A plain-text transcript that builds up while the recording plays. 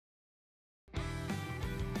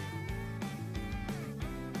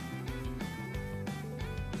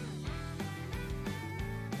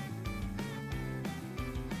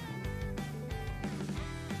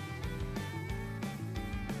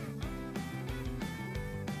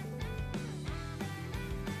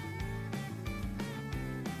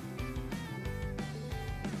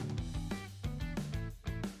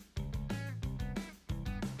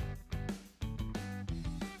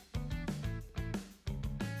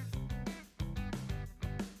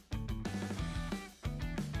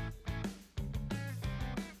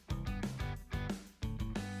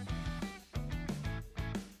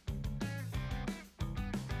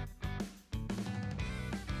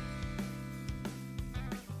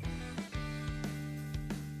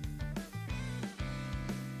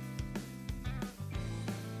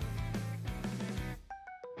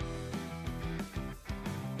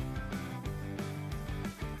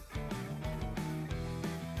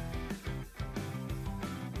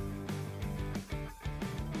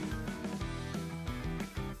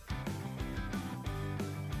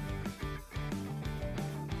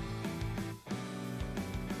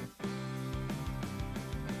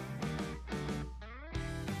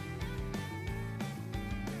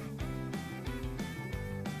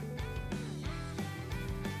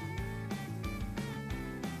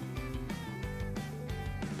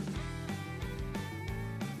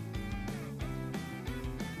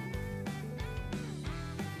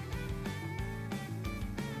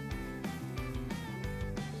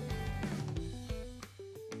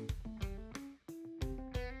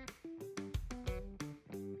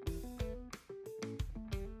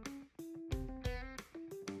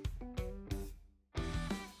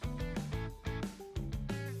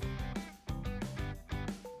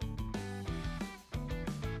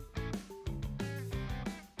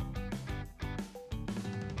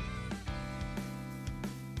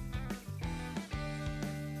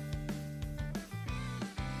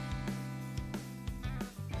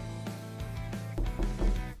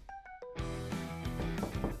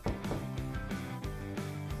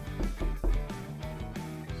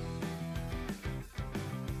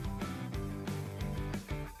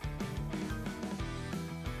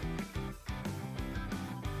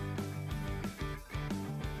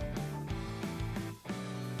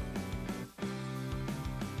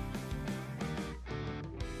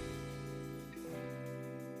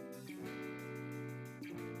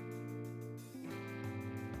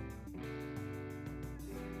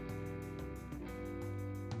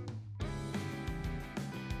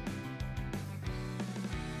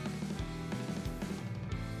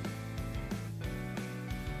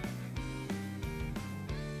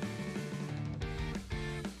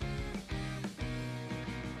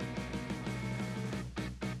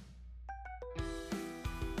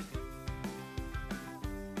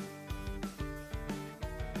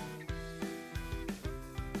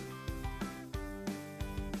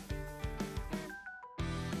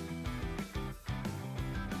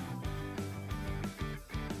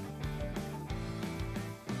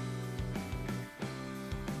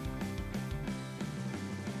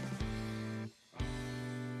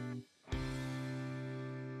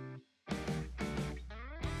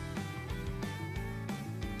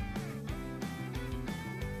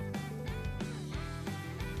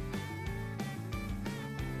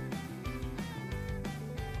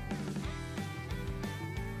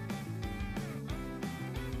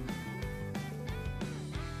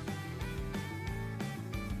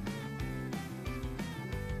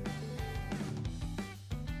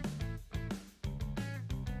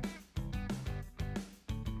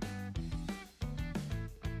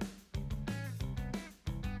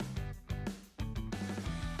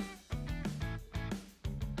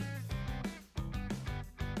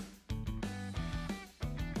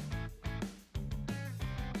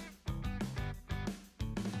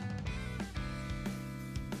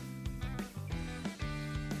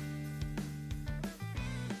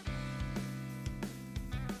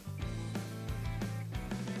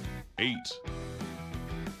8.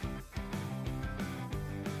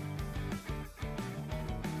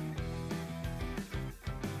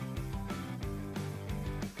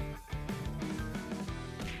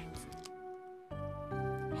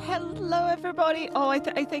 Hello, everybody. Oh, I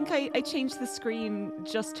think I changed the screen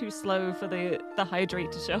just too slow for the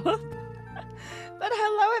hydrate to show up. But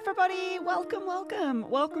hello, everybody. Welcome, welcome.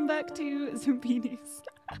 Welcome back to Zoombinis.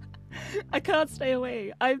 I can't stay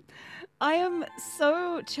away. I am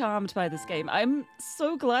so charmed by this game. I'm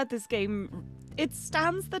so glad this game, it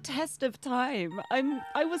stands the test of time.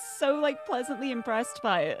 I was so like pleasantly impressed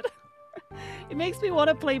by it. It makes me want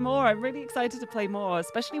to play more. I'm really excited to play more,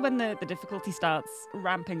 especially when the difficulty starts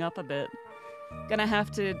ramping up a bit. Gonna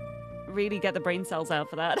have to really get the brain cells out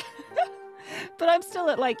for that. But I'm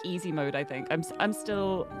still at like easy mode, I think. I'm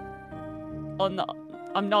still on the,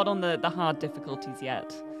 I'm not on the hard difficulties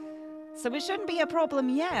yet. So it shouldn't be a problem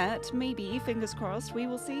yet. Maybe, fingers crossed, we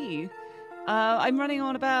will see. I'm running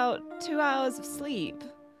on about 2 hours of sleep.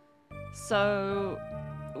 So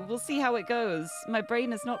we'll see how it goes. My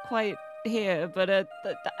brain is not quite here, but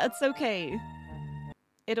that's okay.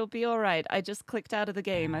 It'll be alright. I just clicked out of the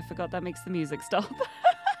game. I forgot that makes the music stop.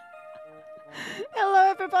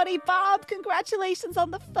 Hello, everybody. Bob, congratulations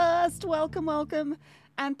on the first. Welcome, welcome.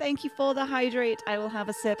 And thank you for the hydrate. I will have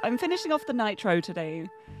a sip. I'm finishing off the nitro today.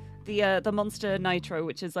 The Monster Nitro,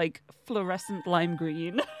 which is like fluorescent lime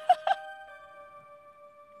green.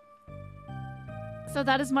 So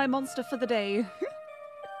that is my monster for the day.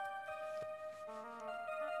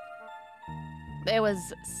 It was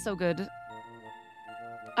so good.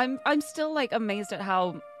 I'm still like amazed at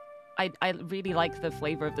how I really like the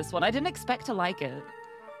flavor of this one. I didn't expect to like it,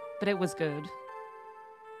 but it was good.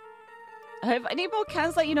 I need more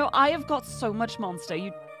cans. Like, you know, I have got so much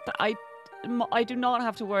Monster. I do not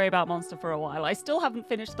have to worry about Monster for a while. I still haven't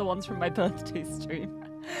finished the ones from my birthday stream.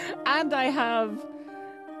 And I have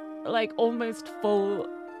like almost full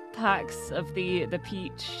packs of the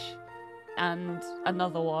peach and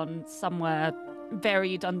another one somewhere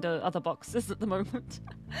buried under other boxes at the moment.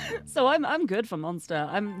 So I'm good for Monster.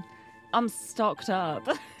 I'm stocked up.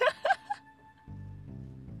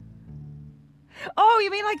 Oh, you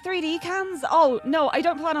mean like 3D cans? Oh, no, I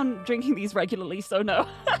don't plan on drinking these regularly, so no.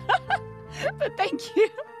 But thank you.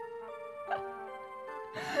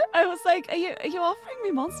 I was like, are you offering me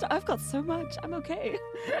Monster? I've got so much. I'm okay.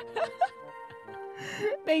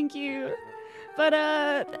 Thank you. But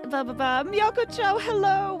Miyako-cho,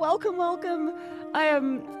 hello, welcome, welcome. I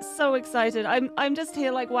am so excited. I'm just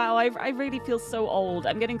here like, wow, I really feel so old.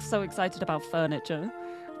 I'm getting so excited about furniture.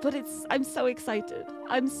 But I'm so excited.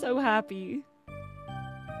 I'm so happy.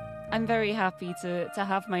 I'm very happy to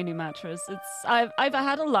have my new mattress. I've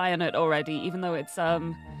had a lie on it already, even though it's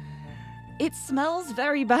it smells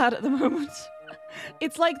very bad at the moment.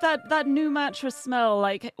 It's like that new mattress smell,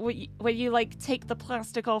 like where you like take the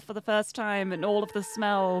plastic off for the first time and all of the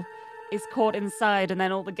smell is caught inside and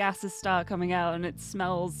then all the gases start coming out and it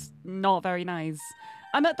smells not very nice.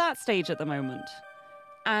 I'm at that stage at the moment.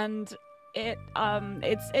 And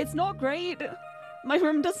it's not great. My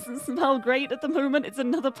room doesn't smell great at the moment. It's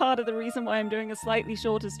another part of the reason why I'm doing a slightly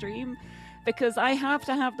shorter stream. Because I have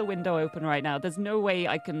to have the window open right now. There's no way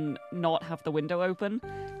I can not have the window open.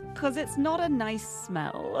 Because it's not a nice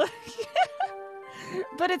smell.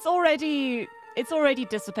 But it's already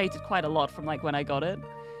dissipated quite a lot from like when I got it.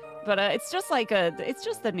 But it's just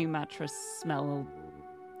the new mattress smell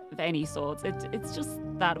of any sort. It's just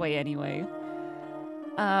that way anyway.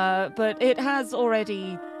 But it has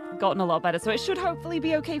already gotten a lot better, so it should hopefully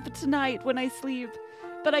be okay for tonight when I sleep.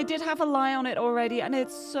 But I did have a lie on it already, and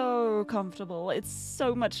it's so comfortable. It's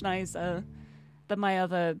so much nicer than my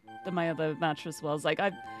other mattress was. Like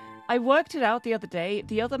I worked it out the other day.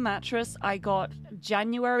 The other mattress I got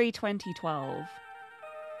January 2012.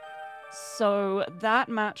 So that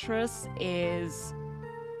mattress is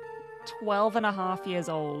 12 and a half years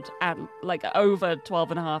old, and like over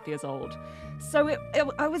 12 and a half years old. So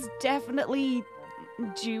I was definitely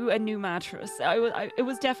due a new mattress. It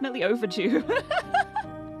was definitely overdue.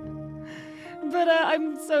 But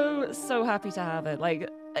I'm so happy to have it. Like,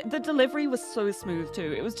 the delivery was so smooth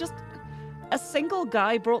too. It was just a single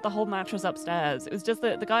guy brought the whole mattress upstairs. It was just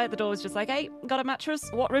the guy at the door was just like, hey, got a mattress?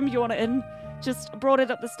 What room do you want it in? Just brought it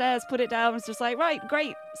up the stairs, put it down, was just like, right,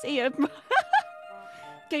 great, see you.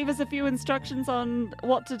 Gave us a few instructions on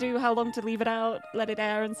what to do, how long to leave it out, let it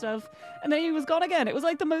air and stuff. And then he was gone again. It was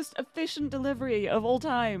like the most efficient delivery of all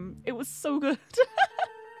time. It was so good.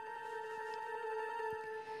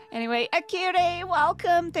 Anyway, Akire,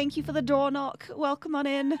 welcome. Thank you for the door knock. Welcome on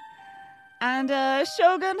in. And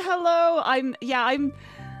Shogun, hello.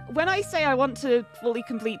 when I say I want to fully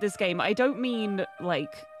complete this game, I don't mean,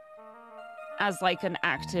 like, as, like, an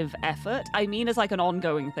active effort. I mean as, like, an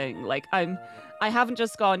ongoing thing. Like, I haven't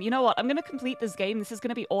just gone, you know what, I'm gonna complete this game. This is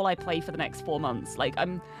gonna be all I play for the next 4 months. Like,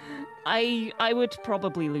 I would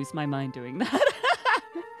probably lose my mind doing that.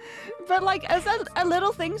 But, like, as a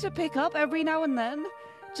little thing to pick up every now and then,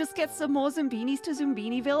 just get some more Zoombinis to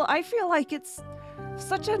Zoombiniville, I feel like it's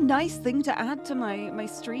such a nice thing to add to my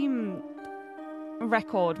stream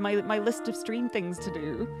record, my list of stream things to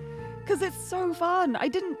do. Because it's so fun. I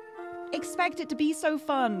didn't expect it to be so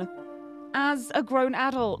fun as a grown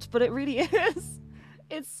adult, but it really is.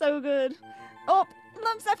 It's so good. Oh,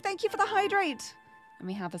 Lumsef, thank you for the hydrate. Let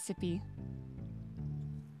me have a sippy.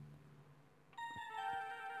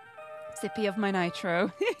 Sippy of my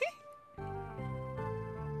nitro.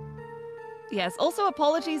 Yes, also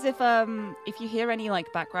apologies if you hear any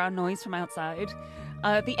like background noise from outside.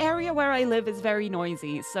 The area where I live is very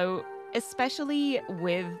noisy, so especially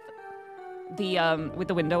with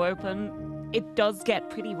the window open, it does get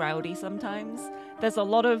pretty rowdy sometimes. There's a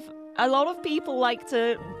lot of people like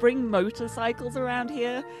to bring motorcycles around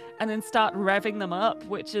here and then start revving them up,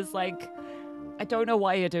 which is like, I don't know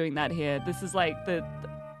why you're doing that here. This is like the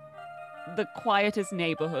quietest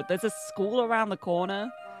neighborhood. There's a school around the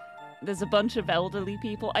corner. There's a bunch of elderly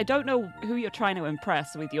people. I don't know who you're trying to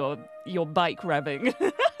impress with your bike revving.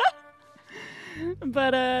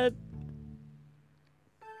 But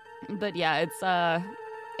yeah,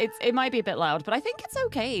 it might be a bit loud, but I think it's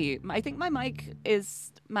okay. I think my mic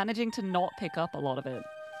is managing to not pick up a lot of it.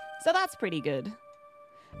 So that's pretty good.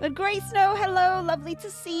 But Grey Snow, hello, lovely to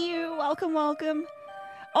see you. Welcome, welcome.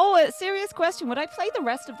 Oh, a serious question. Would I play the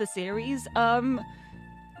rest of the series?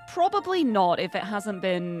 Probably not if it hasn't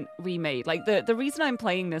been remade. Like the reason I'm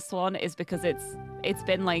playing this one is because it's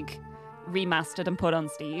been like remastered and put on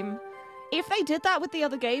Steam. If they did that with the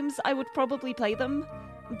other games, I would probably play them.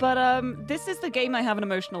 But this is the game I have an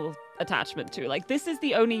emotional attachment to. Like, this is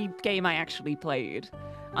the only game I actually played.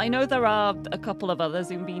 I know there are a couple of other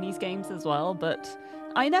Zoombinis games as well, but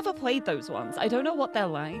I never played those ones. I don't know what they're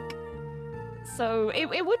like. So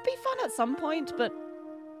it would be fun at some point, but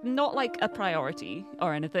not like a priority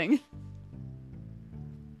or anything.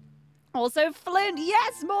 Also, Flint,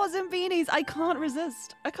 yes, more Zoombinis. I can't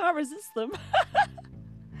resist. I can't resist them.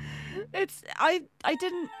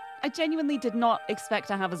 I genuinely did not expect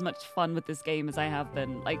to have as much fun with this game as I have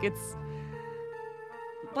been. Like, it's...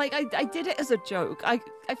 Like, I did it as a joke. I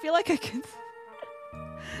feel like I could...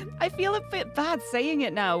 I feel a bit bad saying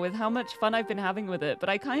it now with how much fun I've been having with it, but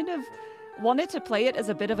I kind of wanted to play it as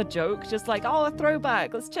a bit of a joke. Just like, oh, a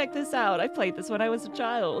throwback. Let's check this out. I played this when I was a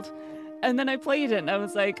child. And then I played it and I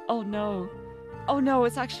was like, oh no. Oh no,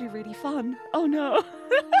 it's actually really fun. Oh no.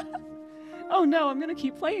 Oh no, I'm gonna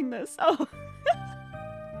keep playing this. Oh.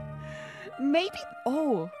 Maybe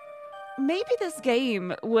this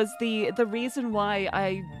game was the reason why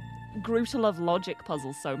I grew to love logic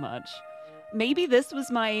puzzles so much. Maybe this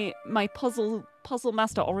was my puzzle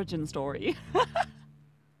master origin story.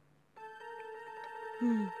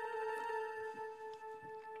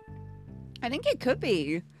 I think it could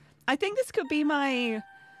be. I think this could be my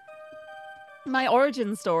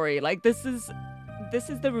origin story. Like, this is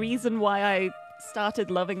the reason why I started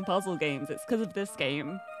loving puzzle games. It's because of this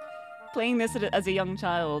game. Playing this as a young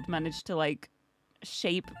child managed to, like,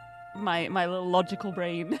 shape my little logical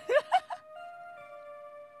brain.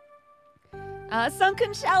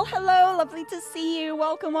 Sunken Shell, hello, lovely to see you.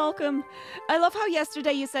 Welcome, welcome. I love how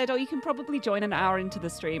yesterday you said, oh, you can probably join an hour into the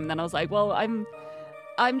stream. And then I was like, well, I'm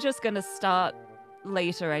just gonna start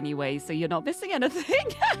later anyway, so you're not missing anything.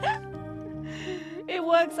 It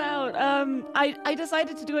works out. I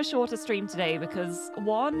decided to do a shorter stream today because,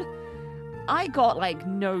 one, I got, like,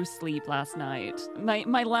 no sleep last night.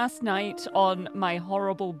 My last night on my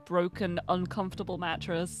horrible, broken, uncomfortable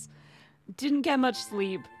mattress. Didn't get much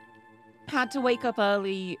sleep. Had to wake up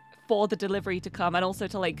early for the delivery to come and also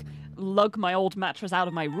to, like, lug my old mattress out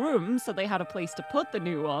of my room so they had a place to put the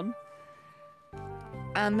new one.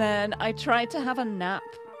 And then I tried to have a nap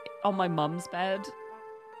on my mum's bed,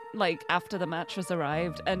 like, after the mattress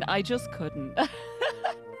arrived, and I just couldn't.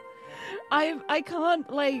 I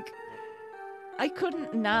can't, like... I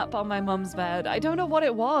couldn't nap on my mum's bed. I don't know what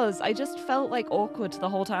it was. I just felt, like, awkward the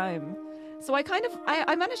whole time. So I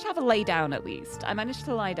managed to have a lay down at least. I managed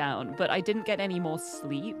to lie down, but I didn't get any more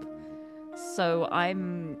sleep. So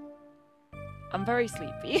I'm very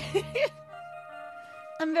sleepy.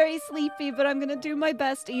 I'm very sleepy, but I'm gonna do my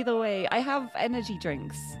best either way. I have energy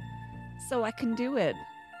drinks, so I can do it.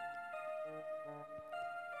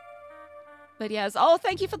 But yes, oh,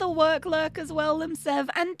 thank you for the work lurk as well, Limsev.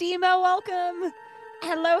 And Demo, welcome.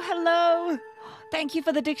 Hello, hello. Thank you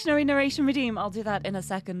for the dictionary narration redeem. I'll do that in a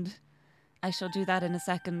second. I shall do that in a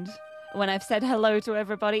second. When I've said hello to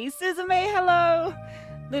everybody. Suzume, hello.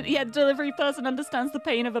 The delivery person understands the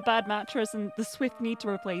pain of a bad mattress and the swift need to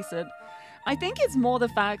replace it. I think it's more the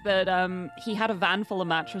fact that he had a van full of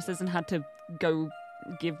mattresses and had to go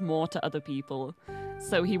give more to other people.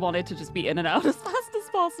 So he wanted to just be in and out as fast as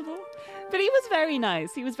possible. But he was very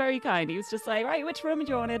nice. He was very kind. He was just like, right, which room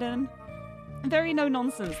do you want it in? Very no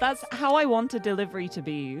nonsense. That's how I want a delivery to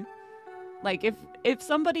be. Like, if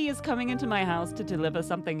somebody is coming into my house to deliver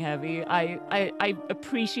something heavy, I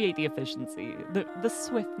appreciate the efficiency, the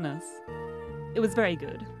swiftness. It was very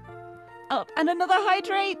good. Oh, and another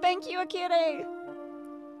hydrate! Thank you, Akire!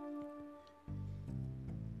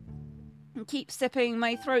 Keep sipping.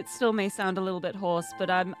 My throat still may sound a little bit hoarse, but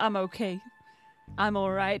I'm okay. I'm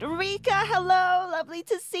alright. Rika, hello! Lovely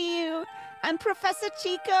to see you! And Professor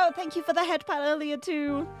Chico, thank you for the head pat earlier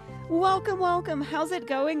too. Welcome, welcome. How's it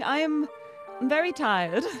going? I'm very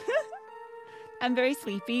tired. I'm very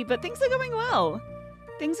sleepy, but things are going well.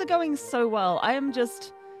 Things are going so well. I am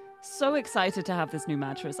just so excited to have this new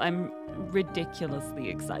mattress. I'm ridiculously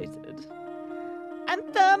excited. And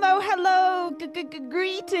Thermo, hello!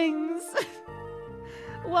 Greetings!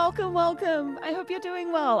 Welcome, welcome. I hope you're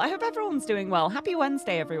doing well. I hope everyone's doing well. Happy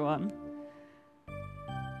Wednesday, everyone.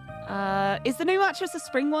 Is the new mattress a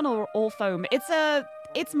spring one or all foam?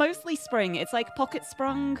 It's mostly spring. It's like pocket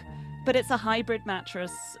sprung, but it's a hybrid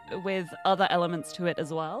mattress with other elements to it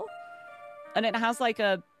as well. And it has like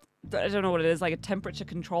I don't know what it is, like a temperature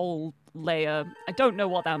control layer. I don't know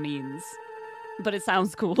what that means, but it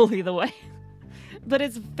sounds cool either way. But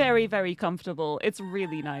it's very, very comfortable. It's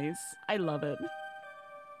really nice. I love it.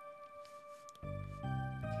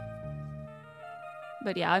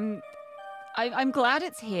 But yeah, I'm glad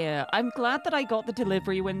it's here. I'm glad that I got the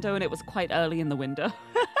delivery window and it was quite early in the window.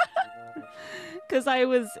 Because I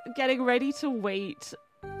was getting ready to wait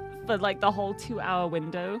for like the whole 2-hour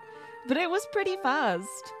window. But it was pretty fast.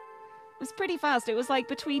 It was pretty fast. It was like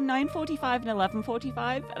between 9:45 and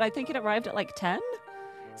 11:45, and I think it arrived at like 10.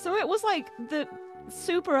 So it was like the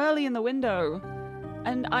super early in the window.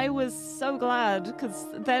 And I was so glad because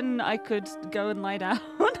then I could go and lie down.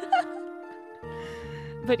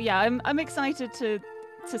 But yeah, I'm excited to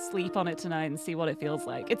sleep on it tonight and see what it feels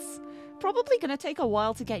like. It's probably going to take a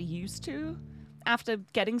while to get used to after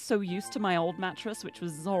getting so used to my old mattress, which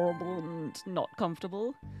was horrible and not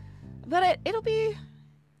comfortable. But it'll be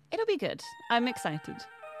good. I'm excited.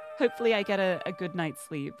 Hopefully I get a good night's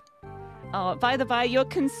sleep. By the by, you're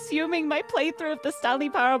consuming my playthrough of the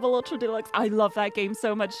Stanley Parable Ultra Deluxe. I love that game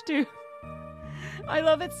so much too. I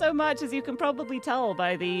love it so much, as you can probably tell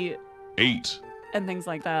by the 8 and things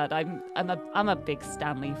like that. I'm a big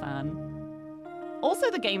Stanley fan.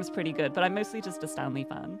 Also, the game's pretty good, but I'm mostly just a Stanley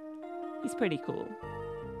fan. He's pretty cool.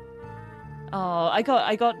 Oh, I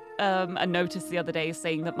got a notice the other day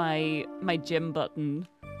saying that my gym button,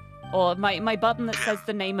 or my button that says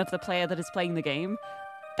the name of the player that is playing the game,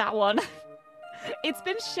 that one, it's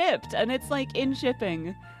been shipped and it's like in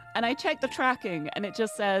shipping. And I checked the tracking and it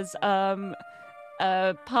just says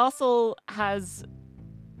parcel has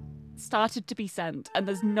started to be sent, and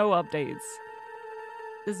there's no updates.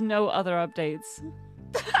 There's no other updates.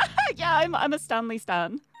 Yeah, I'm a Stanley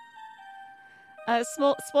stan.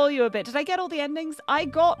 Spoil you a bit. Did I get all the endings? I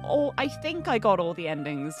think I got all the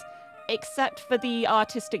endings, except for the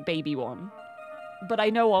artistic baby one. But I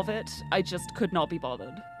know of it. I just could not be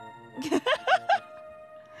bothered.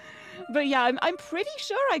 But yeah, I'm pretty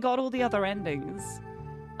sure I got all the other endings.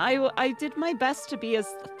 I did my best to be as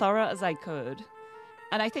thorough as I could.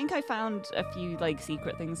 And I think I found a few, like,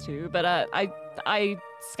 secret things too, but I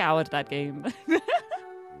scoured that game.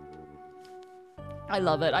 I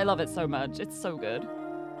love it. I love it so much. It's so good.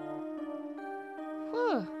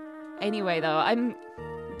 Whew. Anyway, though,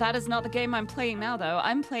 that is not the game I'm playing now, though.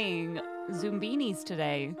 I'm playing ZOOMBINIS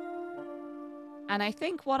today. And I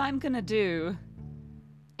think what I'm gonna do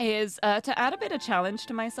is, to add a bit of challenge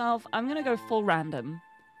to myself, I'm gonna go full random.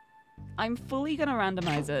 I'm fully gonna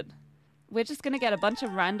randomize it. We're just going to get a bunch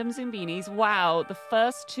of random ZOOMBINIs. Wow, the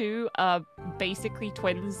first two are basically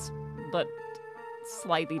twins, but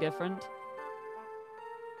slightly different.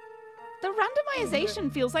 The randomization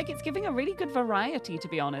feels like it's giving a really good variety, to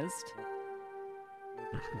be honest.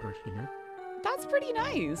 That's pretty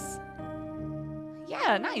nice.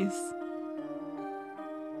 Yeah, nice.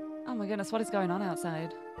 Oh my goodness, what is going on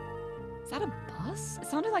outside? Is that a bus? It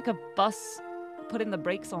sounded like a bus putting the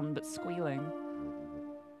brakes on, but squealing.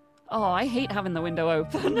 Oh, I hate having the window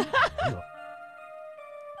open.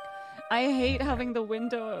 I hate having the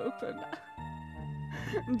window open.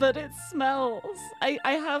 But it smells. I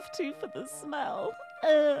have to for the smell.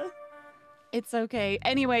 It's okay.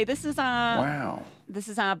 Anyway, this is our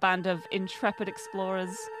band of intrepid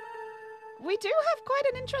explorers. We do have quite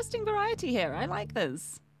an interesting variety here. I like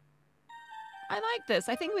this. I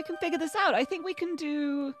think we can figure this out. I think we can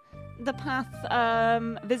do the path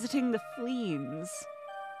visiting the Fleens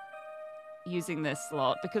using this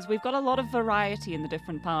slot because we've got a lot of variety in the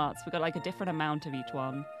different parts. We've got like a different amount of each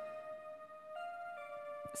one.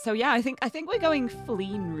 So yeah, I think we're going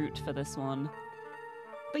Fleen route for this one.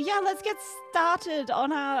 But yeah, let's get started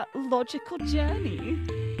on our logical journey.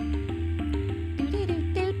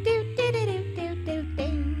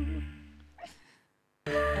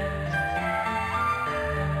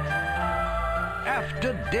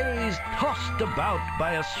 After days tossed about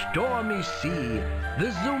by a stormy sea, the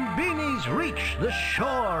Zoombinis reach the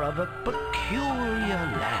shore of a peculiar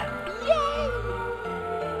land. Yay!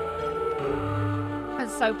 I'm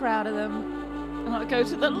so proud of them. I want to go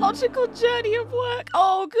to the logical journey of work.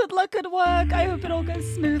 Oh, good luck at work. I hope it all goes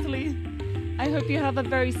smoothly. I hope you have a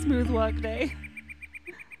very smooth work day.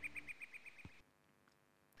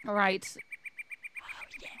 All right.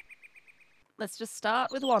 Let's just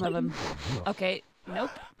start with one of them. Okay,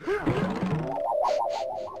 nope.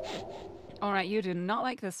 All right, you do not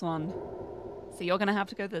like this one. So you're going to have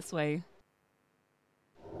to go this way.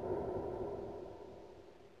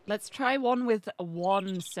 Let's try one with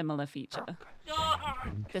one similar feature.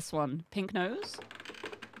 This one, pink nose.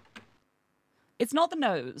 It's not the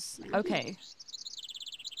nose. Okay.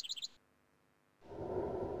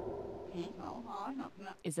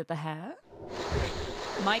 Is it the hair?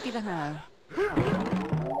 Might be the hair.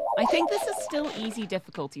 I think this is still easy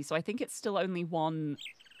difficulty, so I think it's still only one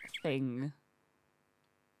thing.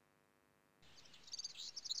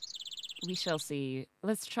 We shall see.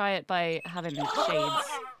 Let's try it by having shades.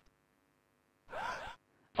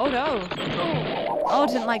 Oh no! Oh,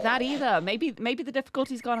 didn't like that either. Maybe the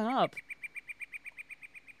difficulty's gone up.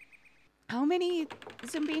 How many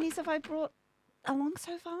Zoombinis have I brought along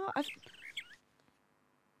so far?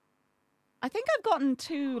 I think I've gotten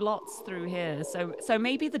 2 lots through here, so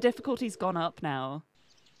maybe the difficulty's gone up now.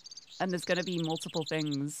 And there's gonna be multiple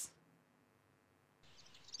things.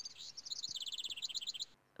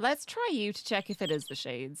 Let's try you to check if it is the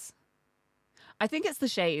shades. I think it's the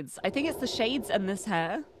shades. I think it's the shades and this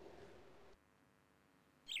hair.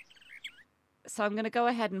 So I'm gonna go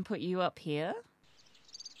ahead and put you up here.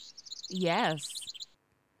 Yes.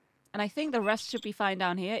 And I think the rest should be fine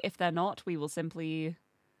down here. If they're not, we will simply...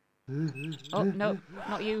 Oh, no,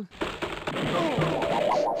 not you.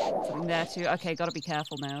 Something there too. Okay, gotta be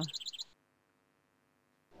careful now.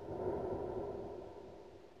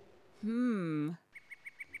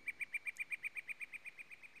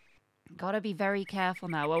 Gotta be very careful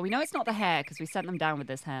now. Well, we know it's not the hair because we sent them down with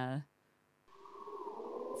this hair.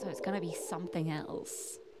 So it's gonna be something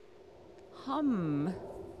else.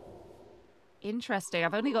 Interesting.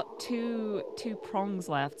 I've only got two prongs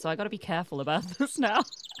left, so I gotta be careful about this now.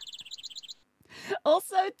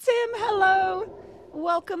 Also, Tim, hello!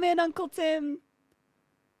 Welcome in, Uncle Tim.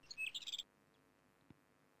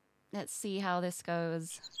 Let's see how this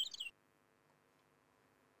goes.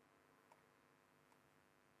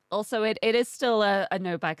 Also, it is still a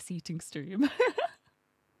no backseating stream.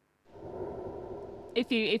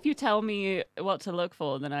 If you tell me what to look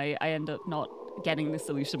for, then I end up not getting the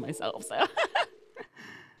solution myself. So.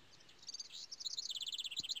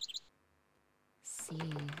 See,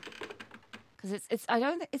 because it's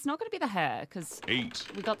not going to be the hair because we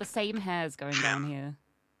got the same hairs going down here.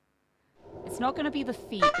 It's not going to be the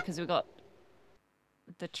feet because we got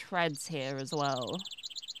the treads here as well.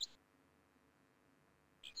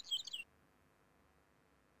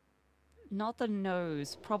 Not the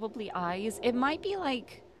nose, probably eyes. It might be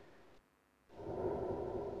like...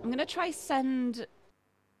 I'm gonna try send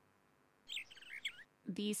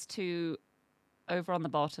these two over on the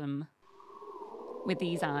bottom with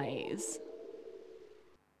these eyes.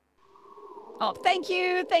 Oh, thank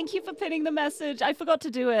you! Thank you for pinning the message. I forgot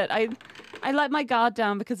to do it. I let my guard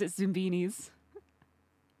down because it's Zoombinis.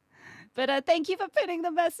 But thank you for pinning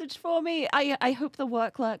the message for me. I hope the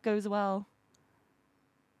work lurk goes well.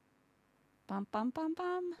 Bum, bum, bum,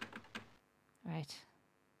 bum. Right.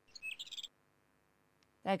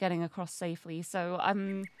 They're getting across safely, so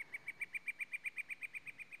I'm...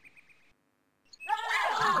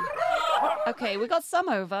 Okay, we got some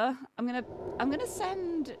over. I'm gonna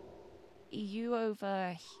send you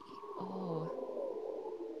over... Oh.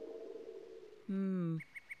 I'm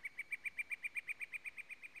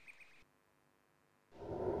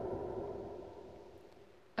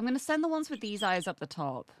gonna send the ones with these eyes up the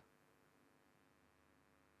top.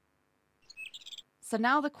 So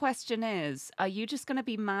now the question is, are you just going to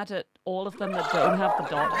be mad at all of them that don't have the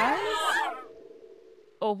dot eyes?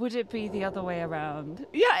 Or would it be the other way around?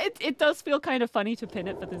 Yeah, it does feel kind of funny to pin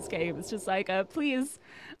it for this game. It's just like, please,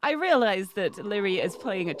 I realize that Lirie is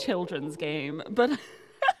playing a children's game, but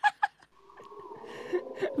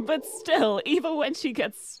but still, even when she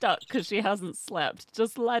gets stuck because she hasn't slept,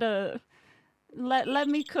 just let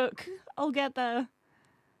me cook. I'll get there.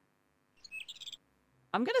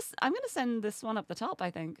 I'm gonna send this one up the top,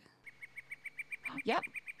 I think. Yep.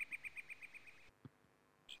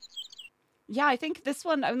 Yeah, I think this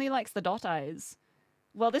one only likes the dot eyes.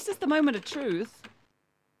 Well, this is the moment of truth.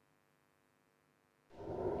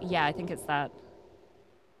 Yeah, I think it's that.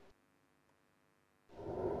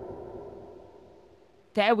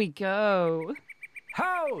 There we go.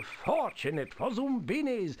 How fortunate for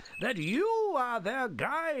Zoombinis that you are their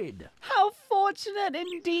guide. How fortunate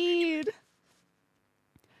indeed.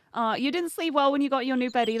 You didn't sleep well when you got your new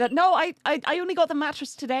bed either. No, I only got the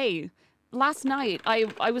mattress today. Last night,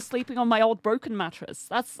 I was sleeping on my old broken mattress.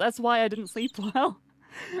 That's why I didn't sleep well.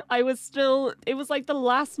 It was like the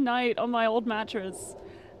last night on my old mattress.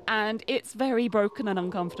 And it's very broken and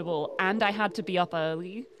uncomfortable. And I had to be up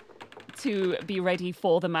early to be ready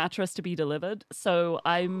for the mattress to be delivered. So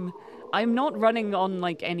I'm not running on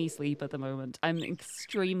like any sleep at the moment. I'm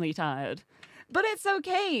extremely tired. But it's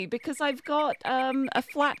okay because I've got a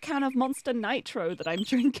flat can of Monster Nitro that I'm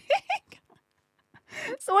drinking.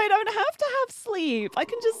 So I don't have to have sleep. I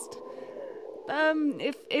can just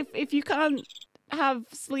if you can't have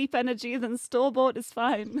sleep energy, then store-bought is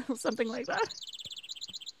fine, or something like that.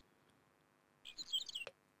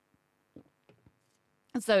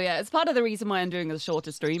 So yeah, it's part of the reason why I'm doing a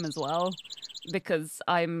shorter stream as well, because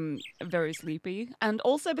I'm very sleepy, and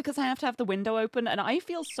also because I have to have the window open, and I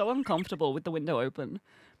feel so uncomfortable with the window open.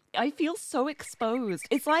 I feel so exposed.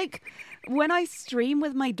 It's like when I stream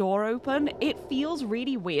with my door open, it feels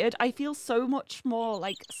really weird. I feel so much more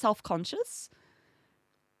like self-conscious.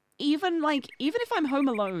 Even if I'm home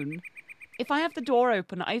alone, if I have the door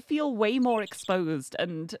open, I feel way more exposed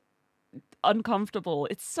and uncomfortable.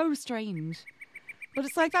 It's so strange. But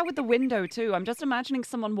it's like that with the window too. I'm just imagining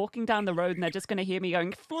someone walking down the road and they're just going to hear me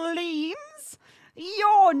going, "Fleens?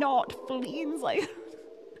 You're not fleens." Like,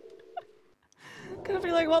 gonna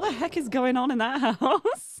be like, what the heck is going on in that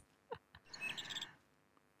house?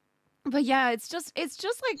 But yeah, it's just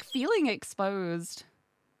like feeling exposed.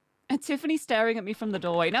 And Tiffany staring at me from the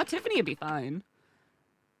doorway. Now Tiffany would be fine.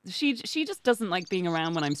 She just doesn't like being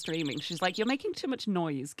around when I'm streaming. She's like, "You're making too much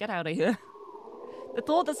noise. Get out of here." The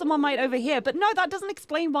thought that someone might overhear, but no, that doesn't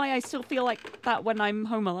explain why I still feel like that when I'm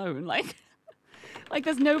home alone. Like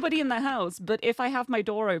there's nobody in the house, but if I have my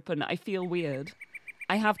door open, I feel weird.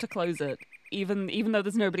 I have to close it. Even though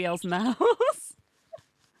there's nobody else in the house.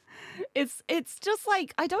 It's just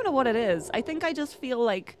like, I don't know what it is. I think I just feel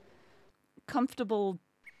like comfortable,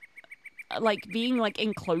 like being like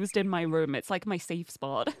enclosed in my room. It's like my safe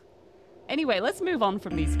spot. Anyway, let's move on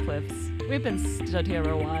from these cliffs. We've been stood here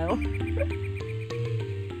a while.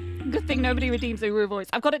 Good thing nobody redeems a Uru voice.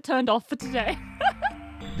 I've got it turned off for today.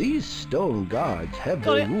 These stone guards have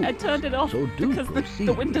the rules, I turned it off so do because proceed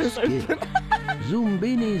the window's with skill. open.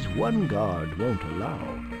 Zoombini's one guard won't allow.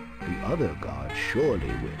 The other guard surely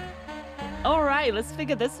will. All right, let's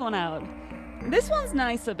figure this one out. This one's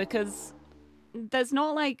nicer because there's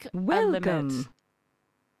not like a limit. Welcome.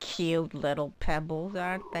 Cute little pebbles,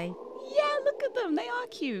 aren't they? Yeah, look at them. They are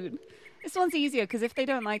cute. This one's easier because if they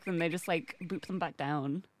don't like them, they just like boop them back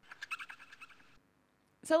down.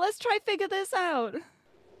 So let's try figure this out.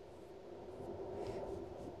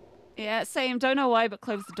 Yeah, same. Don't know why, but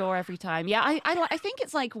close the door every time. Yeah, I think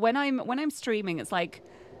it's like when I'm streaming, it's like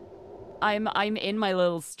I'm in my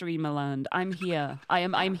little streamer land. I'm here.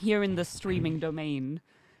 I'm here in the streaming domain.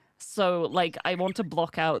 So like I want to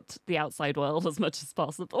block out the outside world as much as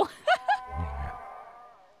possible.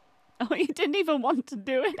 Oh, you didn't even want to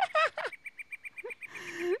do it.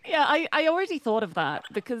 Yeah, I already thought of that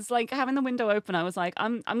because like having the window open, I was like,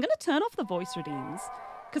 I'm gonna turn off the voice redeems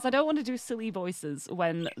because I don't want to do silly voices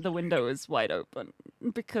when the window is wide open,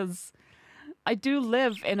 because I do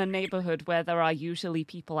live in a neighborhood where there are usually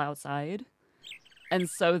people outside, and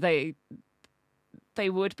so they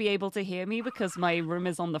would be able to hear me because my room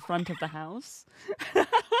is on the front of the house.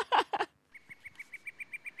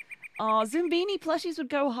 Oh, Zoombini plushies would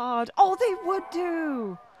go hard. Oh, they would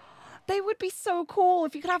do. They would be so cool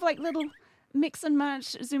if you could have like little mix and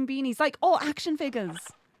match Zoombinis, like action figures.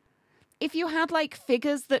 If you had like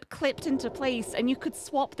figures that clipped into place and you could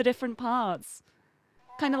swap the different parts,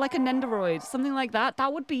 kind of like a Nendoroid, something like that,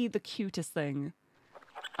 that would be the cutest thing.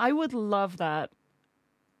 I would love that.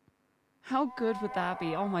 How good would that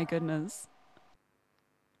be? Oh my goodness.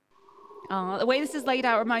 The way this is laid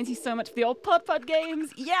out reminds you so much of the old Putt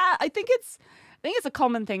games. Yeah, I think it's a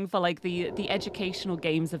common thing for like the educational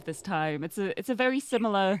games of this time. It's a very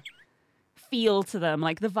similar feel to them.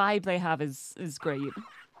 Like the vibe they have is great.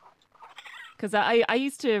 Because I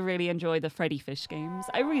used to really enjoy the Freddy Fish games.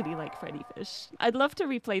 I really like Freddy Fish. I'd love to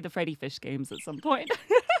replay the Freddy Fish games at some point.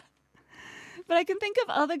 But I can think of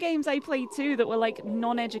other games I played too that were like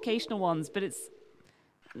non-educational ones, but it's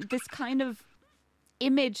this kind of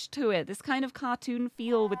image to it, this kind of cartoon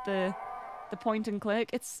feel with the point and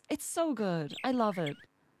click. It's so good. I love it.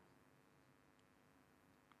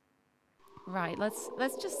 Right, let's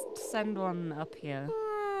just send one up here.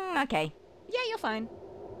 Okay. Yeah, you're fine.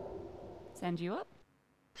 Send you up.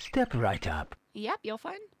 Step right up. Yep, you're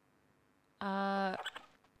fine.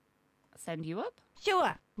 Send you up.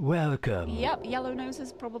 Sure. Welcome. Yep, yellow nose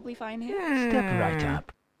is probably fine here. Step right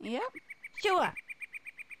up. Yep. Sure.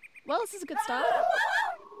 Well, this is a good start.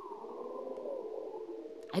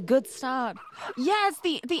 A good start. Yes,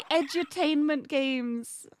 the edutainment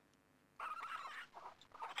games.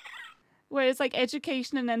 Where it's like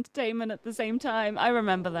education and entertainment at the same time. I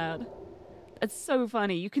remember that. It's so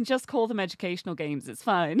funny. You can just call them educational games. It's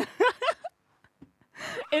fine.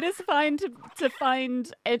 It is fine to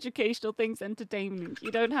find educational things entertaining. You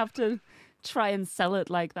don't have to try and sell it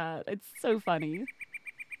like that. It's so funny.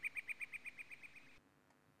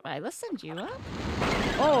 Right, let's send you up.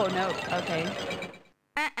 Oh, no. Okay.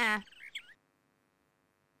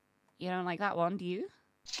 You don't like that one, do you?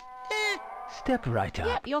 Step right up.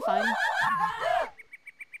 Yep, you're fine.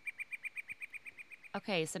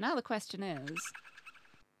 Okay, so now the question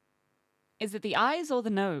is it the eyes or the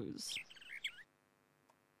nose?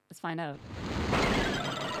 Let's find out.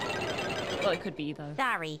 Well, it could be either.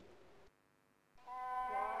 Sorry.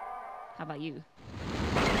 How about you?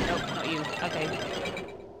 Nope, not you. Okay.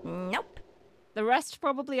 Nope. The rest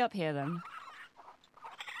probably up here then.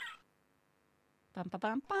 Bum, ba,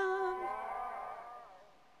 bum, bum.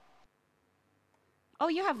 Oh,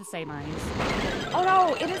 you have the same eyes. Oh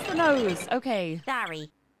no, it is the nose. Okay.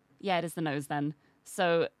 Sorry. Yeah, it is the nose then.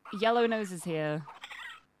 So, yellow nose is here.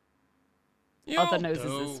 Other nose is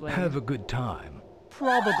this way. Have a good time.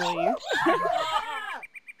 Probably. Yep.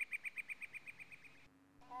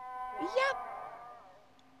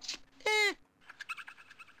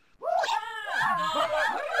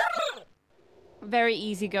 Very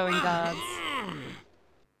easygoing guards.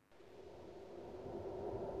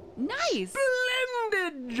 Nice!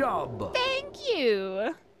 Splendid job! Thank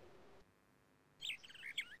you!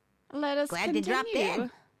 Let us Glad continue. to drop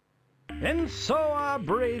in. And so our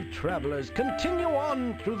brave travelers continue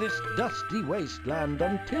on through this dusty wasteland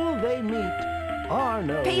until they meet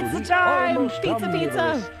Arno. Pizza the time! almost Pizza,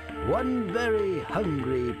 omnivorous, pizza! One very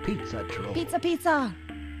hungry pizza troll. Pizza, pizza!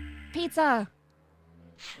 Pizza!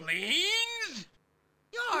 Fleens?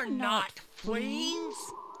 You're not fleens.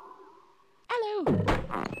 Hello!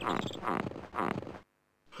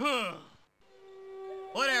 Huh.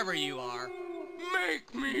 Whatever you are,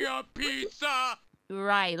 make me a pizza!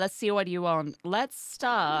 Right, let's see what you want. Let's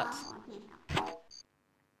start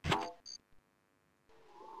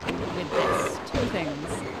with this. Two things.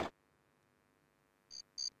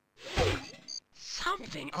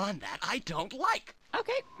 Something on that I don't like.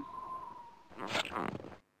 Okay.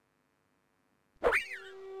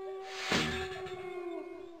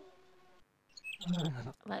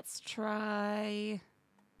 Let's try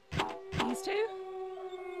these two.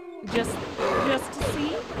 Just to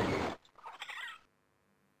see.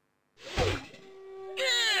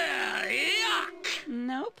 Yuck!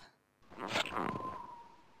 Nope.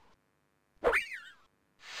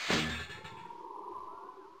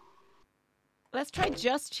 Let's try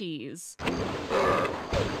just cheese. Do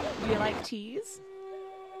you like cheese?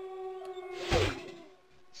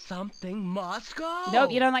 Something must go.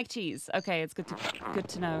 Nope, you don't like cheese. Okay, it's good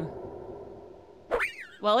to know.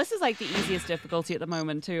 Well, this is like the easiest difficulty at the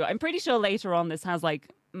moment too. I'm pretty sure later on this has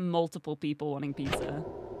like multiple people wanting pizza.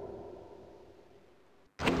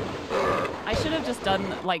 I should have just done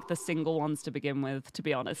like the single ones to begin with, to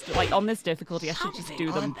be honest. Like on this difficulty, I should just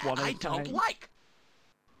do them one at a time. I don't like.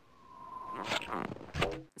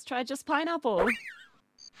 Let's try just pineapple. You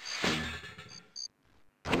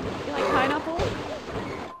like pineapple?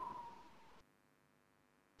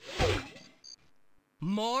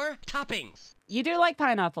 More toppings. You do like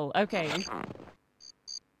pineapple, okay.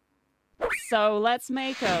 So let's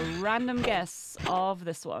make a random guess of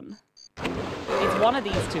this one. It's one of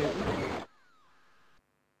these two.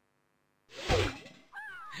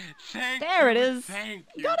 There it is. Thank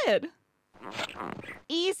you. Got it.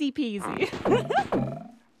 Easy peasy.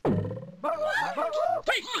 Love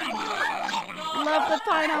the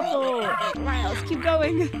pineapple. Right, let's keep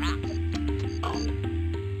going.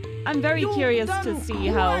 I'm very curious to see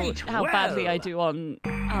how badly I do on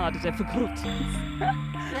harder difficulties.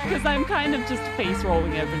 Because I'm kind of just face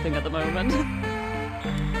rolling everything at the moment.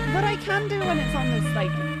 But I can do when it's on this,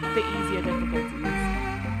 like, the easier difficulties.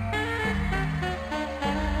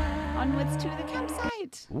 Onwards to the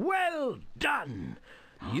campsite. Well done.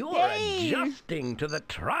 You're Yay. adjusting to the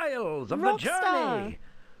trials of the Rockstar. journey.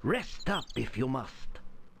 Rest up if you must.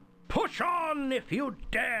 Push on if you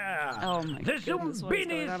dare. Oh my the goodness, what is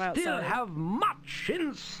going on Zoombinis still outside? have much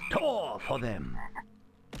in store for them.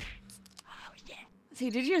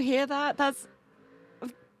 See, did you hear that? That's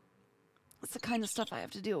the kind of stuff I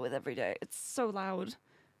have to deal with every day. It's so loud.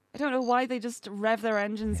 I don't know why they just rev their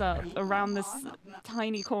engines up around this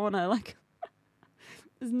tiny corner. Like,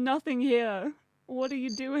 there's nothing here. What are you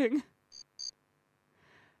doing?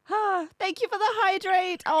 Ah, thank you for the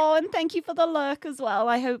hydrate. Oh, and thank you for the lurk as well.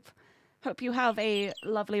 I hope you have a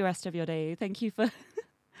lovely rest of your day. Thank you for...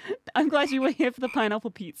 I'm glad you were here for the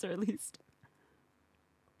pineapple pizza, at least.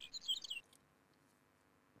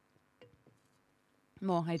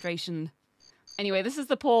 More hydration. Anyway, this is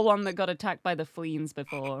the poor one that got attacked by the fleens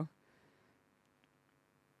before.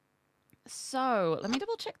 So, let me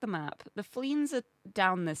double check the map. The fleens are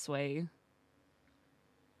down this way.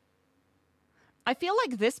 I feel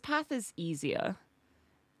like this path is easier.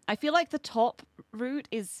 I feel like the top route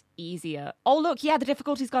is easier. Oh, look, yeah, the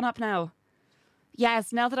difficulty's gone up now.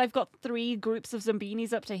 Yes, now that I've got 3 groups of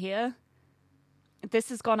Zoombinis up to here, this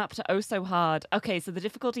has gone up to oh so hard. Okay, so the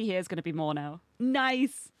difficulty here is going to be more now.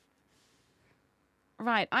 Nice!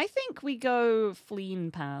 Right, I think we go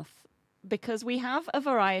fleen path because we have a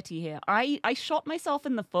variety here. I shot myself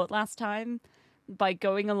in the foot last time by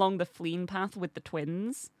going along the fleen path with the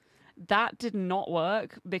twins. That did not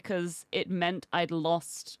work because it meant I'd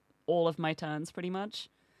lost all of my turns pretty much.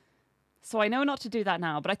 So I know not to do that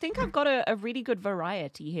now, but I think I've got a really good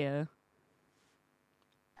variety here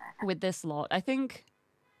with this lot. I think...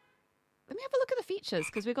 Let me have a look at the features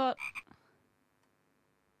because we've got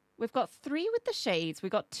 3 with the shades.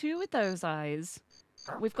 We've got 2 with those eyes.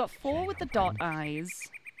 We've got 4 with the dot eyes.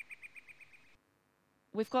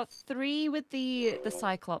 We've got 3 with the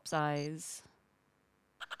Cyclops eyes.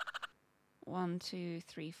 1, 2,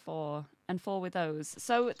 3, 4, and 4 with those.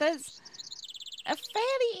 So there's a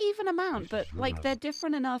fairly even amount, but like they're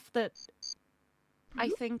different enough that I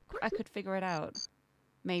think I could figure it out.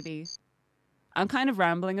 Maybe. I'm kind of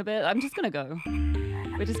rambling a bit. I'm just gonna go.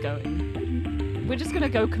 We're just going. We're just gonna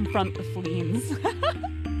go confront the fleens.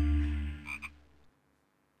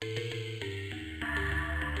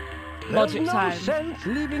 Logic There's no time. sense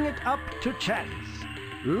leaving it up to chance.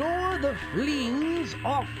 Lure the fleens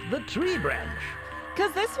off the tree branch.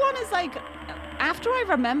 Because this one is like, after I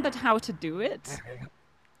remembered how to do it,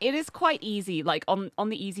 it is quite easy. Like on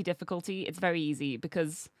the easy difficulty, it's very easy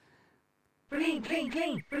because... Clean, clean,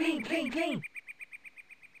 clean, clean, clean, clean.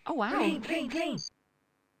 Oh, wow. Clean, clean, clean.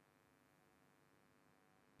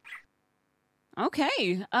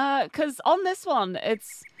 Okay, because on this one,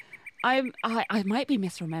 it's... I might be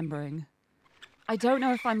misremembering. I don't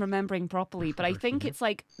know if I'm remembering properly, but I think it's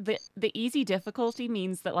like the easy difficulty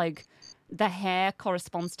means that like the hair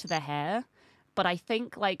corresponds to the hair. But I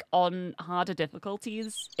think like on harder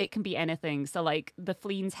difficulties, it can be anything. So like the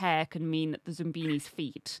fleen's hair can mean the Zoombini's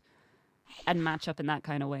feet and match up in that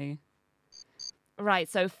kind of way. Right,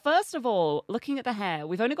 so first of all, looking at the hair,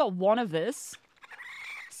 we've only got 1 of this.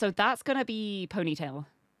 So that's going to be ponytail.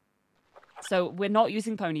 So we're not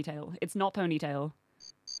using ponytail. It's not ponytail.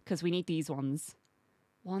 Because we need these ones.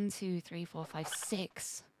 1, 2, 3, 4, 5,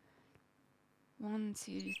 6. 1,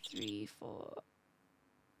 2, 3, 4,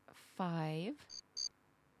 5.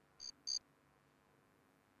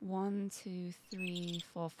 1, 2, 3,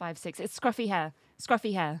 4, 5, 6. It's scruffy hair.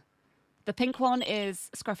 Scruffy hair. The pink one is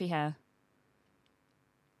scruffy hair.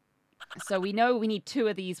 So we know we need 2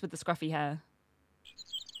 of these with the scruffy hair.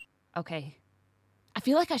 Okay. I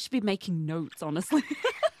feel like I should be making notes, honestly.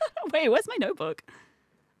 Wait, where's my notebook? I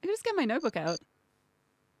can just get my notebook out.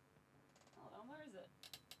 Hold on, where is it?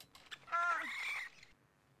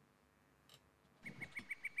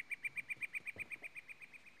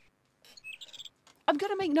 I'm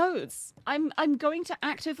gonna make notes. I'm going to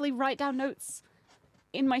actively write down notes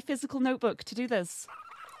in my physical notebook to do this.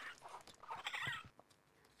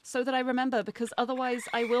 So that I remember, because otherwise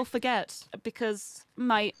I will forget, because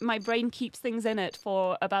my brain keeps things in it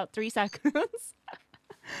for about 3 seconds.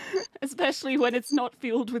 Especially when it's not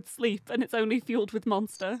fueled with sleep and it's only fueled with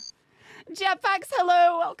monster. Jetpacks,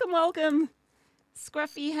 hello! Welcome, welcome!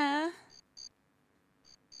 Scruffy hair.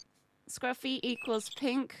 Scruffy equals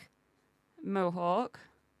pink mohawk.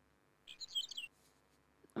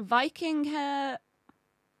 Viking hair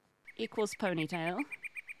equals ponytail.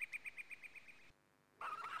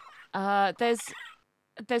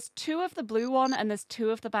 There's 2 of the blue one and there's 2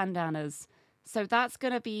 of the bandanas. So that's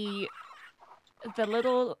gonna be the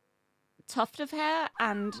little tuft of hair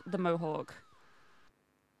and the mohawk.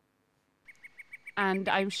 And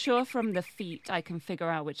I'm sure from the feet I can figure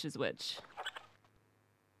out which is which.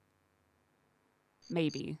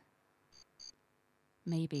 Maybe.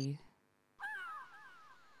 Maybe.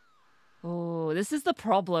 Oh, this is the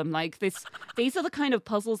problem. Like, these are the kind of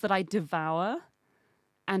puzzles that I devour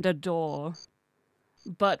and adore.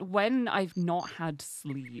 But when I've not had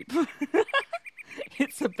sleep,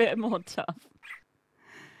 it's a bit more tough.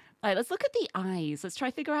 All right, let's look at the eyes. Let's try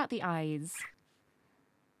to figure out the eyes.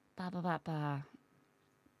 Ba ba ba ba.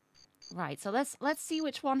 Right, so let's see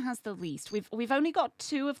which one has the least. We've only got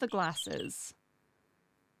 2 of the glasses.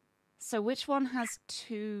 So which one has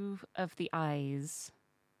 2 of the eyes?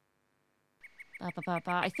 Ba ba ba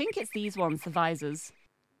ba. I think it's these ones, the visors.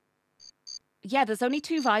 Yeah, there's only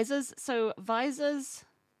 2 visors, so visors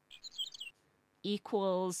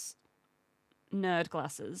equals nerd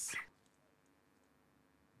glasses.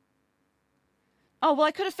 Oh, well,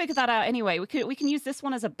 I could have figured that out anyway. We can use this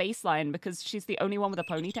one as a baseline because she's the only one with a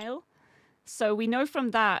ponytail. So we know from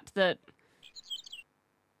that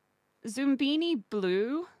Zoombini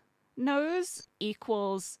blue nose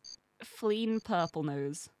equals Fleen purple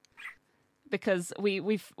nose. Because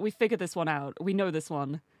we figured this one out. We know this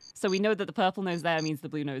one. So we know that the purple nose there means the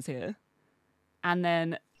blue nose here. And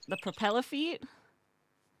then the propeller feet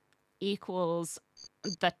equals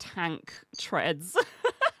the tank treads.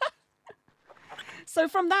 So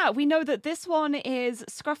from that, we know that this one is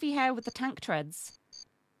scruffy hair with the tank treads.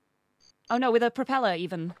 Oh no, with a propeller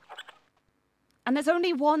even. And there's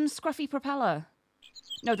only 1 scruffy propeller.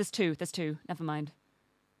 No, there's 2. There's 2. Never mind.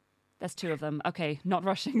 There's 2 of them. Okay, not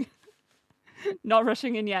rushing. Not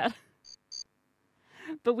rushing in yet.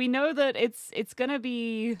 But we know that it's gonna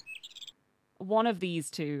be one of these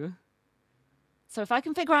 2. So if I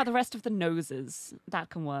can figure out the rest of the noses, that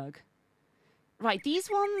can work. Right, these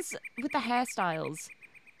ones with the hairstyles.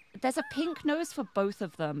 There's a pink nose for both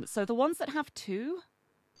of them. So the ones that have 2,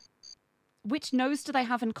 which nose do they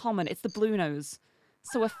have in common? It's the blue nose.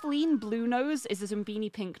 So a Fleen blue nose is a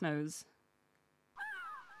Zoombini pink nose.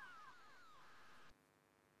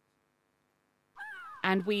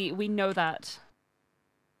 And we know that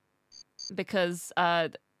because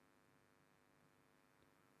there's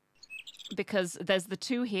the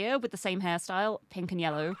 2 here with the same hairstyle, pink and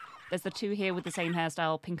yellow. There's the 2 here with the same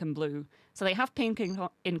hairstyle, pink and blue. So they have pink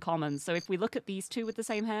in common. So if we look at these 2 with the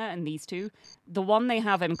same hair and these 2, the one they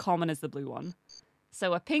have in common is the blue one.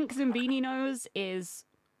 So a pink Zoombini nose is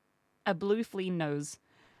a blue Fleen nose.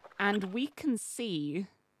 And we can see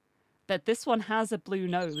that this one has a blue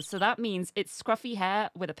nose. So that means it's scruffy hair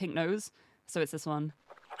with a pink nose. So it's this one.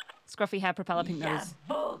 Scruffy hair, propeller, pink nose.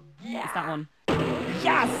 It's that one.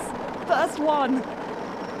 Yes! First one!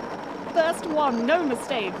 First one, no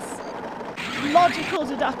mistakes. Logical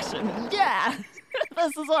deduction. Yeah!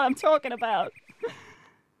 This is what I'm talking about.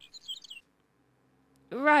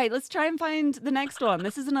 Right, let's try and find the next one.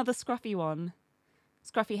 This is another scruffy one.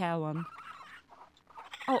 Scruffy hair one.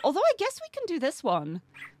 Oh, although I guess we can do this one.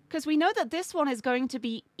 Because we know that this one is going to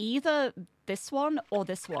be either this one or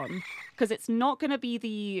this one. Because it's not going to be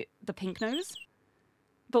the pink nose.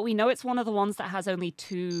 But we know it's one of the ones that has only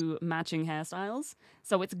 2 matching hairstyles.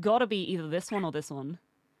 So it's got to be either this one or this one.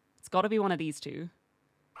 It's got to be one of these 2.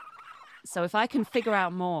 So if I can figure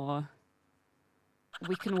out more,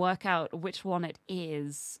 we can work out which one it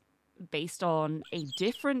is based on a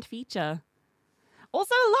different feature.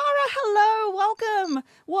 Also, Lara, hello, welcome.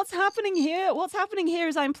 What's happening here? What's happening here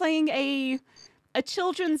is I'm playing a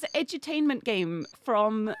children's edutainment game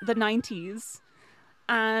from the 90s.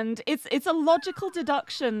 And it's a logical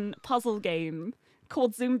deduction puzzle game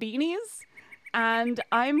called Zoombinis. And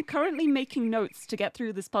I'm currently making notes to get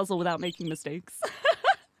through this puzzle without making mistakes.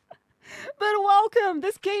 But welcome!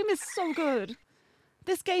 This game is so good.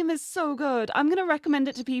 This game is so good. I'm going to recommend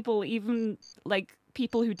it to people, even like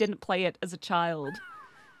people who didn't play it as a child.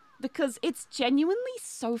 Because it's genuinely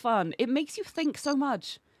so fun. It makes you think so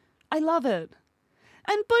much. I love it.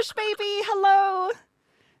 And Bush Baby, hello!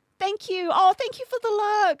 Thank you. Oh, thank you for the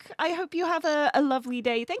lurk. I hope you have a lovely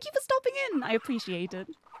day. Thank you for stopping in. I appreciate it.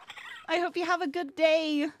 I hope you have a good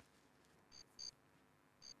day.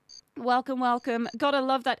 Welcome, welcome. Gotta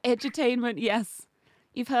love that edutainment. Yes,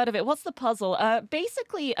 you've heard of it. What's the puzzle?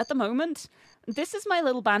 Basically, at the moment, this is my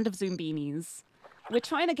little band of Zoombinis. We're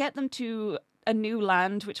trying to get them to a new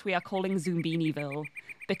land which we are calling Zoombiniville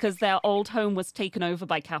because their old home was taken over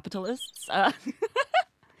by capitalists.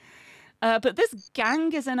 But this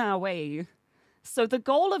gang is in our way. So the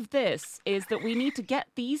goal of this is that we need to get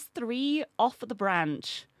these 3 off the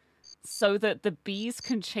branch so that the bees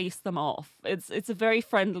can chase them off. It's a very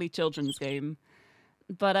friendly children's game.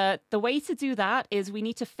 But the way to do that is we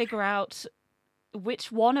need to figure out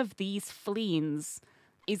which one of these fleens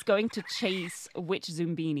is going to chase which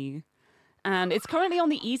Zoombini. And it's currently on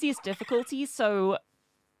the easiest difficulty, so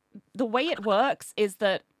the way it works is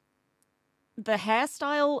that the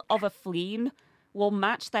hairstyle of a fleen will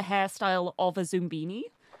match the hairstyle of a Zoombini,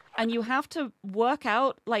 and you have to work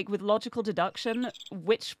out, like, with logical deduction,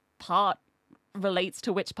 which part relates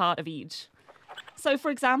to which part of each. So,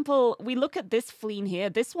 for example, we look at this fleen here.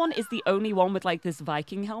 This one is the only one with, like, this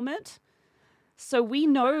Viking helmet. So we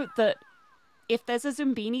know that if there's a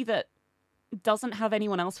Zoombini that doesn't have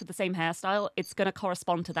anyone else with the same hairstyle, it's going to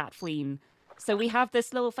correspond to that fleen. So we have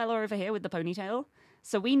this little fella over here with the ponytail.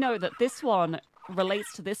 So we know that this one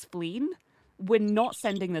relates to this fleen. We're not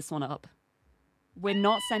sending this one up. We're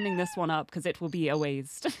not sending this one up because it will be a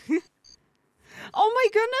waste. Oh my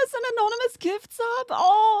goodness, an anonymous gift sub.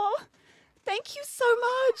 Oh, thank you so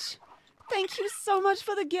much. Thank you so much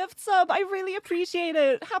for the gift sub. I really appreciate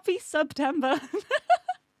it. Happy September.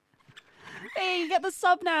 Hey, you get the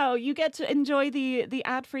sub now. You get to enjoy the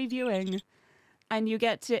ad-free viewing. And you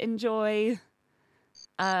get to enjoy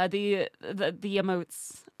the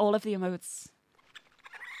emotes. All of the emotes.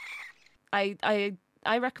 I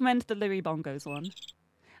recommend the Lirie Bongos one.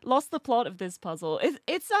 Lost the plot of this puzzle.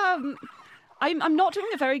 I'm not doing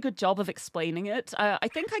a very good job of explaining it. I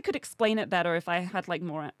think I could explain it better if I had like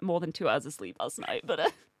more than 2 hours of sleep last night.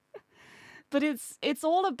 But it's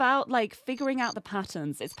all about like figuring out the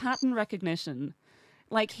patterns. It's pattern recognition.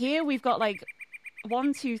 Like here we've got like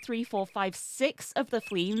 1, 2, 3, 4, 5, 6 of the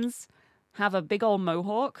fleens have a big old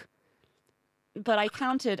mohawk. But I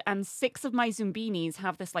counted, and 6 of my Zoombinis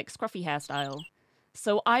have this, like, scruffy hairstyle.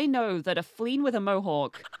 So I know that a fleen with a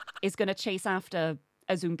mohawk is going to chase after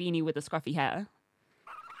a Zoombini with a scruffy hair.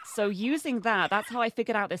 So using that, that's how I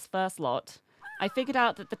figured out this first lot. I figured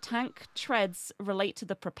out that the tank treads relate to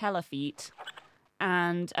the propeller feet,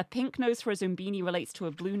 and a pink nose for a Zoombini relates to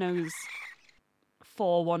a blue nose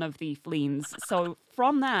for one of the fleens. So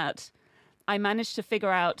from that, I managed to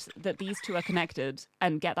figure out that these 2 are connected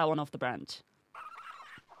and get that one off the branch.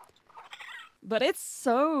 But it's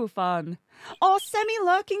so fun. Oh,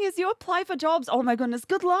 semi-lurking is your apply for jobs. Oh my goodness,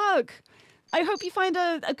 good luck. I hope you find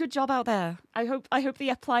a good job out there. I hope the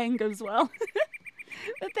applying goes well.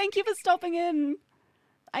 But thank you for stopping in.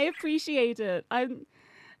 I appreciate it.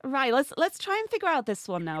 Right, let's try and figure out this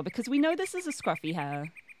one now, because we know this is a scruffy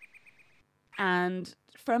hair. And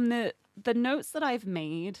from the notes that I've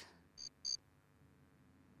made...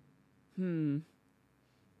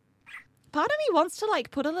 Part of me wants to, like,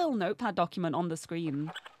 put a little notepad document on the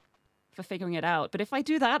screen for figuring it out. But if I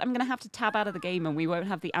do that, I'm going to have to tab out of the game and we won't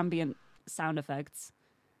have the ambient sound effects.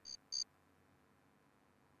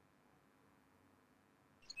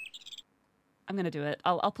 I'm going to do it.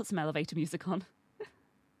 I'll put some elevator music on.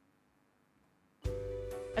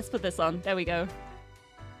 Let's put this on. There we go.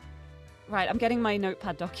 Right, I'm getting my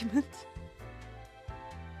notepad document.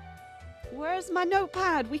 Where's my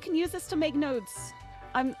notepad? We can use this to make notes.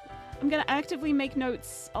 I'm gonna actively make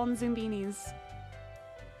notes on Zoombinis.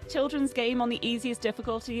 Children's game on the easiest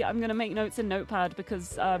difficulty. I'm gonna make notes in Notepad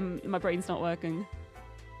because my brain's not working.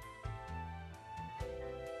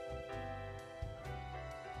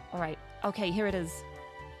 Alright, okay, here it is.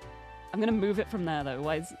 I'm gonna move it from there though,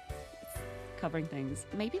 why is it's covering things.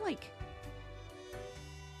 Maybe like...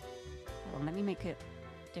 Hold on, let me make it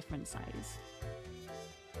different size.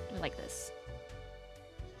 Do it like this.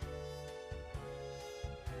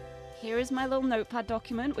 Here is my little notepad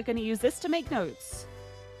document. We're going to use this to make notes.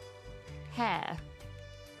 Hair.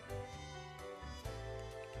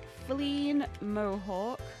 Fleen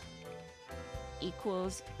mohawk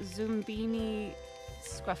equals Zoombini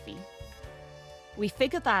scruffy. We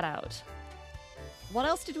figured that out. What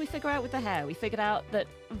else did we figure out with the hair? We figured out that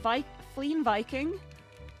Fleen Viking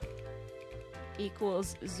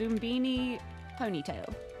equals Zoombini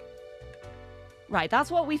ponytail. Right,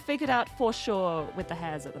 that's what we figured out for sure with the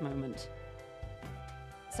hairs at the moment.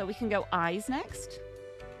 So we can go eyes next.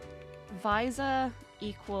 Visor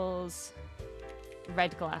equals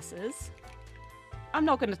red glasses. I'm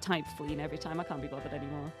not going to type fleen every time. I can't be bothered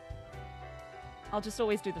anymore. I'll just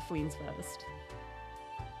always do the fleens first.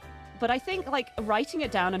 But I think, like, writing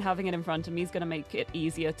it down and having it in front of me is going to make it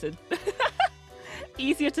easier to...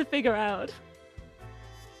 easier to figure out.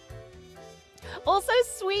 Also,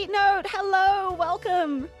 Sweet Note, hello,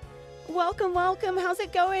 welcome. Welcome, welcome, how's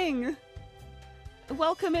it going?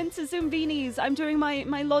 Welcome into Zoombinis. I'm doing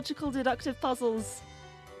my logical deductive puzzles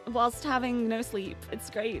whilst having no sleep. It's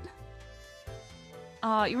great.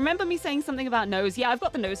 You remember me saying something about nose? Yeah, I've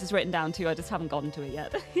got the noses written down too, I just haven't gotten to it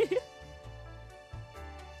yet.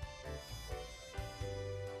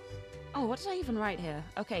 Oh, what did I even write here?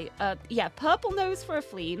 Okay, yeah, purple nose for a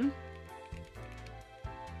fleen.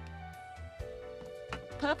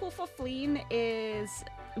 Purple for fleen is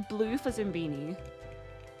blue for Zoombini.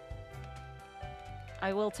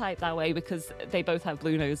 I will type that way because they both have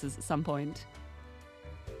blue noses at some point.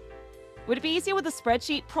 Would it be easier with a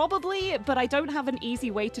spreadsheet? Probably, but I don't have an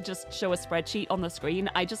easy way to just show a spreadsheet on the screen.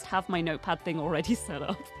 I just have my notepad thing already set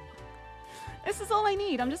up. This is all I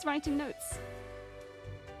need. I'm just writing notes.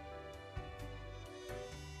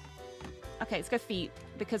 Okay, let's go feet,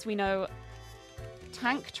 because we know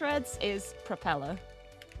tank treads is propeller.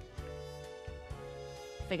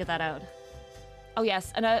 Figured that out. Oh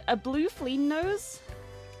yes, and a blue fleen nose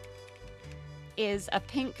is a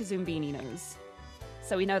pink Zoombini nose.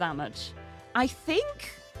 So we know that much. I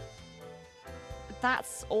think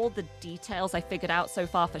that's all the details I figured out so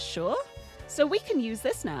far for sure. So we can use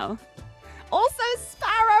this now. Also,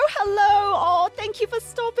 Sparrow, hello! Oh, thank you for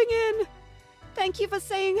stopping in. Thank you for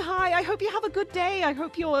saying hi. I hope you have a good day. I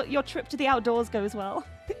hope your trip to the outdoors goes well.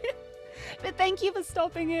 But thank you for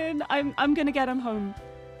stopping in. I'm gonna get him home.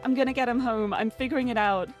 I'm gonna get him home. I'm figuring it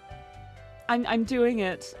out. I'm doing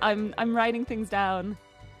it. I'm writing things down.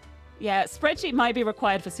 Yeah, spreadsheet might be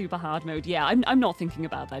required for super hard mode. Yeah, I'm not thinking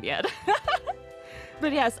about that yet.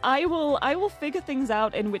 But yes, I will figure things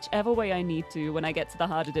out in whichever way I need to when I get to the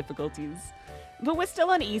harder difficulties. But we're still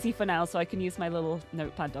on easy for now, so I can use my little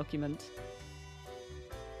notepad document.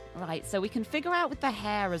 Right, so we can figure out with the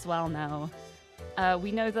hair as well now.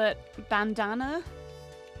 We know that bandana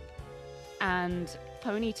and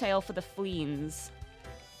ponytail for the fleens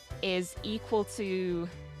is equal to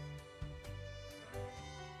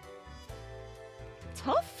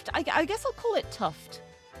tuft? I guess I'll call it tuft.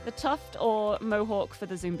 The tuft or mohawk for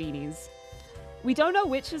the Zoombinis. We don't know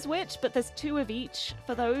which is which, but there's two of each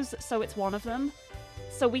for those, so it's one of them.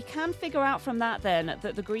 So we can figure out from that then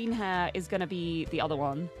that the green hair is going to be the other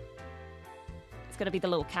one. It's going to be the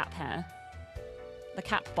little cap hair. The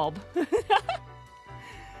cap bob.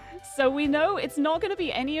 So we know it's not going to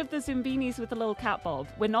be any of the Zoombinis with the little cap bob.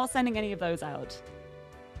 We're not sending any of those out.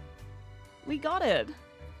 We got it.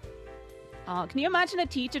 Can you imagine a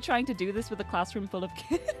teacher trying to do this with a classroom full of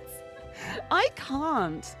kids? I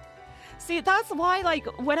can't. See, that's why, like,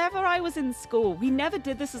 whenever I was in school, we never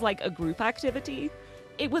did this as, like, a group activity.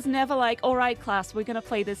 It was never like, all right, class, we're going to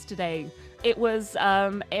play this today. It was,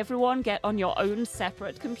 everyone get on your own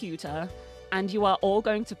separate computer, and you are all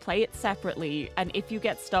going to play it separately, and if you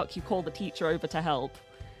get stuck, you call the teacher over to help.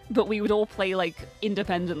 But we would all play, like,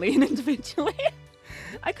 independently and individually.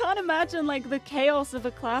 I can't imagine, like, the chaos of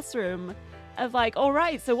a classroom of, like, all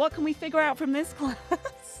right, so what can we figure out from this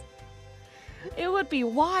class? It would be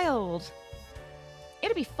wild.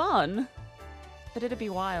 It'd be fun, but it'd be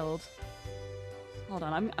wild. Hold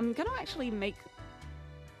on, I'm gonna actually make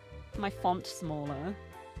my font smaller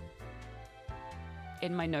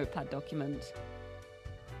in my notepad document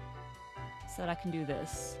so that I can do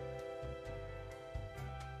this.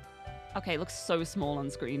 Okay, it looks so small on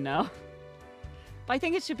screen now. But I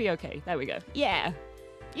think it should be okay. There we go. Yeah,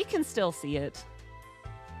 you can still see it.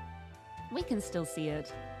 We can still see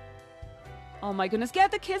it. Oh my goodness,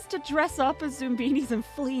 get the kids to dress up as Zoombinis and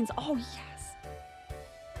fleens. Oh, yes.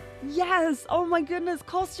 Yes, oh my goodness,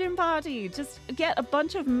 costume party. Just get a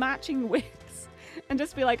bunch of matching wigs and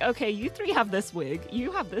just be like, okay, you three have this wig,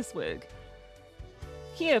 you have this wig.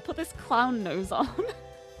 Here, put this clown nose on.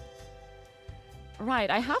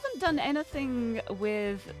 Right, I haven't done anything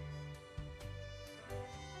with...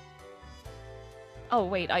 Oh,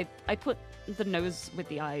 wait, I put the nose with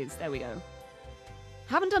the eyes. There we go.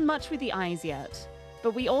 Haven't done much with the eyes yet,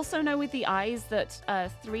 but we also know with the eyes that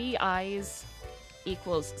 3 eyes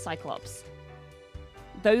equals Cyclops.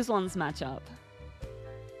 Those ones match up.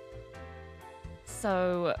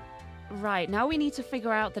 So, right, now we need to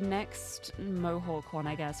figure out the next Mohawk one,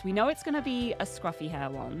 I guess. We know it's going to be a scruffy hair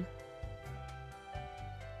one.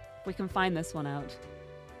 If we can find this one out.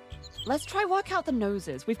 Let's try work out the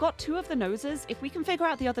noses. We've got 2 of the noses. If we can figure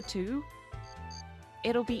out the other 2...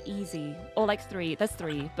 it'll be easy. Or like 3. There's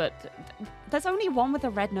 3, but there's only 1 with a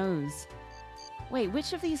red nose. Wait,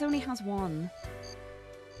 which of these only has 1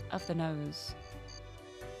 of the nose?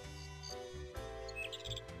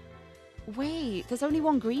 Wait, there's only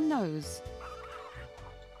 1 green nose.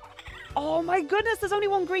 Oh my goodness, there's only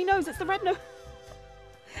 1 green nose. It's the red nose.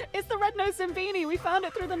 It's the red-nosed Zombini. We found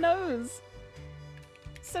it through the nose.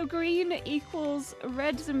 So green equals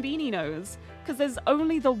red Zombini nose, because there's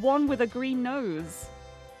only the one with a green nose.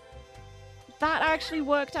 That actually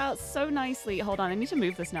worked out so nicely. Hold on, I need to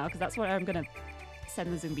move this now, because that's where I'm going to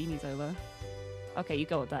send the Zombinis over. Okay, you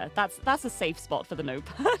go there. That's a safe spot for the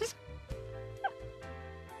notepad.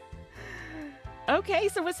 Okay,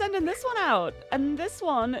 so we're sending this one out, and this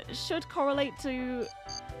one should correlate to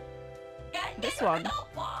this one.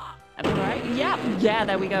 Am I right? Yeah,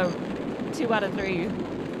 there we go. 2 out of 3.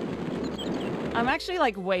 I'm actually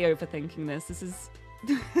like way overthinking this. This is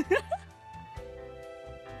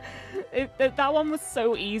that one was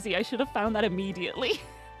so easy. I should have found that immediately.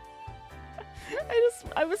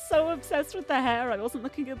 I was so obsessed with the hair. I wasn't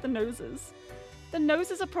looking at the noses. The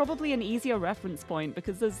noses are probably an easier reference point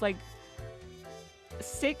because there's like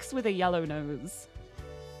 6 with a yellow nose.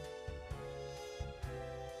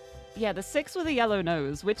 Yeah, the 6 with a yellow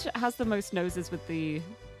nose. Which has the most noses with the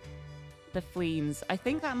fleens? I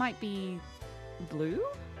think that might be blue?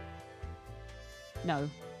 No.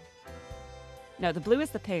 No, the blue is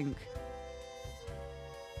the pink.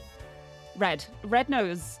 Red. Red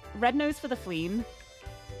nose. Red nose for the fleen.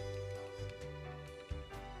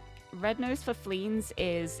 Red nose for fleens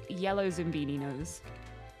is yellow Zombini nose.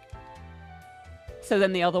 So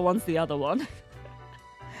then the other one's the other one.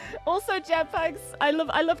 Also jetpacks. I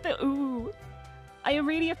love the ooh. I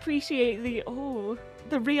really appreciate the ooh,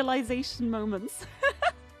 the realization moments.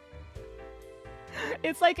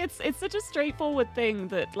 It's like it's such a straightforward thing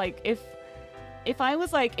that like if I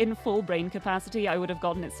was like in full brain capacity, I would have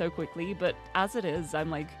gotten it so quickly, but as it is,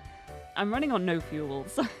 I'm running on no fuel.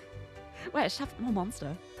 So wait, I should have more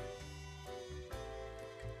monster.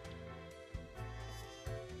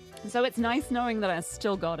 So it's nice knowing that I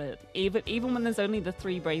still got it. Even when there's only the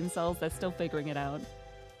 3 brain cells, they're still figuring it out.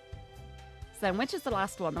 So then which is the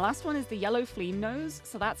last one? The last one is the yellow fleen nose,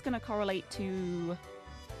 so that's going to correlate to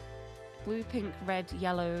blue, pink, red,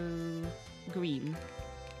 yellow, green.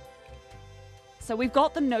 So we've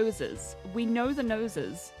got the noses. We know the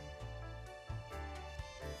noses.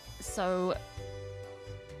 So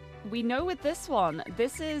we know with this one,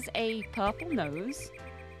 this is a purple nose.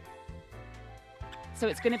 So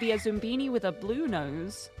it's going to be a Zombini with a blue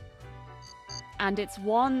nose. And it's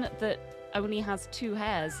one that only has 2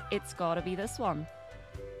 hairs. It's got to be this one.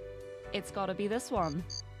 It's got to be this one.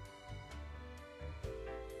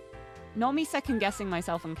 Not me second guessing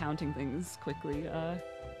myself and counting things quickly.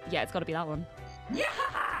 Yeah, it's got to be that one. We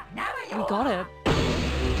got it.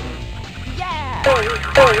 Yeah!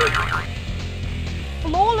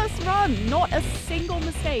 Flawless run, not a single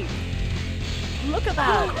mistake. Look at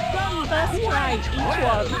that. First try, each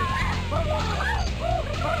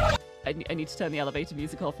one. I need to turn the elevator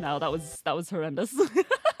music off now. That was horrendous.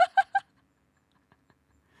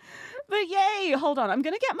 But yay! Hold on, I'm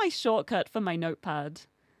gonna get my shortcut for my notepad.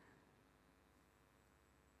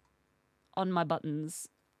 On my buttons.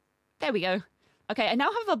 There we go. Okay, I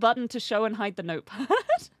now have a button to show and hide the notepad.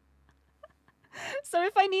 So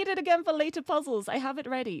if I need it again for later puzzles, I have it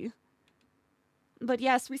ready. But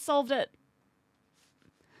yes, we solved it.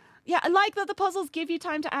 Yeah, I like that the puzzles give you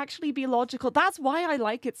time to actually be logical. That's why I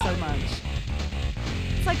like it so much.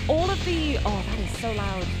 It's like all of the... Oh, that is so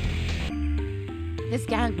loud. This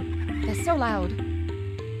gang, they're so loud.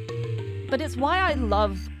 But it's why I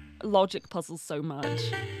love logic puzzles so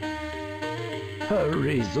much.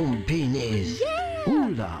 Hurry, Zombinis! Yeah!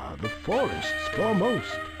 Hula, the forest's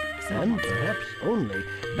foremost. And perhaps only,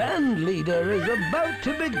 band leader is about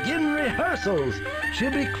to begin rehearsals.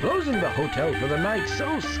 She'll be closing the hotel for the night,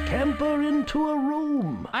 so scamper into a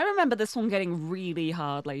room. I remember this one getting really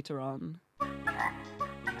hard later on.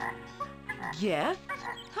 Yes?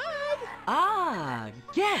 Hi! Ah,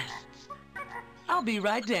 guests. I'll be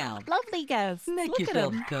right down. Lovely guests. Make Look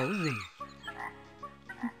yourself at cozy.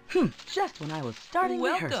 Just when I was starting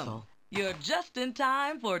rehearsal. You're just in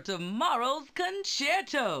time for tomorrow's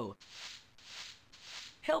concerto.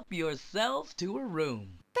 Help yourselves to a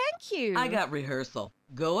room. Thank you. I got rehearsal.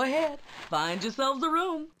 Go ahead. Find yourselves a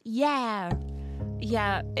room. Yeah.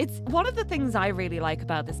 Yeah, it's one of the things I really like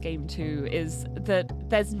about this game too is that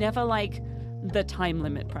there's never like the time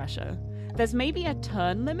limit pressure. There's maybe a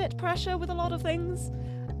turn limit pressure with a lot of things.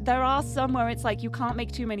 There are some where it's like you can't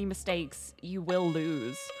make too many mistakes, you will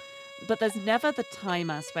lose. But there's never the time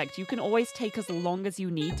aspect. You can always take as long as you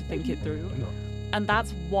need to think it through. And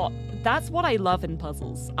that's what I love in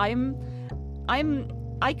puzzles.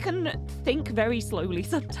 I can think very slowly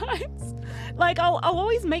sometimes. Like I'll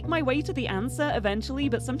always make my way to the answer eventually,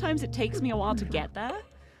 but sometimes it takes me a while to get there.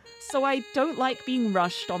 So I don't like being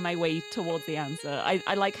rushed on my way towards the answer.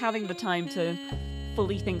 I like having the time to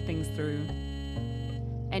fully think things through.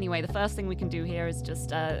 Anyway, the first thing we can do here is just,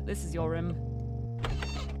 this is your room.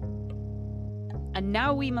 And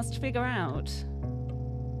now we must figure out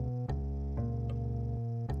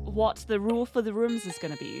what the rule for the rooms is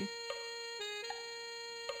going to be.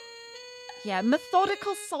 Yeah,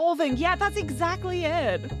 methodical solving. Yeah, that's exactly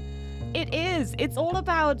it. It is. It's all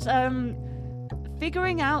about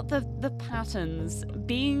figuring out the patterns,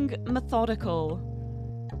 being methodical,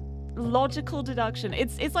 logical deduction.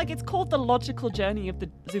 It's like it's called the logical journey of the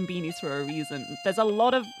Zoombinis for a reason. There's a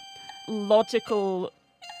lot of logical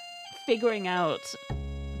figuring out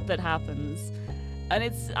that happens,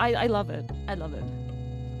 and I love it. I love it.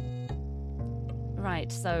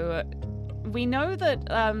 Right, so we know that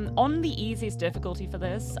on the easiest difficulty for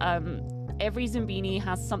this, every Zoombini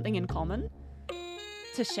has something in common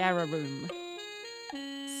to share a room.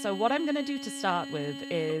 So what I'm going to do to start with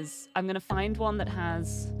is I'm going to find one that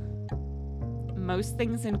has most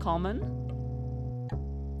things in common,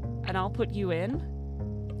 and I'll put you in.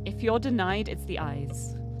 If you're denied, it's the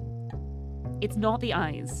eyes. It's not the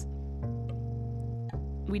eyes.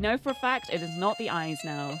 We know for a fact it is not the eyes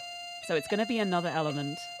now, so it's going to be another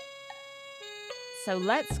element. So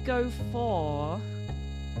let's go for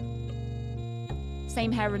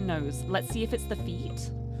same hair and nose. Let's see if it's the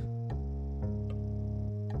feet.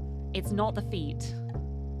 It's not the feet.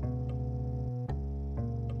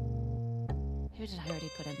 Who did I already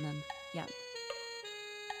put in then? Yeah.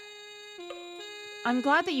 I'm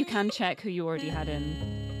glad that you can check who you already had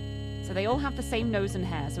in. So they all have the same nose and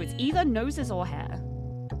hair. So it's either noses or hair.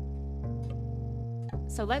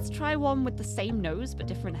 So let's try one with the same nose but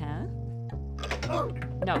different hair.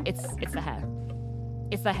 No, it's the hair.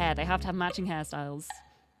 It's the hair. They have to have matching hairstyles.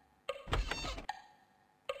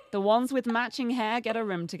 The ones with matching hair get a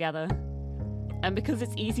room together. And because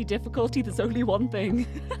it's easy difficulty, there's only one thing.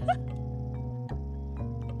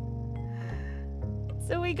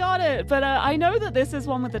 So we got it. But I know that this is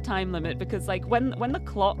one with a time limit because like when the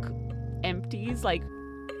clock empties, like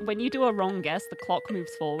when you do a wrong guess, the clock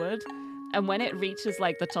moves forward. And when it reaches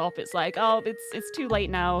like the top, it's like, oh, it's too late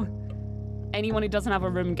now. Anyone who doesn't have a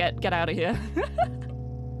room, get out of here.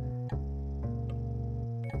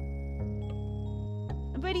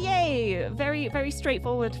 But yay! Very, very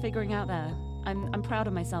straightforward figuring out there. I'm proud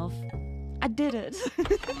of myself. I did it.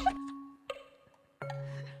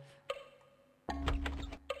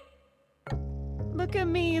 Look at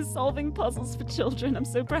me solving puzzles for children. I'm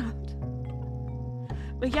so proud.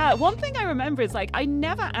 But yeah, one thing I remember is like I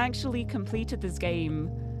never actually completed this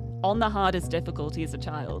game on the hardest difficulty as a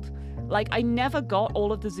child. Like I never got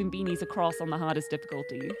all of the Zoombinis across on the hardest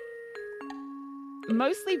difficulty.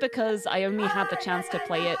 Mostly because I only had the chance to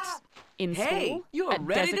play it in school you're at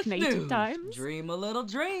ready designated to snooze. times. Dream a little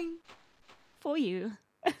dream. For you.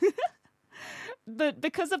 But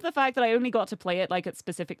because of the fact that I only got to play it like at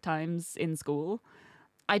specific times in school,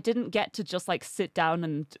 I didn't get to just like sit down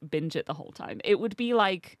and binge it the whole time. It would be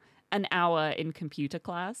like an hour in computer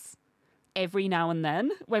class every now and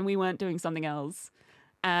then when we weren't doing something else.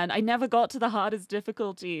 And I never got to the hardest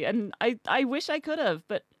difficulty. And I wish I could have,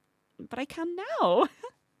 but I can now.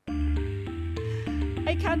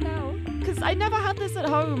 I can now. Because I never had this at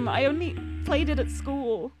home. I only played it at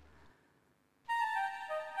school.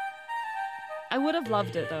 I would have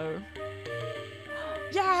loved it though.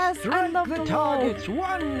 Yes, I love the targets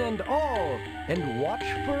one and all, and watch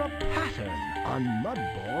for a pattern on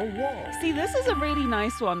mudball walls. See, this is a really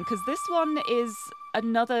nice one, because this one is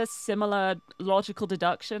another similar logical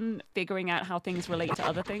deduction, figuring out how things relate to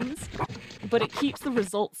other things, but it keeps the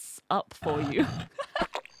results up for you.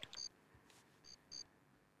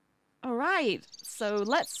 All right, so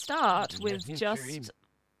let's start with just...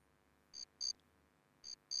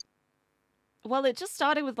 Well, it just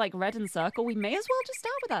started with, like, red and circle. We may as well just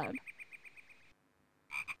start with that.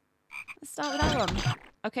 Let's start with that one.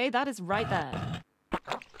 Okay, that is right there.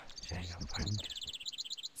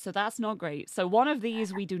 So that's not great. So one of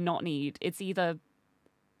these we do not need. It's either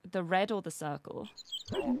the red or the circle.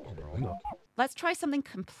 Let's try something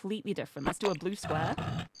completely different. Let's do a blue square.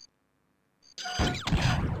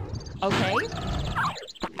 Okay.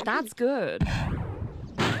 That's good.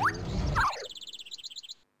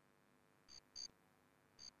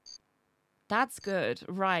 That's good.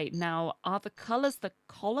 Right, now, are the colors the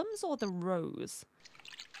columns or the rows?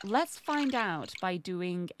 Let's find out by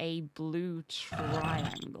doing a blue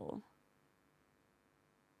triangle.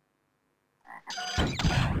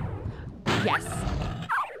 Yes.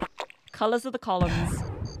 Colors are the columns,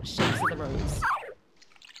 shapes are the rows.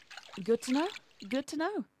 Good to know. Good to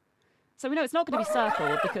know. So we know it's not going to be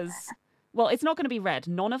circle because, well, it's not going to be red.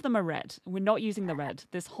 None of them are red. We're not using the red.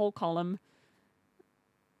 This whole column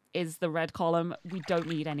is the red column. We don't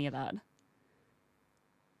need any of that.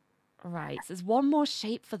 Right, so there's one more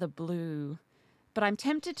shape for the blue. But I'm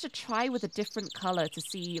tempted to try with a different color to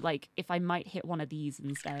see, like, if I might hit one of these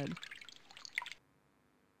instead.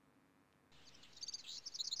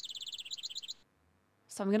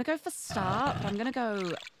 So I'm going to go for star, but I'm going to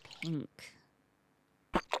go pink.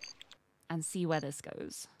 And see where this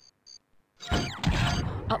goes.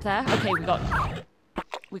 Up there? Okay,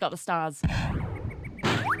 we got the stars.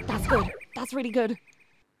 That's good. That's really good.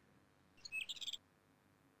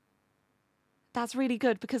 That's really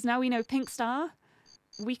good, because now we know pink star.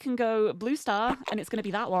 We can go blue star, and it's going to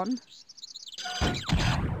be that one.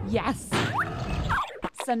 Yes!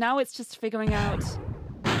 So now it's just figuring out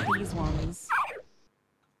these ones.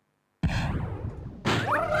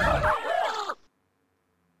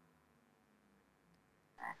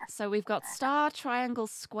 So we've got star, triangle,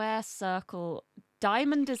 square, circle.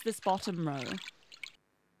 Diamond is this bottom row.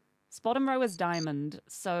 This bottom row is diamond,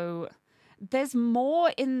 so... There's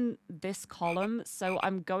more in this column, so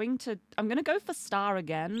I'm gonna go for star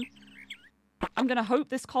again. I'm gonna hope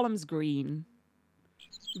this column's green.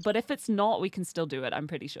 But if it's not, we can still do it, I'm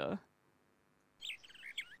pretty sure.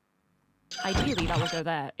 Ideally, that will go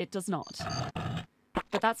there. It does not.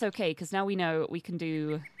 But that's okay, because now we know we can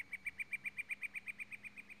do...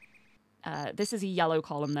 this is a yellow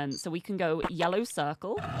column then, so we can go yellow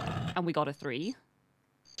circle, and we got a 3.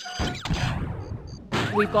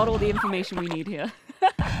 We've got all the information we need here.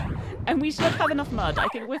 And we should have enough mud. I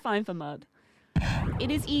think we're fine for mud.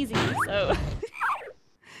 It is easy, so...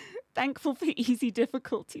 Thankful for easy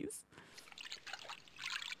difficulties.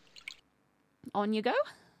 On you go.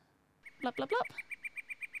 Blup, blup, blup.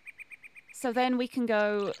 So then we can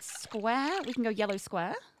go square. We can go yellow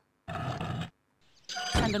square.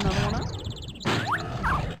 And another one up.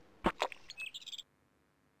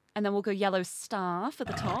 And then we'll go yellow star for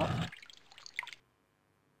the top.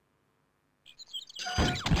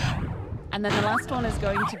 And then the last one is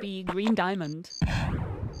going to be green diamond.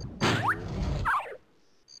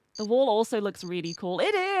 The wall also looks really cool.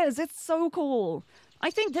 It is! It's so cool! I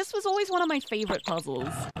think this was always one of my favorite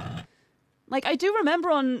puzzles. Like, I do remember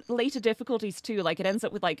on later difficulties too, like, it ends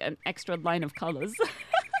up with, like, an extra line of colors.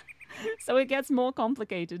 So it gets more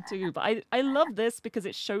complicated too. But I love this because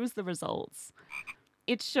it shows the results.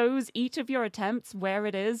 It shows each of your attempts where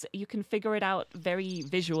it is. You can figure it out very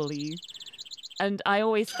visually. And I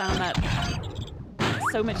always found that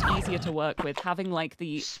so much easier to work with, having like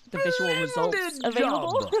the visual results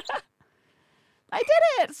available. I did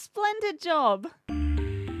it! Splendid job!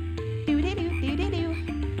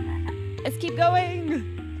 Let's keep going!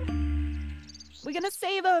 We're gonna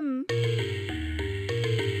save them!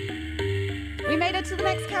 We made it to the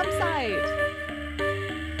next campsite!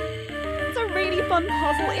 It's a really fun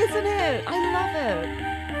puzzle, isn't it? I love it!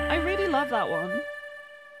 I really love that one.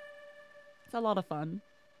 It's a lot of fun.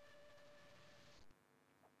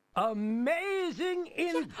 Amazing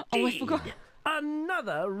indeed! Oh, I forgot.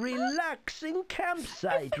 Another relaxing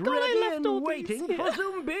campsite I ready left all and these waiting here. for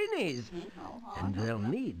Zoombinis. And they'll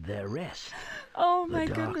need their rest. Oh my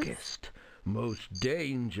The goodness. darkest, most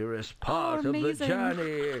dangerous part of the amazing.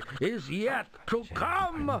 journey is yet to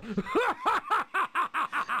come.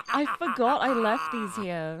 I forgot I left these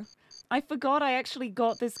here. I forgot I actually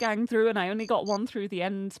got this gang through and I only got one through the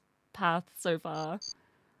end path so far.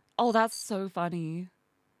 Oh, that's so funny.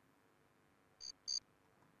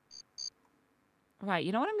 Right,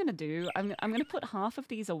 you know what I'm gonna do? I'm gonna put half of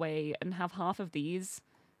these away and have half of these.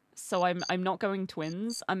 So I'm not going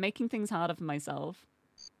twins. I'm making things harder for myself.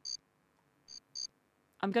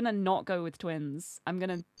 I'm gonna not go with twins. I'm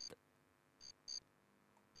gonna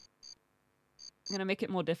make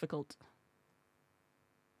it more difficult.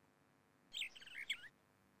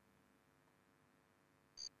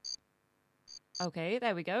 Okay,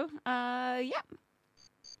 there we go. Yeah.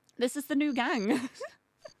 This is the new gang.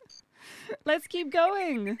 Let's keep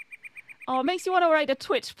going. Oh, it makes you want to write a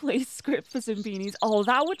Twitch play script for Zoombinis. Oh,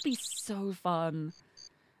 that would be so fun.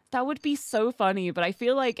 That would be so funny, but I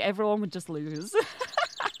feel like everyone would just lose.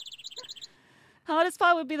 Hardest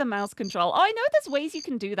part would be the mouse control. Oh, I know there's ways you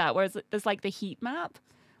can do that, whereas there's like the heat map.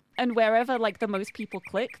 And wherever like the most people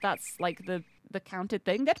click, that's like the counted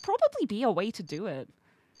thing. There'd probably be a way to do it.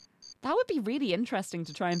 That would be really interesting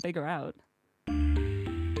to try and figure out.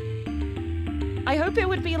 I hope it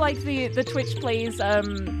would be like the Twitch plays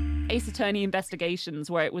Ace Attorney Investigations,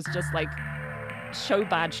 where it was just like show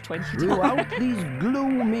badge 20 times. Throughout these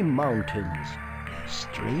gloomy mountains,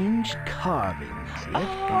 strange carvings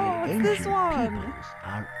left by it's this ancient one. peoples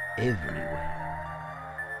are everywhere.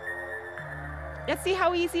 Let's see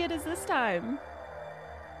how easy it is this time.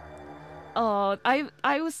 Oh,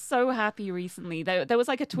 I was so happy recently. There was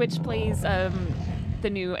like a Twitch plays the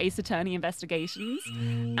new Ace Attorney Investigations,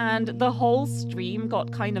 and the whole stream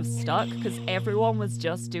got kind of stuck because everyone was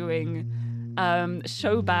just doing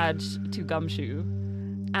show badge to Gumshoe,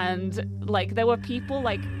 and like there were people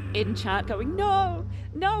like in chat going, no,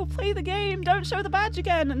 play the game, don't show the badge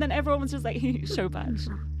again, and then everyone was just like, show badge.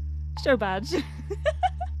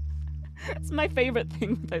 It's my favorite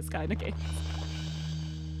thing with those kind of games.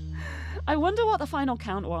 I wonder what the final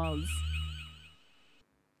count was.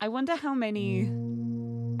 I wonder how many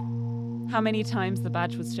times the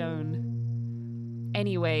badge was shown.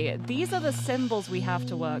 Anyway, these are the symbols we have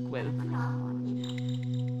to work with.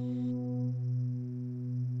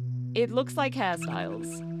 It looks like hairstyles.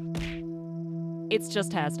 It's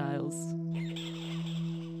just hairstyles.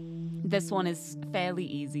 This one is fairly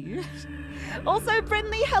easy. Also,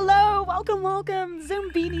 Brindley, hello! Welcome, welcome!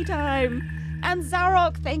 Zoombini time! And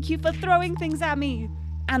Zarok, thank you for throwing things at me!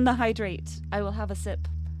 And the hydrate. I will have a sip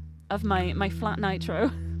of my flat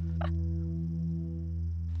nitro.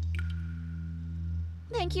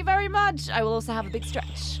 Thank you very much! I will also have a big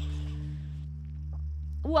stretch.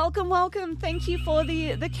 Welcome, welcome! Thank you for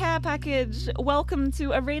the care package. Welcome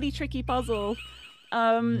to a really tricky puzzle.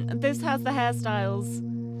 This has the hairstyles.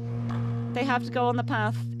 They have to go on the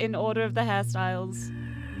path in order of the hairstyles.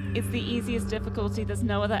 It's the easiest difficulty. There's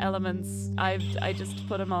no other elements. I just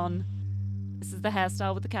put them on. This is the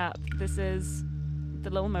hairstyle with the cap. This is the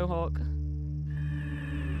little mohawk.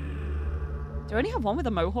 Do I only have one with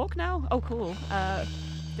a mohawk now? Oh, cool.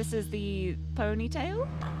 This is the ponytail.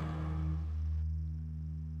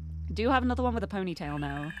 Do have another one with a ponytail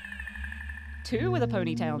now. 2 with a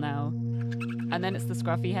ponytail now. And then it's the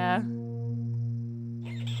scruffy hair.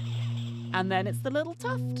 And then it's the little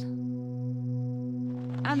tuft.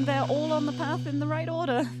 And they're all on the path in the right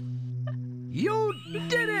order. You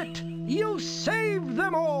did it! You saved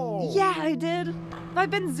them all! Yeah, I did. Have I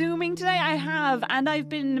been zooming today? I have, and I've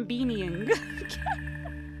been beanieing.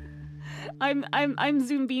 I'm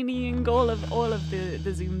zoombeanieing all of the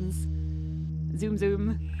zooms.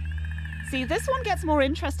 Zoom. See, this one gets more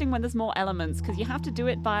interesting when there's more elements, because you have to do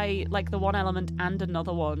it by like the one element and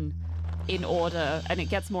another one in order, and it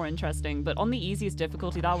gets more interesting. But on the easiest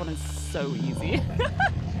difficulty, that one is so easy.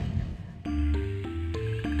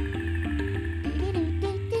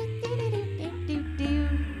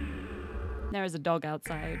 There is a dog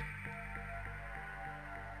outside.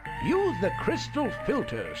 Use the crystal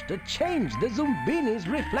filters to change the Zoombini's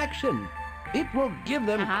reflection. It will give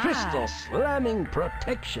them crystal slamming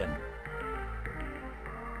protection.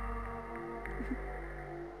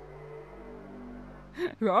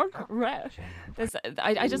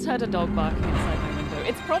 I just heard a dog barking inside my window.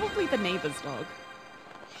 It's probably the neighbor's dog.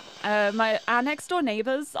 Our next door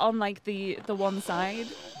neighbors on like the one side,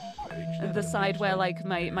 the side where like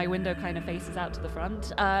my window kind of faces out to the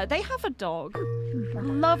front. They have a dog,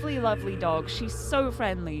 lovely dog. She's so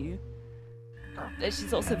friendly.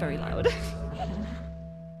 She's also very loud.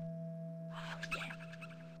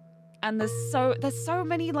 And there's so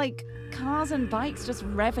many like cars and bikes just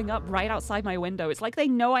revving up right outside my window. It's like they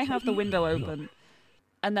know I have the window open,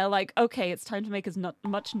 and they're like, okay, it's time to make as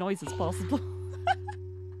much noise as possible.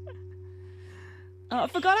 I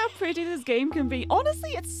forgot how pretty this game can be.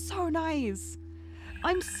 Honestly, it's so nice.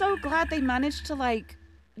 I'm so glad they managed to like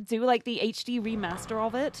do like the HD remaster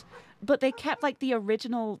of it, but they kept like the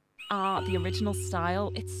original art, the original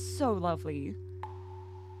style. It's so lovely.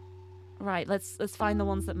 Right, let's find the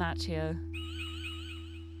ones that match here.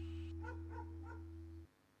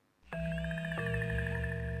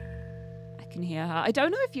 I can hear her. I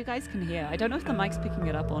don't know if you guys can hear. I don't know if the mic's picking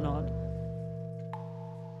it up or not.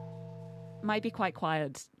 Might be quite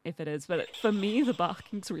quiet if it is, but for me, the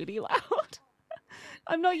barking's really loud.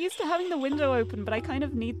 I'm not used to having the window open, but I kind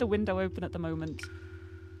of need the window open at the moment.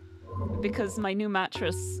 Because my new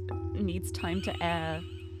mattress needs time to air.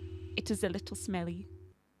 It is a little smelly.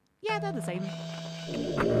 Yeah, they're the same.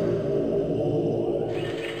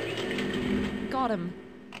 Got him.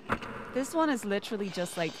 This one is literally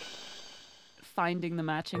just like finding the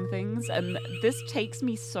matching things, and this takes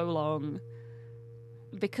me so long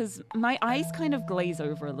because my eyes kind of glaze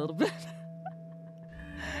over a little bit.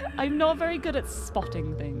 I'm not very good at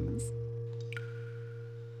spotting things.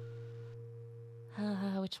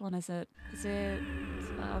 Which one is it? Is it,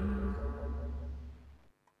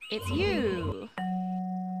 it's you!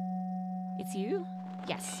 It's you?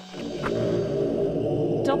 Yes.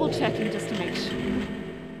 Double checking just to make sure.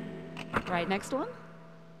 Right, next one.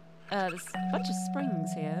 There's a bunch of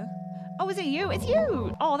springs here. Oh, is it you? It's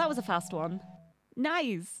you! Oh, that was a fast one.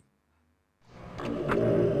 Nice.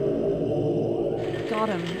 Got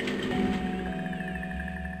him.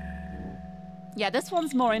 Yeah, this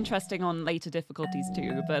one's more interesting on later difficulties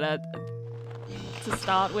too, but to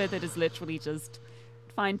start with, it is literally just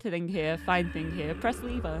find thing here, press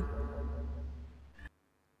lever.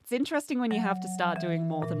 It's interesting when you have to start doing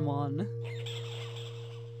more than one.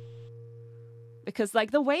 Because, like,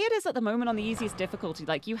 the way it is at the moment on the easiest difficulty,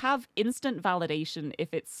 like, you have instant validation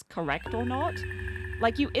if it's correct or not.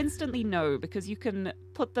 Like, you instantly know because you can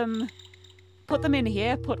put them in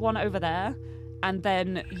here, put one over there, and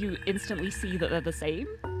then you instantly see that they're the same.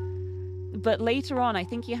 But later on, I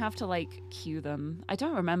think you have to, like, queue them. I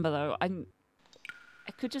don't remember, though. I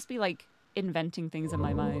could just be, like, inventing things in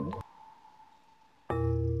my mind.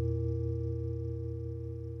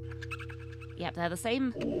 Yep, they're the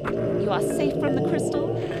same. You are safe from the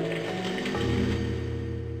crystal.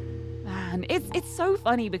 Man, it's so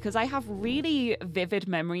funny because I have really vivid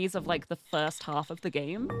memories of, like, the first half of the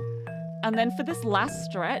game. And then for this last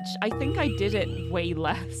stretch, I think I did it way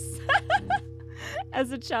less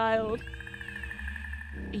as a child.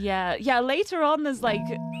 Yeah, later on there's, like,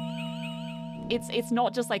 it's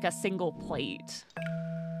not just, like, a single plate.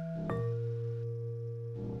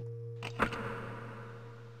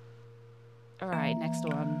 All right, next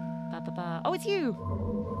one. Oh, it's you.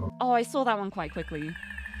 Oh, I saw that one quite quickly.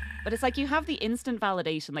 But it's like you have the instant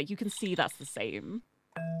validation. Like, you can see that's the same.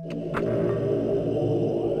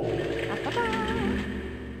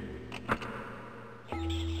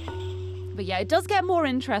 But yeah, it does get more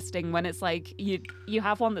interesting when it's like you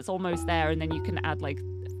have one that's almost there and then you can add, like,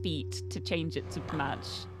 feet to change it to match.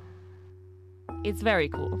 It's very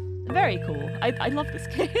cool. Very cool. I love this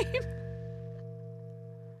game.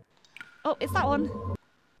 Oh, it's that one.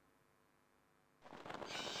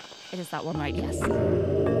 It is that one, right? Yes.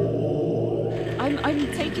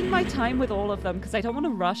 I'm taking my time with all of them because I don't want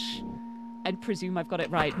to rush and presume I've got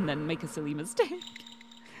it right and then make a silly mistake.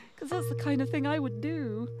 Because that's the kind of thing I would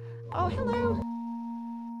do. Oh, hello.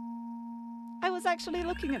 I was actually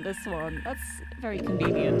looking at this one. That's very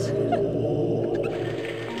convenient.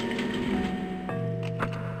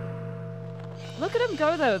 Look at them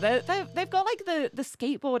go, though. They've got, like, the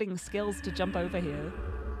skateboarding skills to jump over here.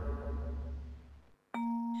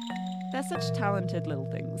 They're such talented little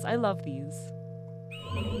things. I love these.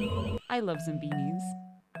 I love Zoombinis.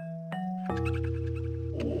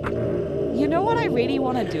 You know what I really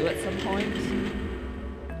want to do at some point?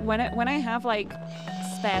 When I have, like,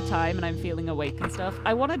 spare time and I'm feeling awake and stuff,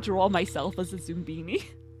 I want to draw myself as a Zoombini.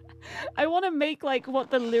 I want to make, like, what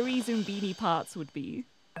the Lirie Zoombini parts would be.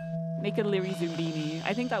 Make a Lirie Zoombini.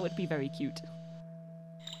 I think that would be very cute.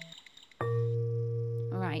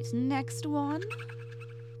 Alright, next one.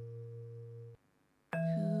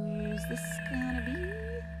 Who's this gonna be?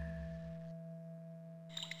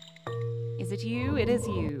 Is it you? It is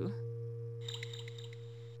you.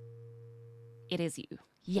 It is you.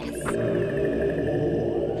 Yes.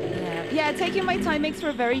 Yeah, taking my time makes for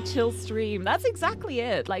a very chill stream. That's exactly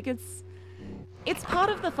it. Like, it's part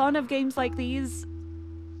of the fun of games like these.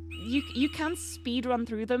 You can speed run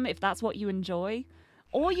through them if that's what you enjoy,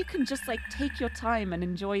 or you can just, like, take your time and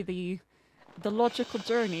enjoy the logical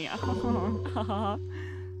journey. I'm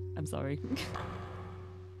sorry.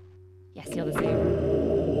 Yes, you're the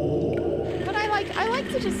same. But I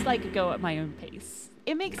like to just, like, go at my own pace.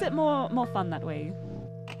 It makes it more fun that way.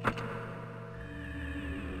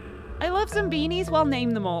 I love Zoombinis. Well,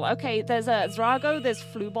 name them all. Okay, there's Zrago, there's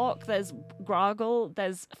Flubok, there's Groggle,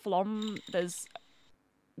 there's Flom, there's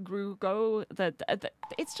Grugo.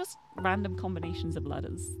 It's just random combinations of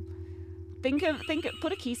letters.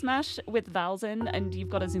 Put a key smash with vowels in, and you've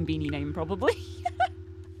got a Zoombini name probably.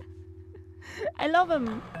 I love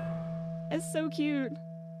them. It's so cute.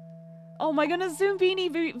 Oh my goodness, Zoombini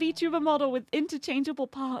VTuber model with interchangeable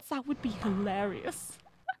parts. That would be hilarious.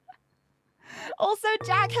 Also,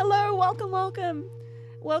 Jack, hello, welcome.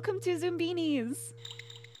 Welcome to Zoombinis.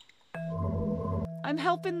 I'm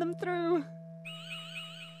helping them through.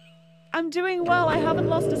 I'm doing well. I haven't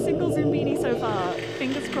lost a single Zoombini so far.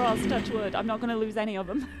 Fingers crossed, touch wood. I'm not going to lose any of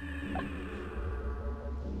them.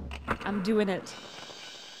 I'm doing it.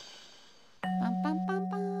 Bum, bum, bum,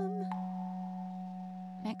 bum.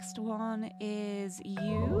 Next one is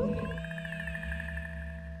you.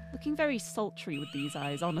 Looking very sultry with these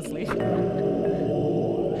eyes, honestly.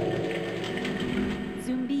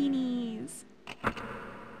 Zoombinis.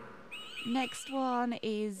 Next one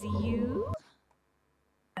is you.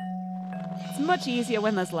 It's much easier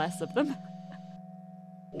when there's less of them.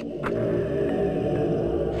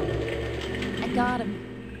 I got him.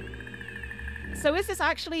 So is this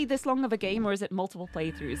actually this long of a game, or is it multiple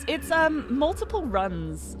playthroughs? It's multiple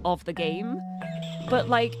runs of the game, but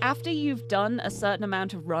like after you've done a certain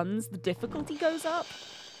amount of runs, the difficulty goes up.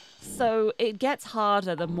 So it gets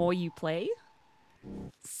harder the more you play.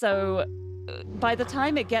 So by the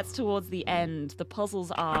time it gets towards the end, the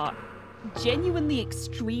puzzles are genuinely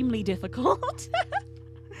extremely difficult.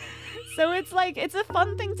 So it's like, it's a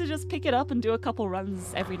fun thing to just pick it up and do a couple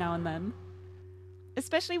runs every now and then.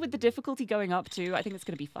 Especially with the difficulty going up too, I think it's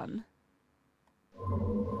going to be fun.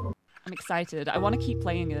 I'm excited. I want to keep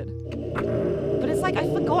playing it. But it's like, I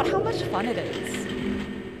forgot how much fun it is.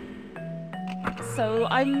 So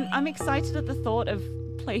I'm excited at the thought of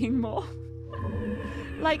playing more.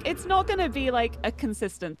 Like, it's not going to be like a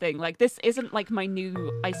consistent thing. Like, this isn't like my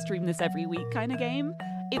new I stream this every week kind of game.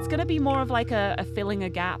 It's going to be more of like a filling a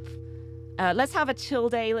gap. Let's have a chill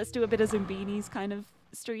day. Let's do a bit of Zoombinis kind of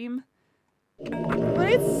stream. But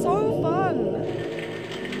it's so fun.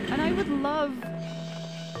 And I would love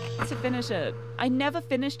to finish it. I never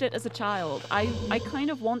finished it as a child. I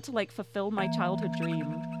kind of want to like fulfill my childhood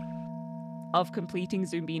dream of completing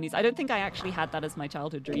Zoombinis. I don't think I actually had that as my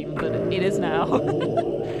childhood dream, but it is now.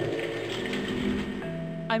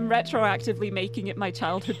 I'm retroactively making it my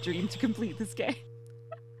childhood dream to complete this game.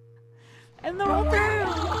 And they're all through!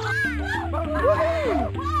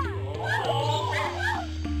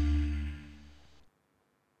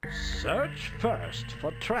 Search first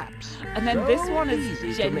for traps. And then So this one easy is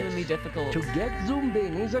to genuinely miss. difficult. To get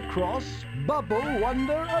Zoombinis across Bubble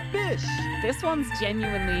Wonder Abyss. This one's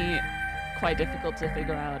genuinely quite difficult to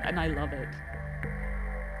figure out, and I love it.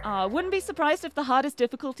 Wouldn't be surprised if the hardest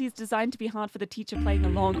difficulty is designed to be hard for the teacher playing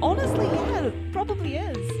along. Honestly, yeah, it probably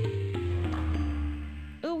is.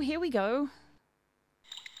 Oh, here we go.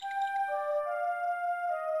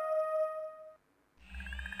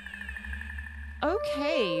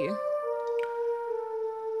 Okay.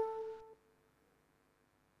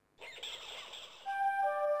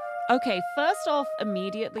 Okay, first off,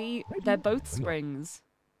 immediately, they're both springs.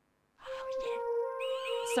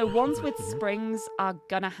 So ones with springs are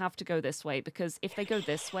gonna have to go this way, because if they go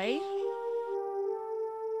this way,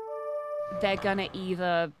 they're gonna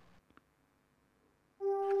either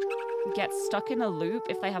get stuck in a loop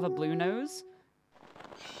if they have a blue nose.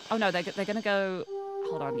 Oh no, they're gonna go...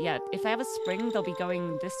 Hold on, yeah. If they have a spring, they'll be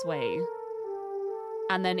going this way.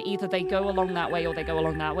 And then either they go along that way or they go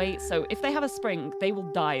along that way. So if they have a spring, they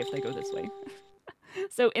will die if they go this way.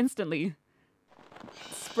 So instantly,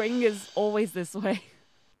 spring is always this way.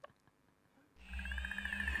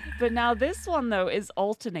 But now this one, though, is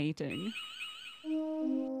alternating.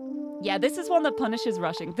 Yeah, this is one that punishes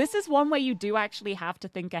rushing. This is one where you do actually have to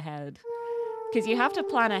think ahead. Because you have to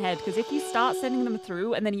plan ahead, because if you start sending them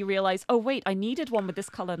through and then you realize, oh wait, I needed one with this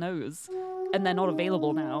color nose, and they're not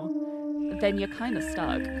available now, then you're kind of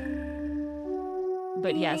stuck.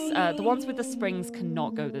 But yes, the ones with the springs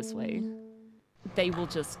cannot go this way. They will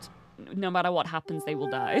just, no matter what happens, they will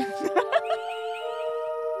die.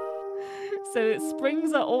 So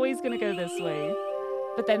springs are always going to go this way.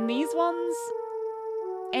 But then these ones,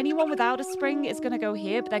 anyone without a spring is going to go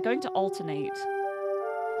here, but they're going to alternate.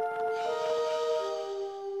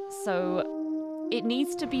 So it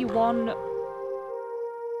needs to be one...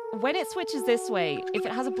 When it switches this way, if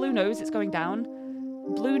it has a blue nose, it's going down.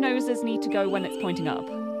 Blue noses need to go when it's pointing up.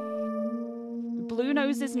 Blue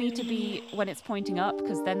noses need to be when it's pointing up,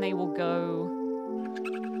 because then they will go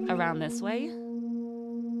around this way.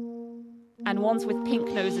 And ones with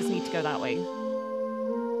pink noses need to go that way.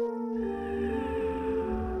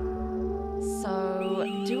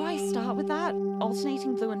 So, do I start with that?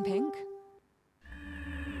 Alternating blue and pink?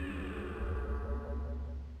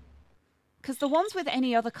 Because the ones with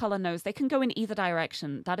any other color nose, they can go in either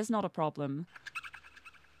direction. That is not a problem.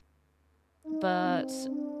 But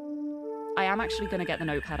I am actually going to get the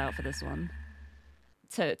notepad out for this one.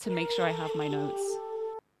 To make sure I have my notes.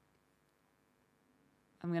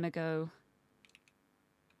 I'm going to go...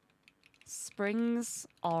 Springs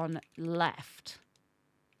on left.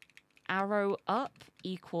 Arrow up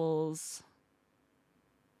equals...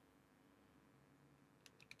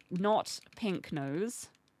 Not pink nose.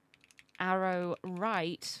 Arrow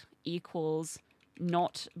right equals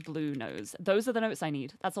not blue nose. Those are the notes I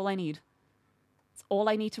need. That's all I need. That's all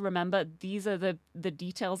I need to remember. These are the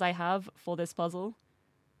details I have for this puzzle.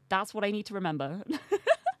 That's what I need to remember.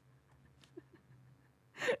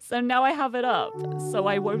 So now I have it up, so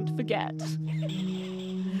I won't forget.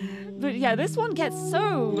 But yeah, this one gets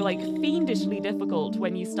so, like, fiendishly difficult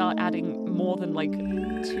when you start adding more than, like,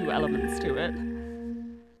 2 elements to it.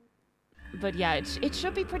 But yeah, it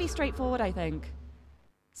should be pretty straightforward, I think.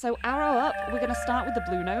 So arrow up, we're going to start with the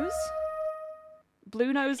blue nose.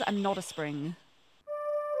 Blue nose and not a spring.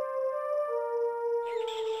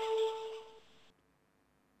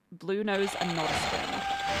 Blue nose and not a spring.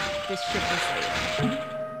 This should be safe.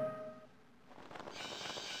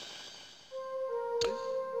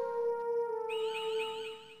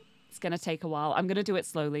 gonna take a while. I'm gonna do it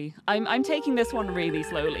slowly. I'm taking this one really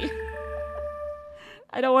slowly.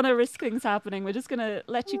 I don't want to risk things happening. We're just gonna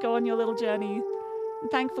let you go on your little journey.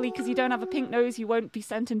 And thankfully, because you don't have a pink nose, you won't be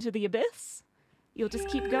sent into the abyss. You'll just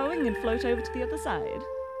keep going and float over to the other side.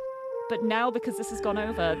 But now, because this has gone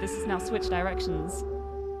over, this has now switched directions.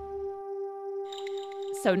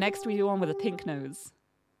 So next we do one with a pink nose.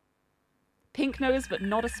 Pink nose, but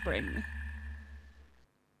not a spring.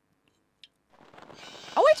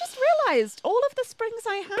 Oh, I just realized all of the springs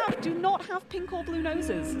I have do not have pink or blue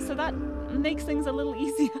noses, so that makes things a little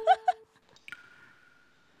easier.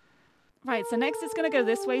 Right, so next it's going to go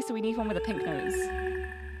this way, so we need one with a pink nose.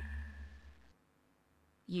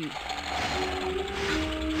 You.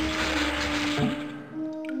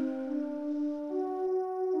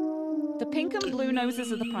 The pink and blue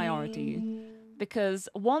noses are the priority, because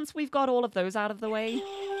once we've got all of those out of the way,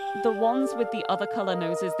 the ones with the other color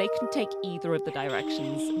noses, they can take either of the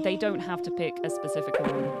directions. They don't have to pick a specific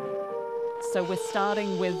one. So we're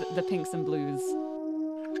starting with the pinks and blues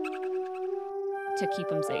to keep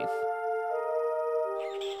them safe.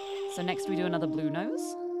 So next we do another blue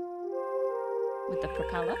nose with the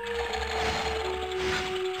propeller.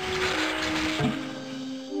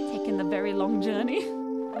 Taking the very long journey.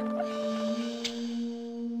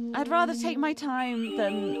 I'd rather take my time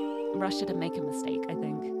than rush it and make a mistake, I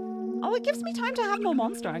think. Oh, it gives me time to have more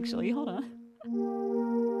monster, actually. Hold on.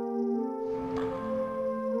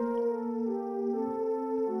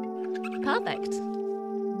 Perfect.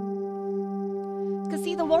 Because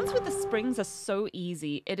see, the ones with the springs are so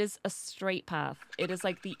easy. It is a straight path. It is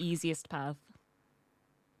like the easiest path.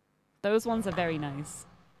 Those ones are very nice.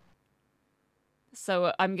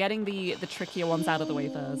 So I'm getting the trickier ones out of the way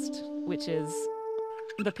first, which is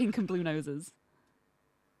the pink and blue noses.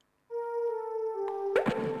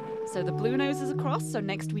 So the blue nose is across, so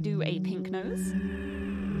next we do a pink nose.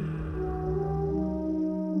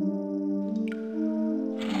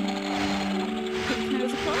 Pink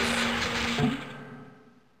nose across.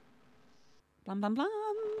 Blum, blum, blum.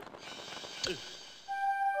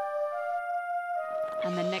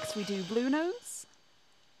 And then next we do blue nose.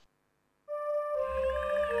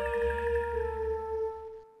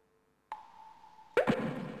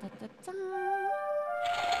 Da-da-da.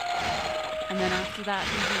 And then after that,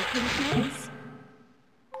 we do pink nose.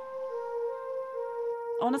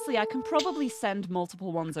 Honestly, I can probably send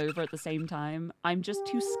multiple ones over at the same time. I'm just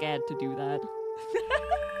too scared to do that.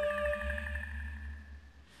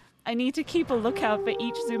 I need to keep a lookout for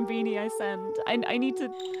each Zoombini I send. I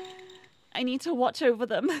need to watch over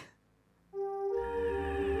them.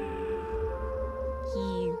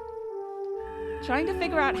 Trying to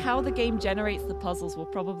figure out how the game generates the puzzles will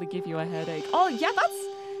probably give you a headache. Oh yeah,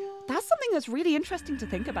 that's something that's really interesting to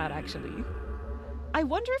think about, actually. I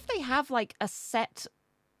wonder if they have like a set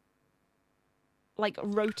like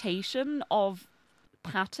rotation of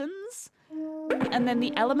patterns, and then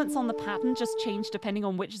the elements on the pattern just change depending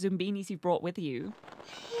on which Zoombinis you brought with you.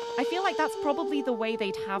 I feel like that's probably the way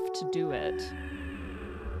they'd have to do it.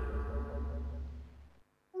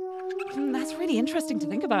 That's really interesting to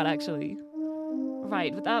think about, actually.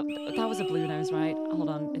 Right, but that was a blue nose, right? Hold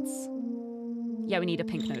on, it's... Yeah, we need a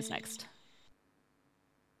pink nose next.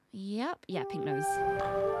 Yep, yeah, pink nose.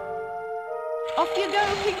 Off you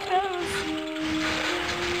go, pink nose!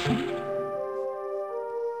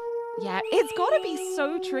 Yeah, it's gotta be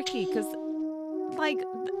so tricky, because, like,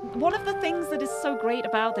 one of the things that is so great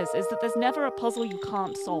about this is that there's never a puzzle you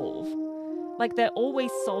can't solve. Like, they're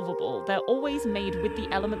always solvable. They're always made with the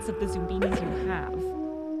elements of the Zoombinis you have.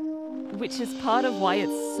 Which is part of why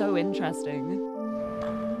it's so interesting.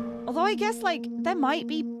 Although I guess, like, there might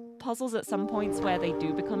be puzzles at some points where they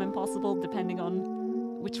do become impossible, depending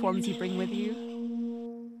on which ones you bring with you.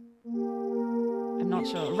 I'm not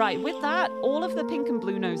sure. Right, with that, all of the pink and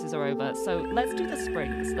blue noses are over, so let's do the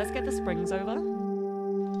springs. Let's get the springs over.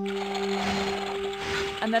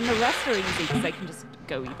 And then the rest are easy, because they can just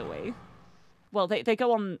go either way. Well, they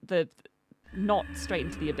go on the... not straight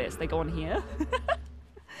into the abyss, they go on here.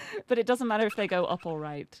 But it doesn't matter if they go up or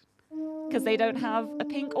right, because they don't have a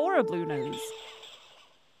pink or a blue nose.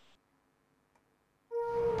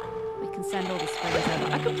 We can send all the springs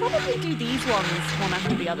over. I could probably do these ones one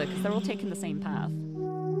after the other, because they're all taking the same path.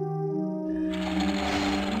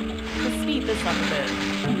 Let's speed this up a bit.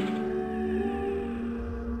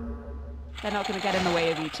 They're not going to get in the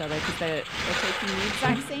way of each other, because they're taking the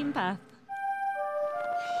exact same path.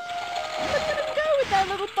 Look at them go with their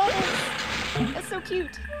little bubbles. They're so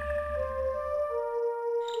cute.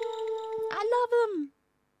 I love them.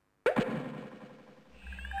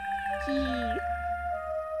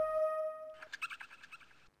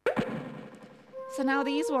 So now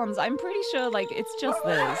these ones, I'm pretty sure, like, it's just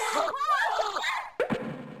this.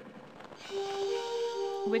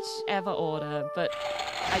 Whichever order, but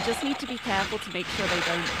I just need to be careful to make sure they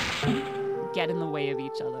don't get in the way of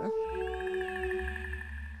each other.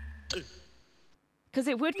 Because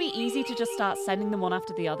it would be easy to just start sending them one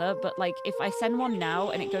after the other, but like if I send one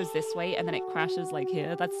now and it goes this way and then it crashes like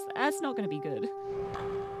here, that's not going to be good.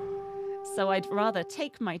 So I'd rather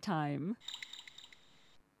take my time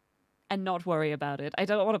and not worry about it. I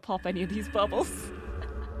don't want to pop any of these bubbles.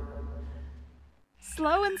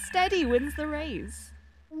 Slow and steady wins the race.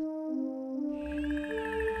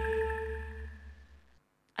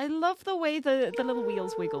 I love the way the little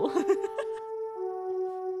wheels wiggle.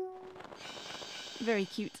 Very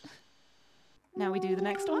cute. Now we do the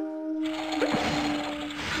next one.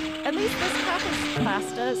 At least this path is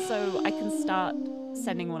faster, so I can start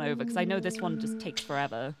sending one over, because I know this one just takes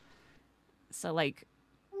forever. So, like,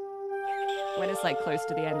 when it's, like, close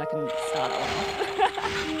to the end, I can start one off.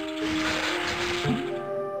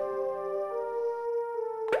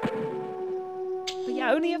 But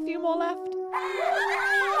yeah, only a few more left.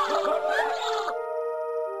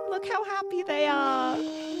 Look how happy they are.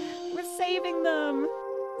 We're saving them!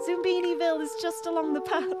 Zoombiniville is just along the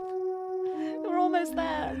path. We're almost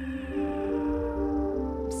there.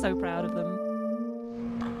 I'm so proud of them.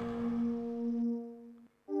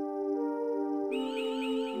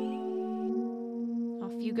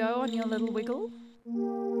 Off you go on your little wiggle.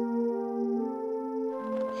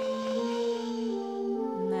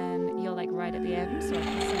 And then you're like right at the end, so I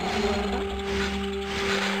can send you over.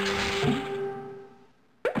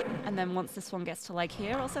 And then once this one gets to like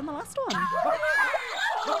here, I'll send the last one.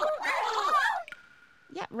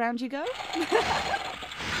 Yeah, round you go.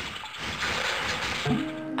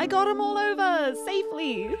 I got them all over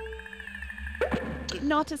safely.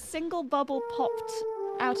 Not a single bubble popped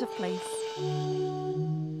out of place.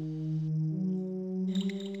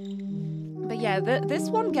 But yeah, this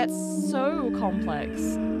one gets so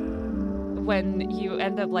complex when you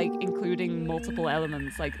end up like including multiple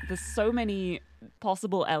elements. Like there's so many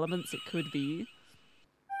possible elements it could be.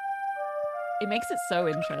 It makes it so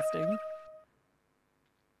interesting.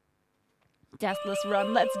 Deathless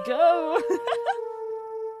run, let's go!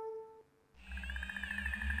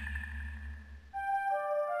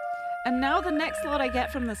 And now the next lot I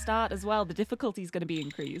get from the start as well, the difficulty is going to be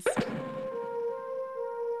increased.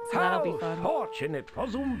 So that'll be fun. How fortunate for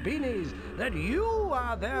Zoombinis that you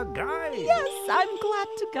are their guide! Yes, I'm glad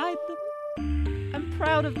to guide them. I'm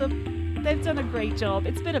proud of them. They've done a great job.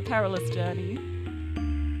 It's been a perilous journey.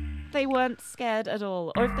 They weren't scared at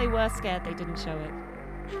all. Or if they were scared, they didn't show it.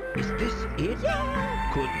 Is this it?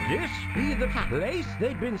 Yeah! Could this be the place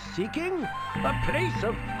they've been seeking? A place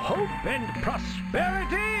of hope and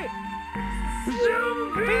prosperity?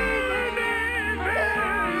 Zoombinis!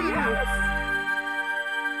 Yes!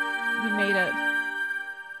 We made it.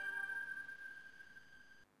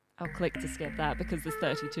 I'll click to skip that because there's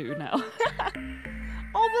 32 now. Oh,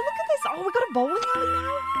 but look at this. Oh, we got a bowling alley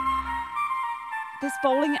now? This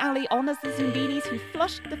bowling alley honors the Zoombinis who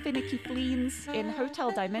flushed the finicky fleens in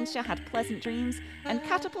Hotel Dimensia, had pleasant dreams, and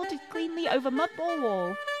catapulted cleanly over Mudball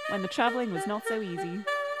Wall when the travelling was not so easy.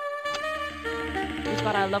 We've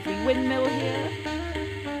got our lovely windmill here.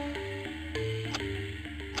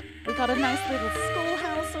 We got a nice little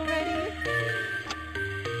schoolhouse already.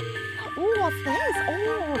 Oh, what's this?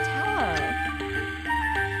 Oh, tower.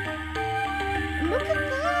 Look at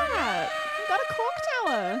that. We've got a clock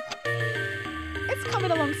tower. It's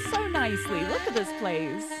coming along so nicely. Look at this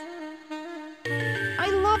place. I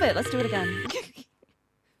love it. Let's do it again.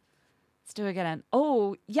 Let's do it again.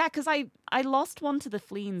 Oh, yeah, because I lost one to the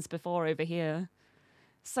fleens before over here.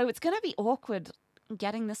 So it's going to be awkward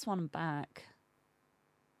getting this one back.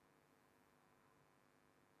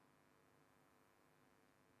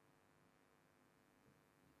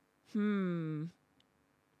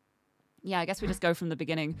 Yeah, I guess we just go from the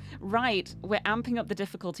beginning. Right, we're amping up the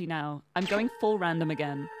difficulty now. I'm going full random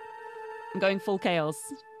again. I'm going full chaos.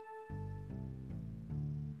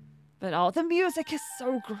 But oh, the music is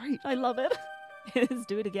so great. I love it. Let's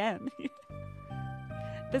do it again.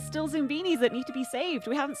 There's still Zoombinis that need to be saved.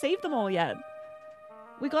 We haven't saved them all yet.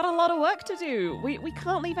 We got a lot of work to do. We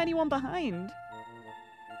can't leave anyone behind.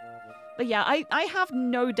 But yeah, I have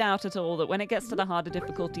no doubt at all that when it gets to the harder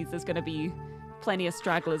difficulties, there's going to be plenty of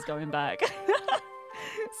stragglers going back.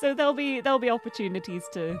 So there'll be opportunities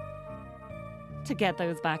to get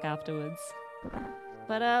those back afterwards.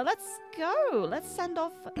 But let's go. Let's send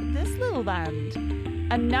off this little band.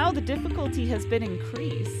 And now the difficulty has been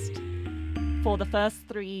increased for the first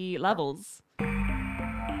 3 levels.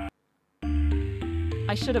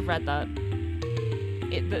 I should have read that.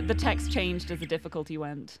 The text changed as the difficulty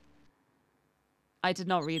went. I did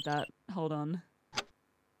not read that. Hold on.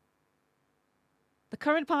 The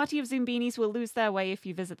current party of Zoombinis will lose their way if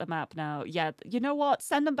you visit the map now. Yeah, you know what?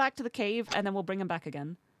 Send them back to the cave, and then we'll bring them back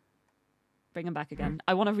again. Bring them back again.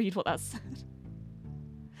 I want to read what that said.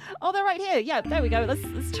 Oh, they're right here. Yeah, there we go.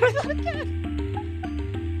 Let's try that again.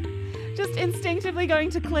 Just instinctively going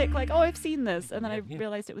to click like, oh, I've seen this, and then I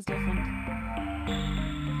realized it was different.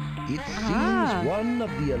 It seems one of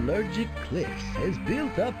the allergic cliffs has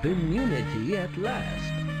built up immunity at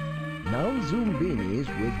last. Now Zoombinis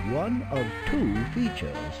with one of 2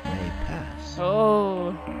 features may pass.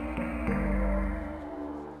 Oh.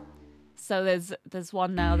 So there's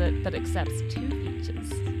one now that accepts 2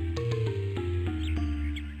 features.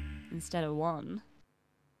 Instead of 1.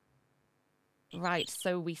 Right,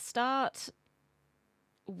 so we start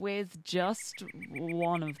with just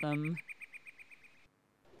one of them.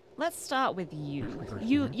 Let's start with you.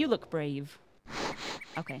 You look brave.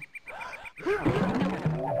 Okay.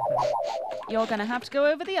 You're gonna have to go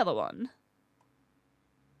over the other one.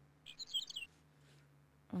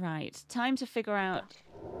 Right, time to figure out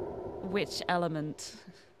which element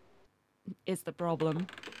is the problem.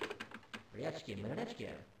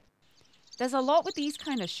 There's a lot with these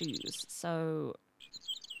kind of shoes, so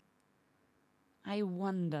I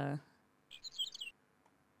wonder.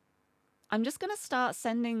 I'm just gonna start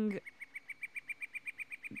sending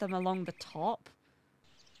them along the top.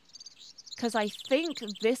 Because I think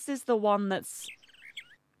this is the one that's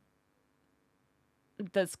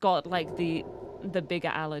got like the bigger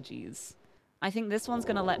allergies. I think this one's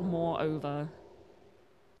gonna let more over,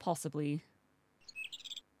 possibly.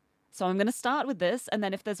 So I'm gonna start with this, and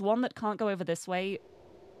then if there's one that can't go over this way,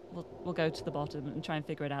 we'll go to the bottom and try and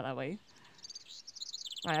figure it out that way.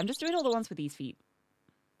 Right, I'm just doing all the ones with these feet.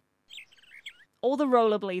 All the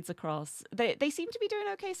rollerblades across. They seem to be doing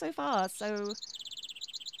okay so far, so...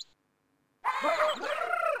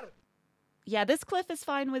 Yeah, this cliff is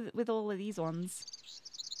fine with all of these ones.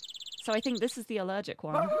 So I think this is the allergic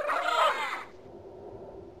one.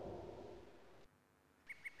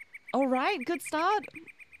 Alright, good start.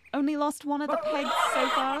 Only lost one of the pegs so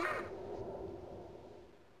far.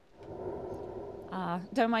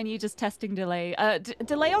 Don't mind you just testing delay.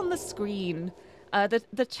 Delay on the screen.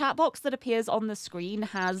 The chat box that appears on the screen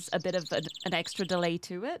has a bit of an extra delay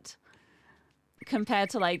to it. Compared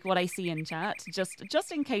to like what I see in chat,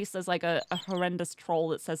 just in case there's like a horrendous troll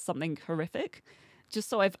that says something horrific, just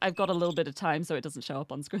so I've got a little bit of time so it doesn't show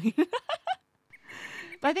up on screen.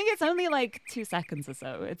 But I think it's only like 2 seconds or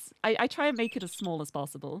so. I try and make it as small as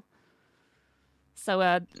possible. So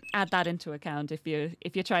add that into account if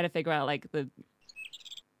you're trying to figure out like the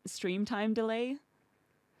stream time delay.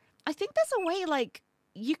 I think there's a way like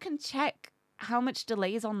you can check how much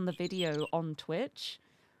delay is on the video on Twitch.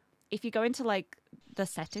 If you go into, like, the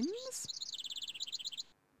settings...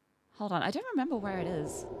 Hold on, I don't remember where it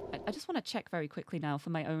is. I just want to check very quickly now for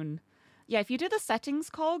my own... Yeah, if you do the settings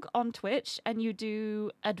cog on Twitch and you do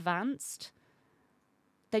advanced,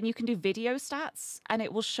 then you can do video stats, and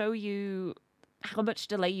it will show you how much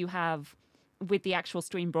delay you have with the actual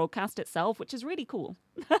stream broadcast itself, which is really cool.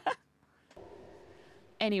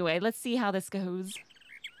 Anyway, let's see how this goes.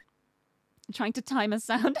 I'm trying to time a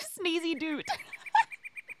sound. Sneezy dude.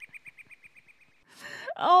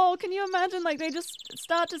 Oh, can you imagine, like, they just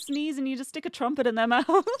start to sneeze and you just stick a trumpet in their mouth?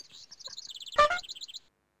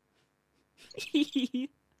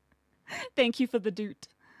 Thank you for the doot.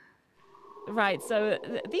 Right, so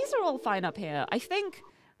these are all fine up here. I think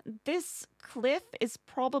this cliff is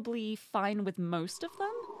probably fine with most of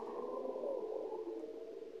them.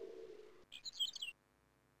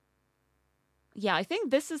 Yeah, I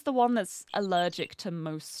think this is the one that's allergic to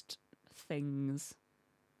most things.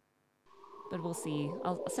 But we'll see.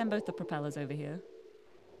 I'll send both the propellers over here.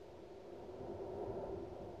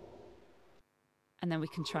 And then we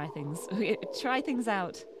can try things. Try things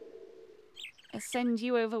out. I'll send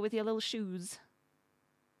you over with your little shoes.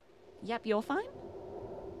 Yep, you're fine.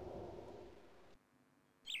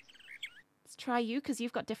 Let's try you, because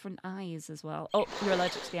you've got different eyes as well. Oh, you're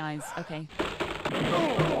allergic to the eyes. Okay.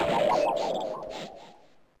 Oh.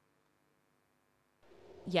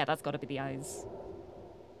 Yeah, that's got to be the eyes.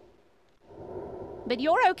 But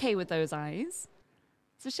you're okay with those eyes.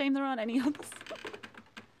 It's a shame there aren't any others.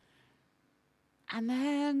 And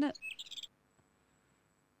then...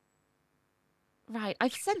 Right,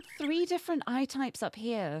 I've sent 3 different eye types up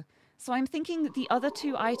here. So I'm thinking the other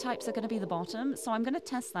 2 eye types are going to be the bottom. So I'm going to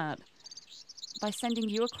test that by sending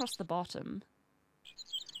you across the bottom.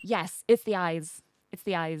 Yes, it's the eyes. It's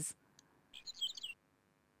the eyes.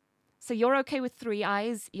 So you're okay with 3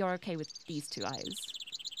 eyes. You're okay with these 2 eyes.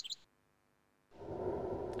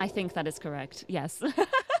 I think that is correct. Yes.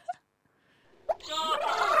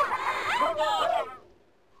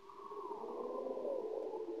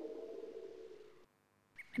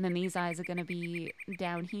 And then these eyes are going to be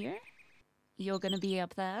down here. You're going to be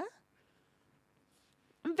up there.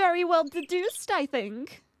 Very well deduced, I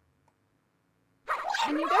think.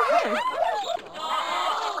 And you go here.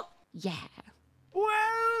 Yeah.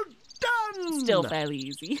 Well done! Still fairly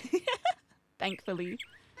easy. Thankfully.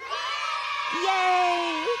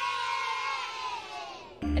 Yay!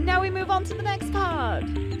 And now we move on to the next part.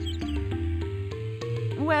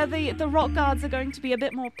 Where the rock guards are going to be a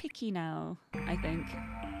bit more picky now, I think.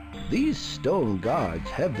 These stone guards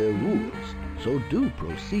have their rules, so do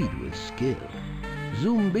proceed with skill.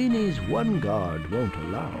 Zoombini's one guard won't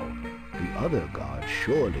allow. The other guard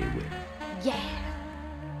surely will. Yeah!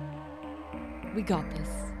 We got this.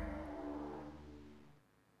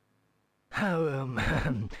 How,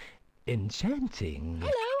 enchanting.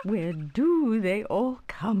 Hello! Where do they all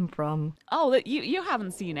come from? Oh, you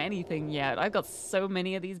haven't seen anything yet. I've got so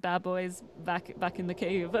many of these bad boys back in the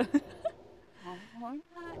cave.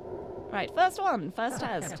 Right, first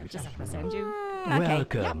test. Just send you. Okay,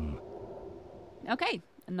 Welcome. Okay,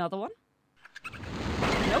 another one.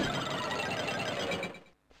 Nope.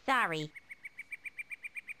 Sorry.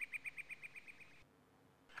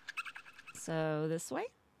 So this way?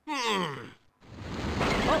 Oh,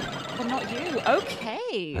 but not you.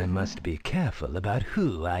 Okay. I must be careful about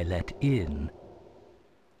who I let in.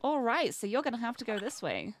 All right, so you're going to have to go this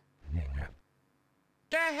way.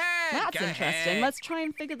 That's interesting. Let's try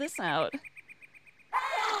and figure this out.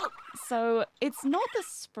 So, it's not the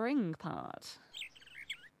spring part.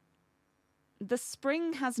 The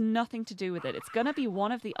spring has nothing to do with it. It's going to be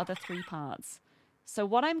one of the other three parts. So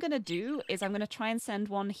what I'm going to do is I'm going to try and send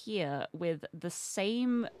one here with the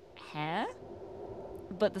same hair,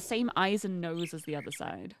 but the same eyes and nose as the other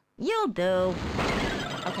side. You'll do.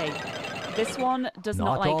 Okay, this one does not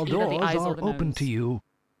Not like all either the doors eyes or are the open nose. to you.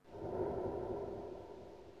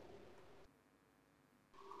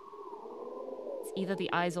 It's either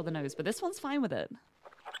the eyes or the nose, but this one's fine with it.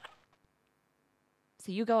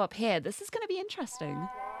 So you go up here. This is going to be interesting.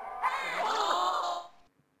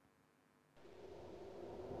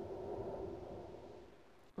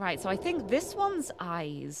 Right, so I think this one's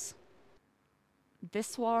eyes.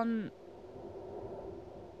 This one...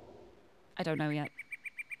 I don't know yet.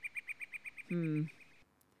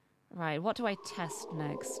 Right, what do I test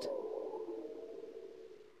next?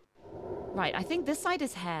 Right, I think this side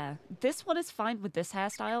is hair. This one is fine with this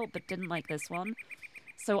hairstyle, but didn't like this one.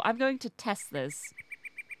 So I'm going to test this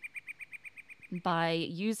by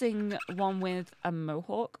using one with a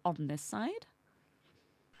mohawk on this side.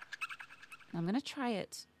 I'm going to try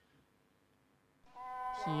it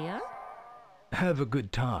here. Have a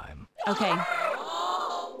good time. Okay.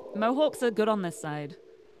 Mohawks are good on this side.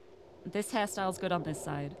 This hairstyle's good on this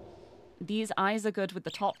side. These eyes are good with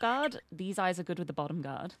the top guard. These eyes are good with the bottom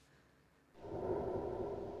guard.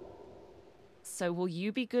 So will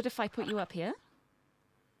you be good if I put you up here?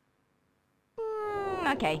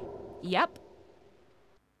 Okay. Yep.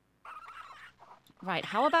 Right,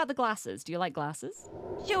 how about the glasses? Do you like glasses?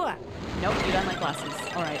 Sure. Nope, you don't like glasses.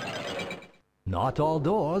 All right. Not all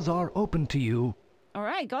doors are open to you. All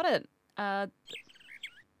right, got it.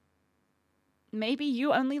 Maybe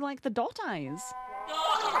you only like the dot eyes.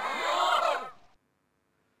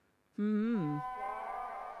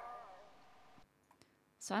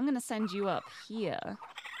 So I'm going to send you up here.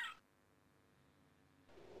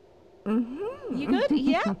 You good?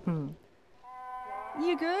 Yeah?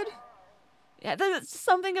 You good? Yeah, there's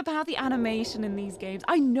something about the animation in these games.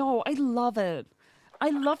 I know, I love it.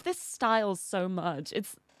 I love this style so much.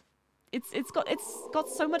 It's got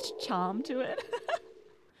so much charm to it.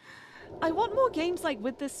 I want more games like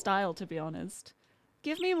with this style, to be honest.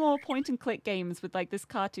 Give me more point and click games with like this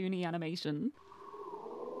cartoony animation.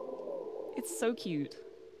 It's so cute.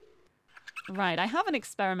 Right, I haven't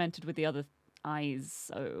experimented with the other eyes,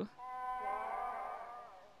 so...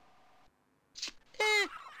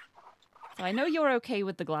 So I know you're okay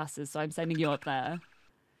with the glasses, so I'm sending you up there.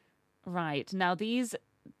 Right, now these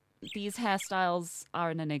hairstyles are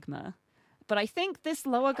an enigma. But I think this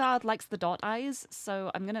lower guard likes the dot eyes, so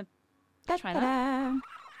I'm gonna try that.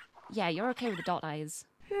 Yeah, you're okay with the dot eyes.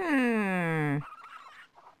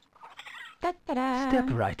 Step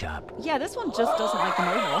right up. Yeah, this one just doesn't like the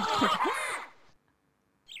mohawk, I guess.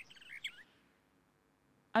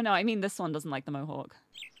 Oh no, I mean this one doesn't like the mohawk.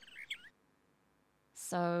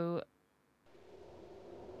 So...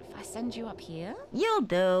 if I send you up here... You'll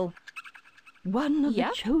do. One of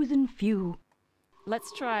Yep. the chosen few.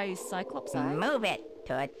 Let's try Cyclops Eye. Move it,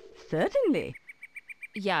 Toot. Certainly.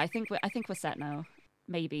 Yeah, I think we're set now.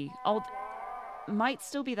 Maybe. Oh, might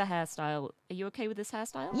still be the hairstyle. Are you okay with this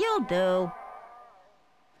hairstyle? You'll do.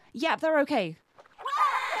 Yeah, they're okay.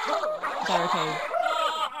 They're okay.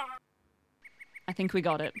 I think we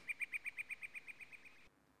got it.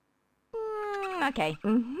 Okay.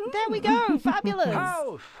 There we go. Fabulous.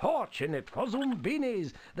 How fortunate for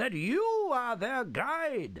Zoombinis that you are their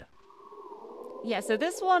guide. Yeah, so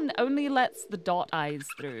this one only lets the dot eyes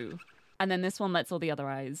through. And then this one lets all the other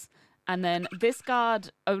eyes. And then this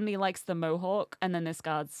guard only likes the mohawk. And then this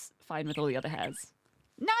guard's fine with all the other hairs.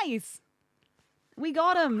 Nice! We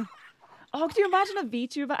got him. Oh, could you imagine a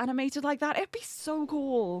VTuber animated like that? It'd be so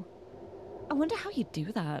cool. I wonder how you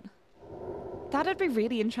do that. That'd be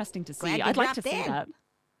really interesting to see. Glad you I'd like to dropped see in. that.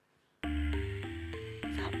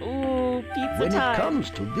 Ooh, pizza When time. it comes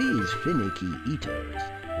to these finicky eaters,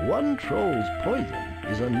 one troll's poison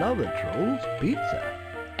is another troll's pizza.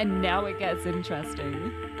 And now it gets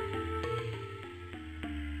interesting.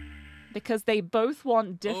 Because they both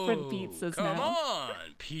want different pizzas come now. on,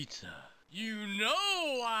 pizza. You know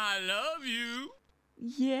I love you.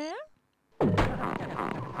 Yeah?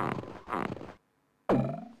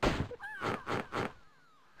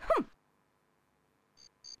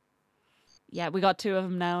 Yeah, we got two of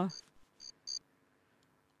them now.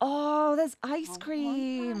 Oh, there's ice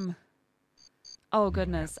cream. Oh,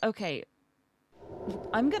 goodness. Okay.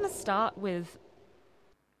 I'm going to start with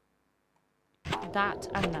that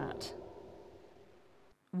and that.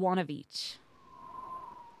 One of each.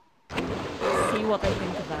 See what they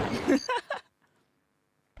think of that.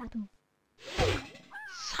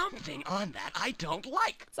 Something on that I don't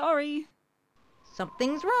like. Sorry.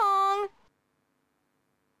 Something's wrong.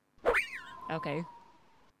 Okay.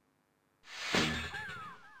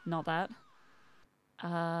 Not that.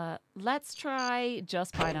 Let's try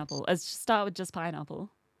just pineapple. Let's start with just pineapple.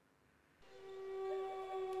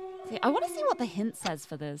 See, I want to see what the hint says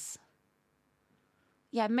for this.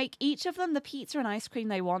 Yeah, make each of them the pizza and ice cream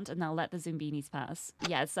they want, and they'll let the Zoombinis pass.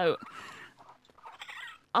 Yeah, so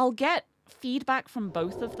I'll get feedback from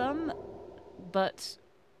both of them, but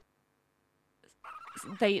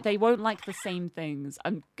they won't like the same things.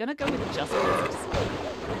 I'm gonna go with just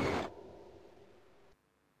pizza.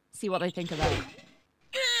 See what they think of that.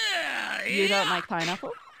 Yeah, You don't like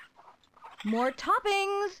pineapple? More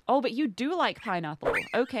toppings. Oh, but you do like pineapple.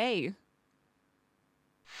 Okay.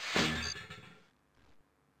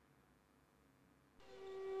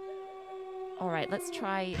 All right, let's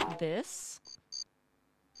try this.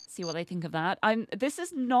 See what they think of that. This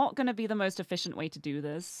is not going to be the most efficient way to do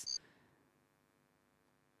this.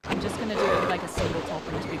 I'm just going to do it with like a single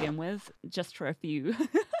topping to begin with, just for a few.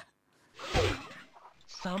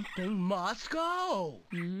 Something must go.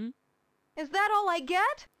 Mm-hmm. Is that all I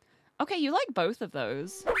get? Okay, you like both of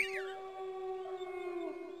those.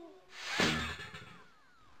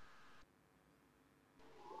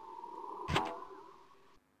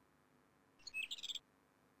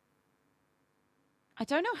 I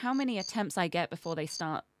don't know how many attempts I get before they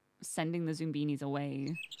start sending the Zoombinis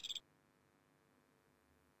away.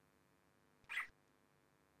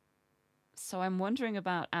 So I'm wondering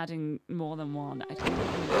about adding more than one. I don't know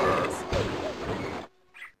how many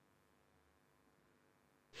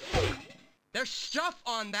There's stuff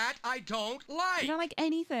on that I don't you like. don't like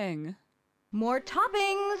anything. More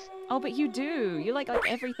toppings. Oh, but you do. You like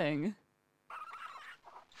everything.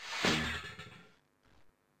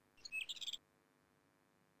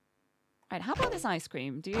 Alright, how about this ice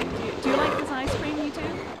cream? Do you like this ice cream, you two?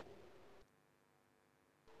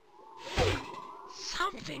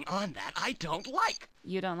 Something on that I don't like.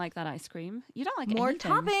 You don't like that ice cream? You don't like More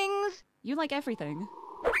anything. toppings. You like everything.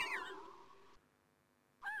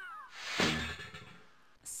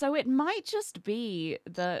 So it might just be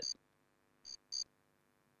that...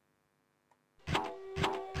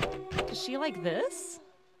 Does she like this?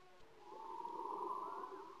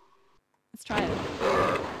 Let's try it.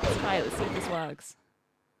 Let's try it. Let's see if this works.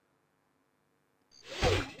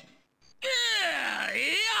 Yeah.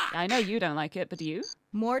 I know you don't like it, but do you?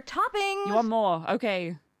 More toppings. You want more?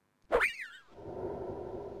 Okay. I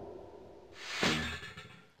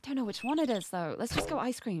don't know which one it is, though. Let's just go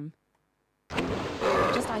ice cream.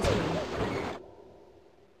 Just ice cream.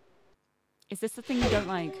 Is this the thing you don't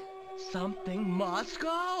like? Something must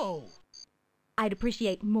go. I'd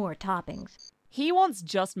appreciate more toppings. He wants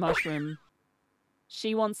just mushroom.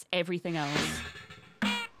 She wants everything else.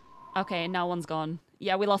 Okay, now one's gone.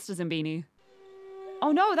 Yeah, we lost a Zombini.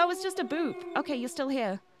 Oh no, that was just a boop. Okay, you're still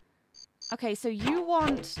here. Okay, so you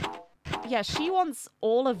want... Yeah, she wants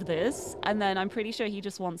all of this, and then I'm pretty sure he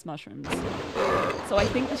just wants mushrooms. So I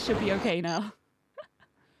think this should be okay now.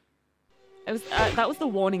 It was that was the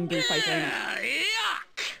warning beep, I think.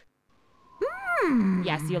 Yuck!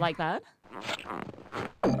 Yes, you like that?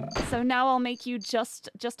 So now I'll make you just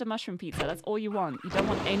a mushroom pizza. That's all you want. You don't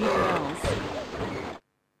want anything else.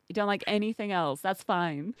 You don't like anything else. That's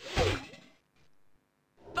fine.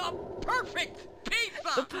 The perfect pizza!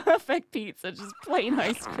 The perfect pizza, just plain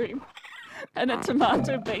ice cream. And a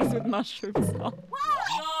tomato base with mushroom sauce.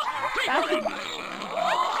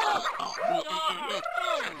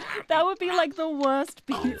 That would be like the worst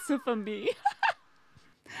pizza for me.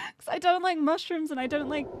 Because I don't like mushrooms and I don't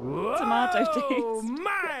like tomato Oh taste.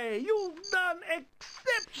 my! You've done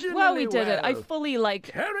exceptionally Well, we did it. I well. fully, like,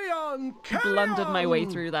 Carry on, carry blundered my way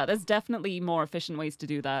on. through that. There's definitely more efficient ways to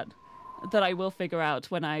do that that I will figure out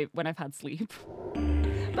when I've had sleep.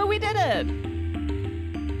 But we did it!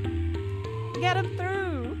 Get him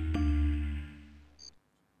through!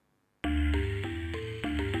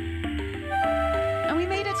 And we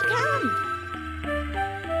made it to camp!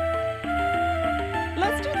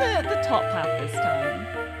 Let's do the top path this time.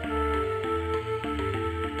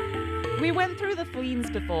 We went through the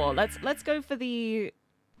fleens before. Let's go for the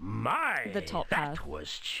top path. That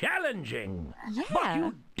was challenging. Yeah. But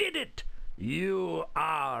you did it. You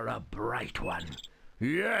are a bright one.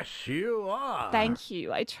 Yes, you are. Thank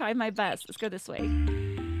you. I try my best. Let's go this way.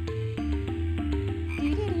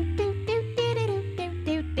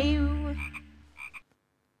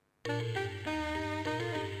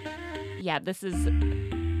 Yeah, this is...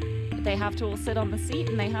 They have to all sit on the seat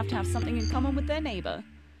and they have to have something in common with their neighbor.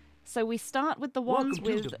 So we start with the ones Welcome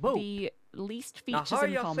to with the boat. the least Now features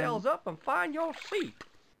hurry in common, yourselves up and find your seat.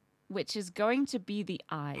 which is going to be the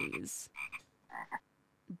eyes.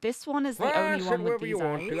 This one is the Well, only sit one with wherever these you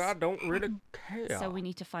want to. I eyes. don't really care. So we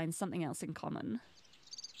need to find something else in common.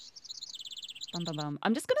 Bum, bum, bum.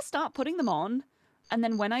 I'm just going to start putting them on, and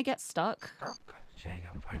then when I get stuck,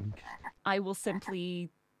 I will simply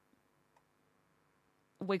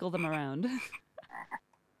wiggle them around.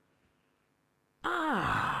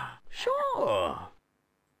 Ah, sure.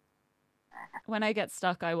 When I get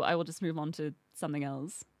stuck, I will just move on to something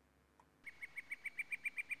else.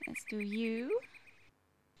 Let's do you.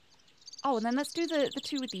 Oh, and then let's do the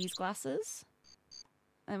two with these glasses.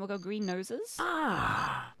 And we'll go green noses.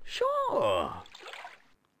 Ah, sure.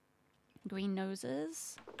 Green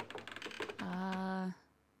noses.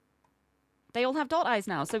 They all have dot eyes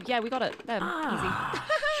now, so yeah, we got it. Them. Ah,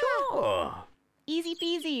 sure. Easy.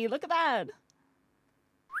 Easy peasy. Look at that.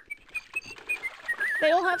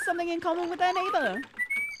 They all have something in common with their neighbor.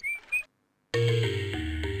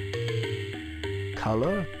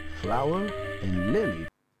 Color, flower, and lily.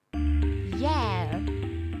 Yeah.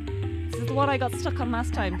 This is the one I got stuck on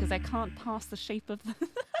last time because I can't pass the shape of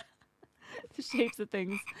the shapes of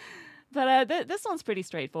things. But this one's pretty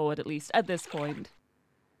straightforward, at least at this point.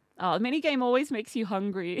 Oh, the minigame always makes you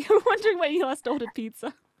hungry. Wondering when you last ordered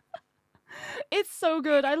pizza. It's so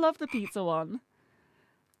good. I love the pizza one.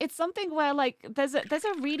 It's something where, like, there's a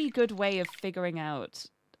really good way of figuring out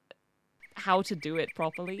how to do it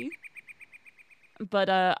properly. But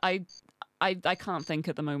I can't think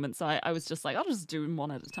at the moment, so I was just like, I'll just do them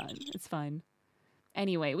one at a time. It's fine.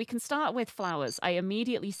 Anyway, we can start with flowers. I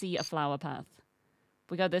immediately see a flower path.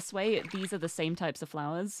 If we go this way, these are the same types of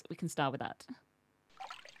flowers. We can start with that.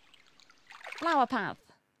 Flower path.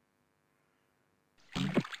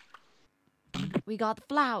 We got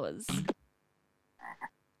flowers.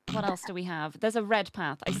 What else do we have? There's a red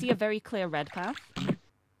path. I see a very clear red path.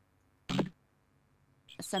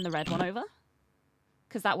 Send the red one over.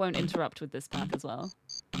 Because that won't interrupt with this path as well.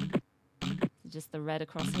 Just the red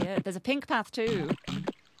across here. There's a pink path too.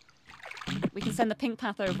 We can send the pink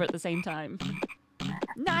path over at the same time.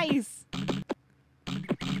 Nice!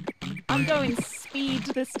 I'm going speed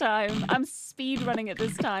this time. I'm speed running it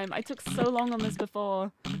this time. I took so long on this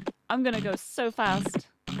before. I'm gonna go so fast.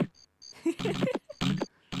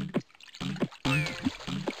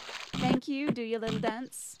 Thank you. Do your little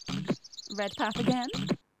dance. Red path again.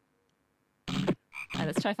 Alright,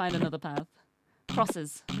 let's try find another path.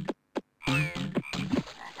 Crosses.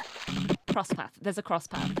 Cross path. There's a cross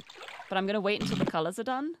path. But I'm going to wait until the colours are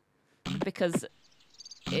done. Because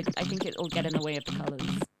I think it'll get in the way of the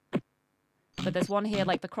colours. But there's one here,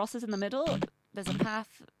 like the crosses in the middle. There's a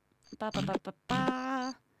path.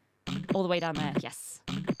 All the way down there. Yes.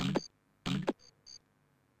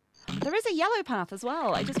 There is a yellow path as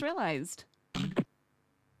well. I just realised.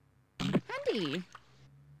 Handy.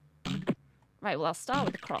 Right, well, I'll start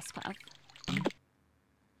with the cross path.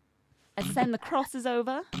 And send the crosses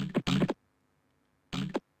over.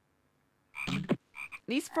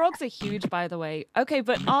 These frogs are huge, by the way. Okay,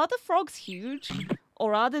 but are the frogs huge?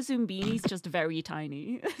 Or are the Zoombinis just very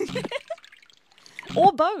tiny?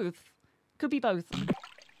 Or both. Could be both.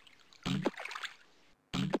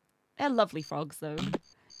 They're lovely frogs, though.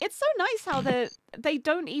 It's so nice how they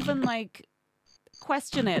don't even, like,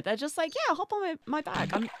 question it. They're just like, yeah, hop on my back.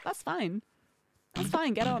 That's fine. That's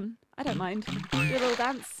fine, get on. I don't mind. Do a little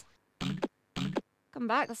dance. Come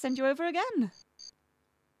back, I'll send you over again.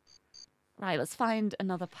 Right, let's find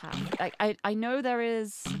another path. I know there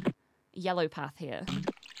is a yellow path here.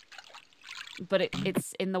 But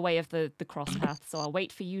it's in the way of the cross path, so I'll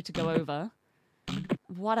wait for you to go over.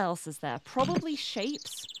 What else is there? Probably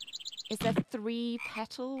shapes. Is there 3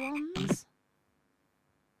 petal ones?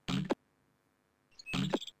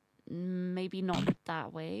 Maybe not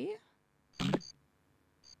that way.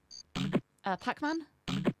 Pac-Man?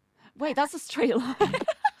 Wait, that's a straight line.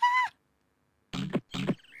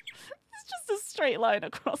 It's just a straight line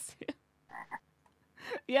across here.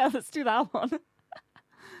 Yeah, let's do that one.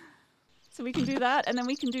 So we can do that, and then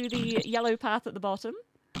we can do the yellow path at the bottom.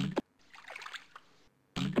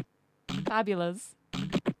 Fabulous.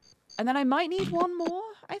 And then I might need one more,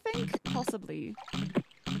 I think. Possibly.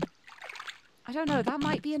 I don't know, that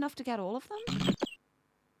might be enough to get all of them?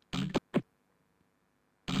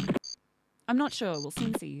 I'm not sure, we'll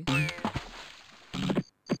soon see.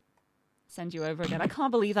 Send you over again. I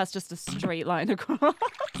can't believe that's just a straight line across.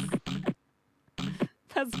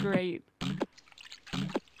 That's great.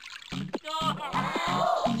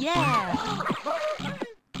 Yeah!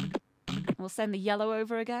 We'll send the yellow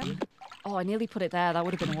over again. Oh, I nearly put it there. That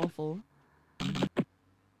would have been awful.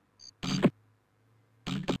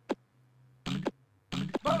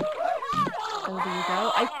 Over you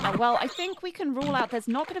go. Well, I think we can rule out there's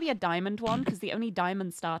not going to be a diamond one, because the only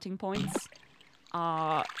diamond starting points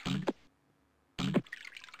are...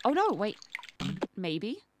 Oh, no, wait.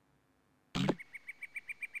 Maybe.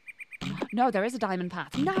 No, there is a diamond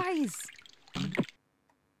path. Nice!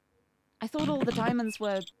 I thought all the diamonds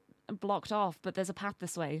were blocked off, but there's a path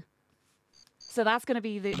this way. So that's going to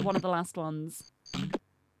be one of the last ones.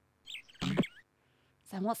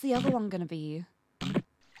 Then what's the other one going to be?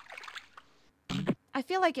 I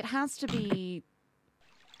feel like it has to be...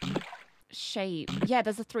 shape. Yeah,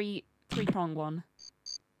 there's a three-prong one.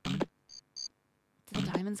 Do the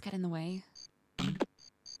diamonds get in the way?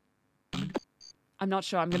 I'm not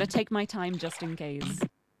sure. I'm going to take my time just in case.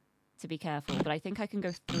 To be careful. But I think I can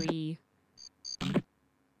go 3...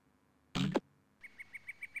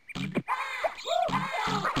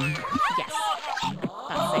 Yes.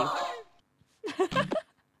 That's safe.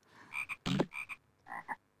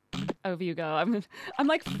 Over you go. I'm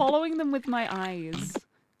like following them with my eyes.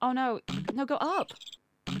 Oh no. No, go up.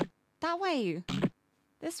 That way.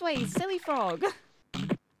 This way, silly frog.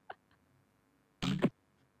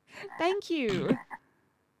 Thank you.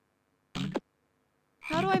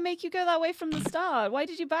 How do I make you go that way from the start? Why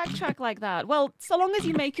did you backtrack like that? Well, so long as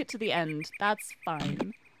you make it to the end, that's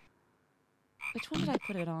fine. Which one did I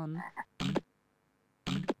put it on?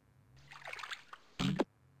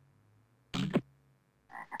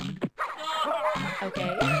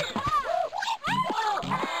 Okay.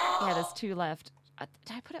 Yeah, there's 2 left.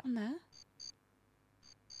 Did I put it on there?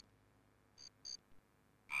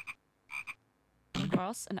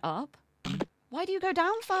 Across and up? Why do you go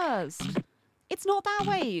down first? It's not that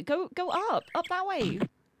way. Go up. Up that way.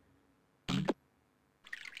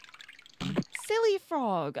 Silly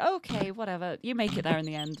frog. Okay, whatever. You make it there in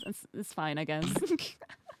the end. It's fine, I guess.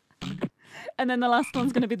 And then the last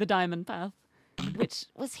one's going to be the diamond path. Which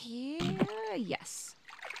was here? Yes.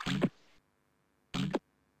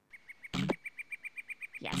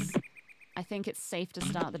 Yes. I think it's safe to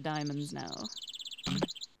start the diamonds now.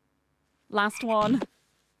 Last one.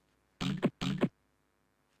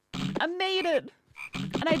 I made it!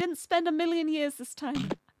 And I didn't spend a million years this time.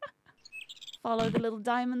 Follow the little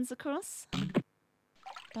diamonds across.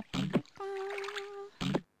 Ba, ba, ba, ba.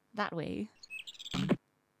 That way.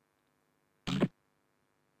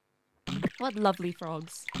 What lovely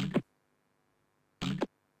frogs.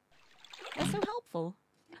 They're so helpful.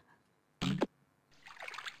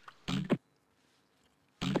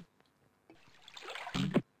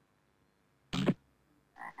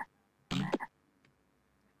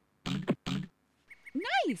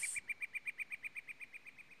 Nice!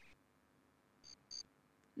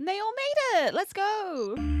 They all made it! Let's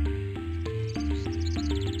go!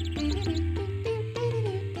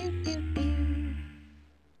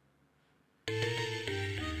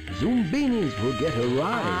 Zoombinis will get a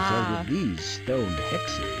rise out of these stone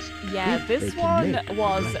hexes. Yeah, this one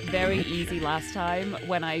was very easy last time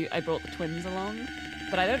when I brought the twins along.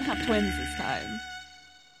 But I don't have twins this time.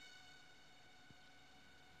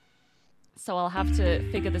 So I'll have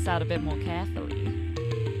to figure this out a bit more carefully.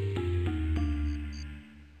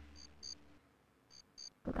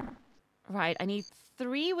 Right, I need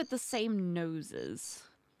 3 with the same noses.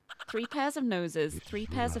 3 pairs of noses, 3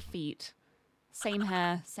 pairs of feet. Same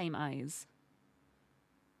hair, same eyes.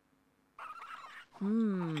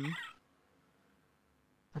 Hmm.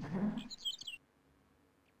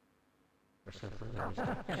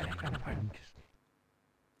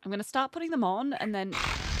 I'm gonna start putting them on, and then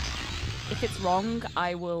if it's wrong,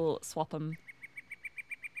 I will swap them.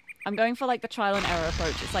 I'm going for like the trial and error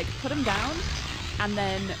approach. It's like put them down, and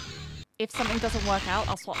then if something doesn't work out,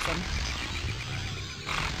 I'll swap them.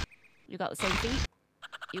 You got the same feet.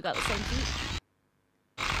 You got the same feet.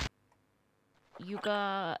 You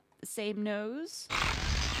got the same nose.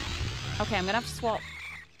 Okay, I'm gonna have to swap.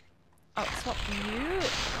 Oh, swap you.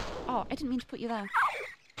 Oh, I didn't mean to put you there.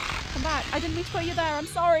 Come back. I didn't mean to put you there. I'm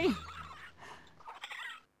sorry.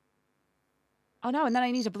 Oh no, and then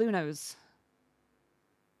I need a blue nose.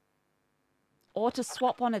 Or to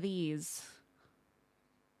swap one of these.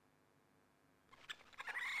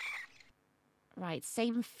 Right,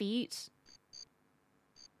 same feet.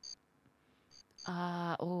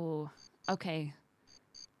 Oh, okay.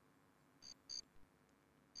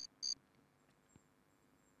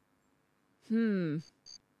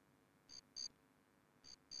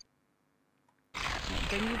 Okay,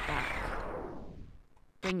 bring you back.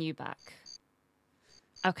 Bring you back.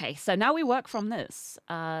 Okay, so now we work from this.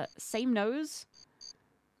 Same nose.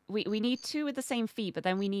 We need 2 with the same feet, but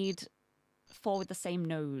then we need 4 with the same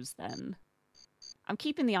nose then. I'm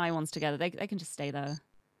keeping the eye ones together. They can just stay there.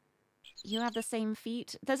 You have the same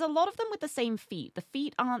feet. There's a lot of them with the same feet. The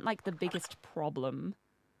feet aren't like the biggest problem.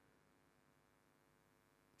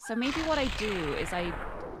 So maybe what I do is I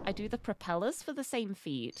do the propellers for the same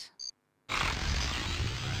feet.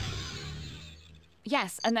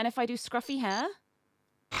 Yes, and then if I do scruffy hair,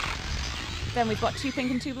 then we've got 2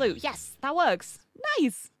 pink and 2 blue. Yes, that works.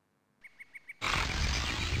 Nice.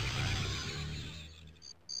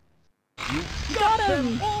 You Got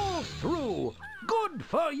him! them all through. Good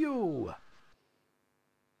for you.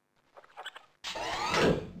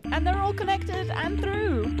 And they're all connected and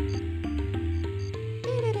through.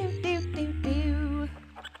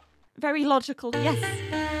 Very logical, yes.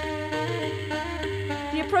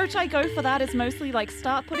 The approach I go for that is mostly like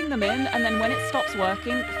start putting them in, and then when it stops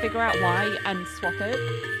working, figure out why and swap it.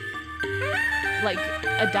 Like,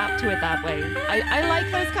 adapt to it that way. I like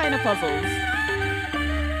those kind of puzzles.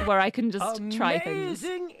 Where I can just try things.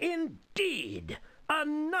 Amazing indeed.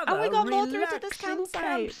 Another Oh, we got more through to this relaxing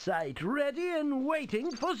campsite. ready and waiting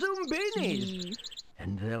for Zoombinis.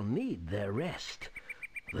 And they'll need their rest.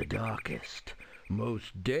 The darkest,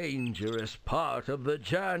 most dangerous part of the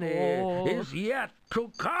journey is yet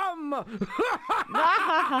to come.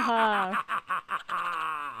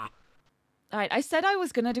 Alright, I said I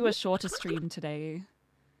was gonna do a shorter stream today.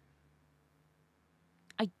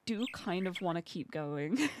 I do kind of want to keep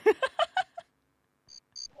going.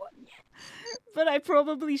 But I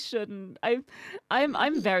probably shouldn't.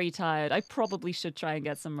 I'm very tired. I probably should try and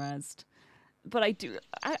get some rest. But I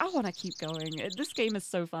want to keep going. This game is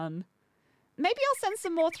so fun. Maybe I'll send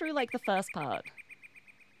some more through like the first part.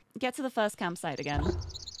 Get to the first campsite again.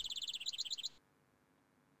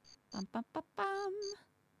 Bum, bum, bum, bum.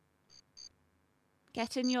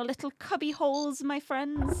 Get in your little cubby holes, my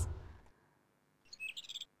friends.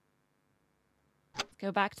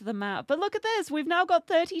 Go back to the map. But look at this. We've now got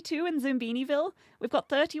 32 in Zoombiniville. We've got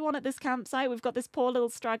 31 at this campsite. We've got this poor little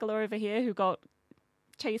straggler over here who got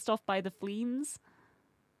chased off by the fleens.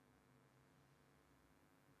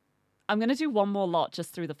 I'm going to do one more lot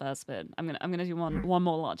just through the first bit. I'm going to do one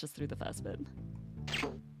more lot just through the first bit.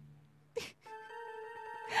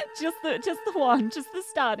 just the one. Just the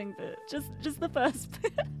starting bit. Just the first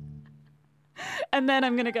bit. And then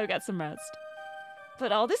I'm going to go get some rest.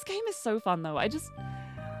 But oh, this game is so fun though.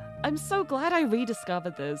 I'm so glad I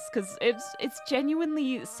rediscovered this because it's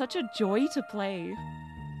genuinely such a joy to play.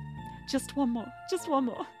 Just one more. Just one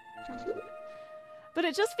more. But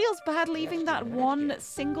it just feels bad leaving that one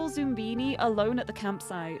single Zoombini alone at the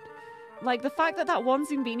campsite. Like the fact that that one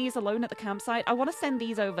Zoombini is alone at the campsite, I want to send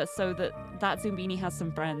these over so that that Zoombini has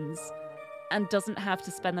some friends and doesn't have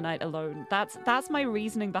to spend the night alone. That's my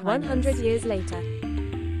reasoning behind 100 this. years later.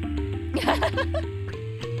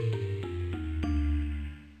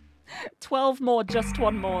 12 more, just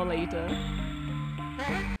one more later.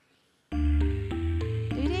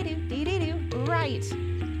 Right.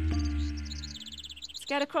 Let's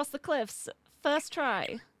get across the cliffs. First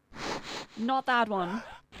try. Not that one.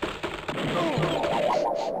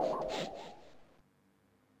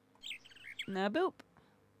 No boop.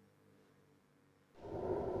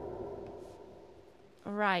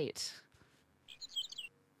 Right.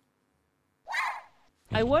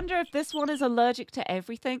 I wonder if this one is allergic to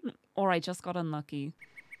everything, or I just got unlucky.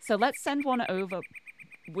 So let's send one over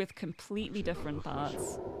with completely different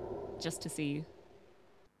parts, just to see.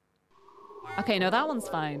 Okay, no, that one's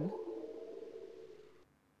fine.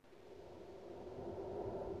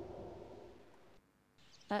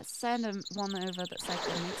 Let's send one over that's like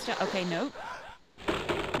a mixture. Okay, nope.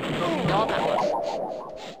 Not that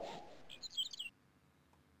one.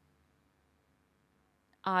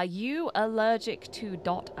 Are you allergic to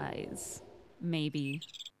dot eyes? Maybe.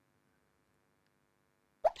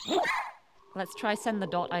 Let's try send the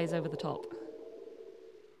dot eyes over the top.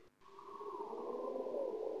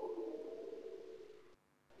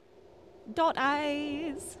 Dot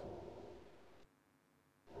eyes!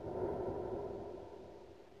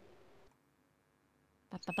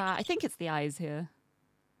 I think it's the eyes here.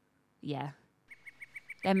 Yeah.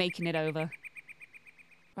 They're making it over.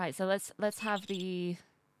 Right, so let's have the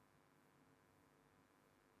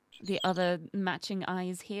other matching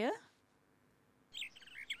eyes here.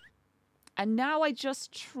 And now I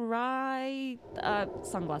just try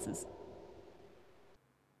sunglasses.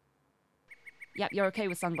 Yep, you're okay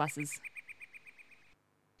with sunglasses.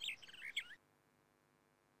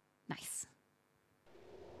 Nice.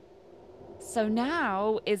 So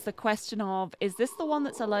now is the question of, is this the one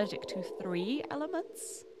that's allergic to 3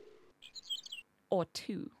 elements? Or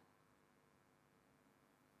 2?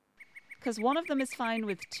 Because one of them is fine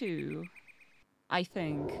with 2, I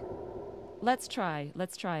think. Let's try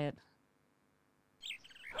it.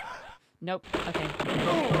 Nope, okay.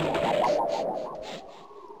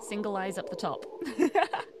 Single eyes up the top.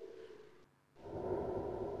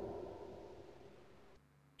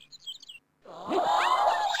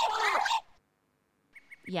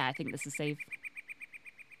 Yeah, I think this is safe.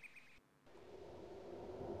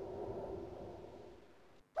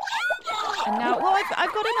 And now, well,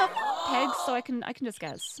 I've got enough pegs, so I can just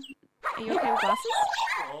guess. Are you okay with glasses?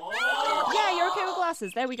 Yeah, you're okay with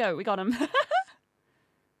glasses. There we go. We got him. Speedy.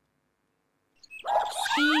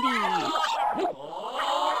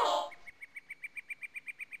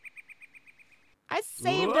 I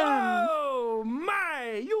saved him. Oh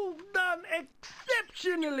my! You've done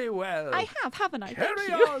exceptionally well. I have, haven't I?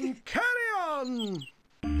 Carry on, carry on.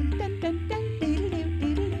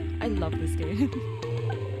 I love this game.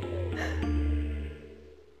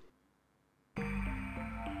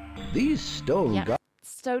 These stone guards.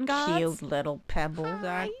 Stone guards. Cute little pebbles,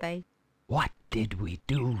 aren't they? What did we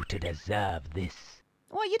do to deserve this?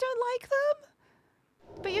 What, you don't like them?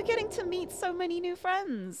 But you're getting to meet so many new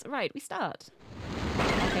friends. Right, we start.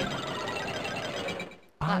 Okay.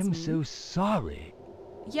 I'm so sorry.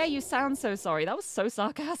 Yeah, you sound so sorry. That was so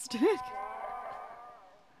sarcastic.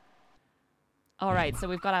 Alright, so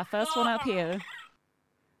we've got our first one up here.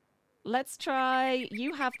 Let's try...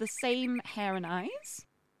 You have the same hair and eyes?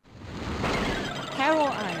 Hair or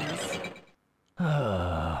eyes?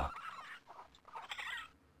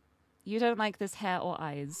 You don't like this hair or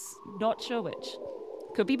eyes. Not sure which.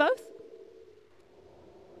 Could be both.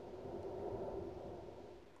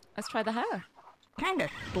 Let's try the hair. Kind of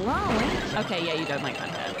slow, ain't Okay, yeah, you don't like that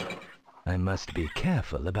hair. I must be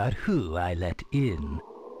careful about who I let in.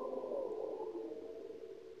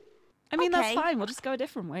 I mean, that's Okay. fine. We'll just go a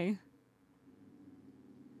different way.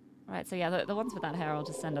 Right, so yeah, the ones with that hair I'll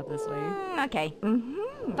just send up this way. Okay.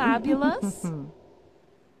 Fabulous.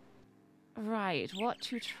 Right, what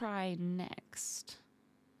to try next?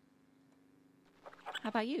 How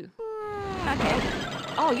about you? Okay.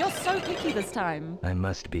 Oh, you're so picky this time. I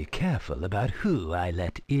must be careful about who I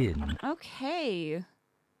let in. Okay.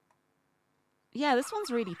 Yeah, this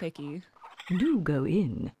one's really picky. Do go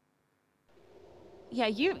in. Yeah,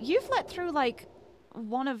 you've let through like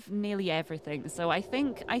one of nearly everything, so I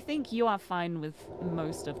think you are fine with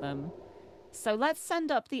most of them. So let's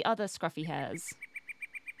send up the other scruffy hairs.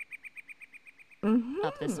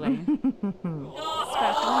 Up this way.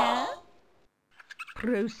 Scruffy hair.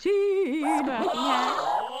 Proceed. Scruffy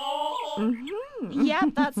hair.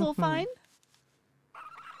 Yep, that's all fine.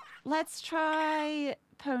 Let's try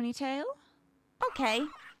ponytail. Okay.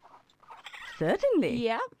 Certainly.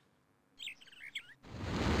 Yep.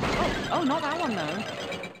 Oh, not that one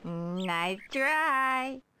though. Nice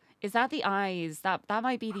try. Is that the eyes? That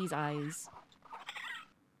might be these eyes.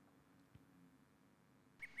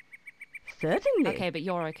 Certainly. Okay, but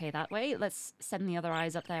you're okay that way. Let's send the other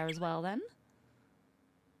eyes up there as well then.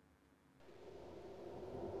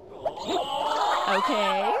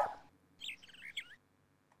 Okay.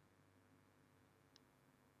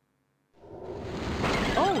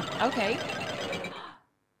 Oh, okay.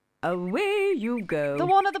 Away you go. The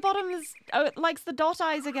one at the bottom is... Oh, it likes the dot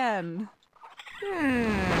eyes again.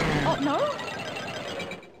 Oh, no?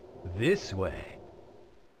 This way.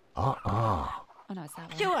 Oh no, it's that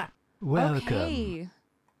one. Sure. Welcome. Okay.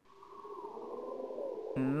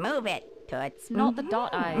 Move it, Toots. It's not the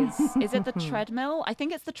dot eyes. Is it the treadmill? I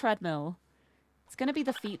think it's the treadmill. It's gonna be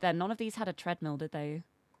the feet then. None of these had a treadmill, did they?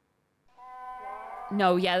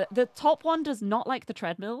 No, yeah, the top one does not like the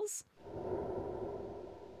treadmills.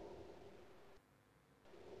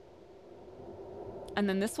 And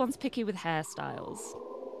then this one's picky with hairstyles.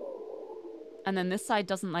 And then this side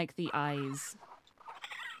doesn't like the eyes.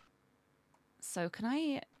 So can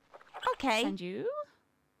I send you?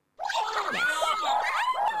 Yes.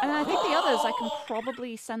 And then I think the others, I can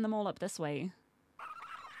probably send them all up this way.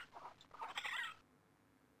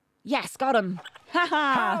 Yes, got him.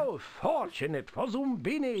 Haha. How fortunate for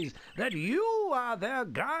Zoombinis that you are their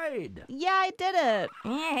guide. Yeah, I did it.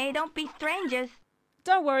 Hey, don't be strangers.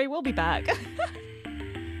 Don't worry, we'll be back.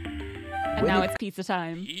 And now it's pizza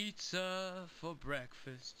time. Pizza for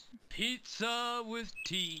breakfast. Pizza with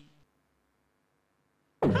tea.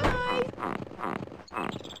 Hi.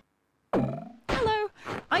 Hello.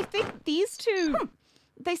 I think these two,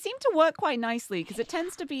 they seem to work quite nicely because it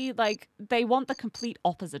tends to be like they want the complete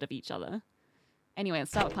opposite of each other. Anyway, let's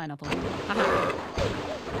start with pineapple. Haha.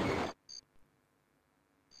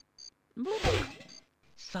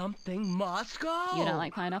 Something must go. You don't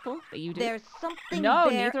like pineapple, but you do. There's something No,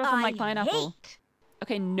 there neither of them I like pineapple. hate.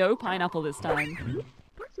 Okay, no pineapple this time.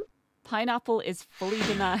 Pineapple is fully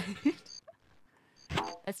denied.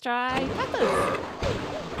 Let's try peppers.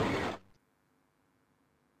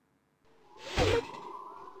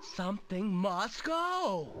 Something must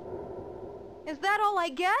go. Is that all I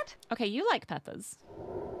get? Okay, you like peppers,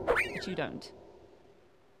 but you don't.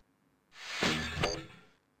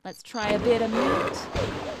 Let's try a bit of meat.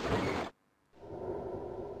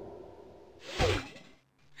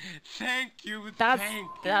 Thank you. Thank you.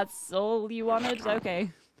 That's all you wanted? Okay.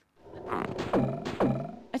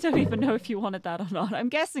 I don't even know if you wanted that or not. I'm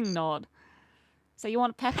guessing not. So you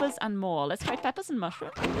want peppers and more. Let's try peppers and mushroom.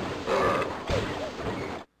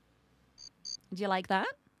 Do you like that?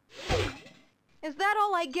 Is that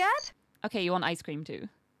all I get? Okay, you want ice cream too.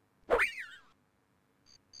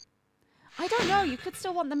 I don't know. You could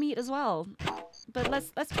still want the meat as well. But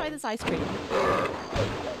let's try this ice cream.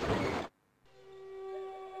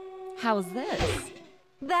 How's this?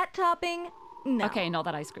 That topping? No. Okay, not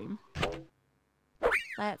that ice cream.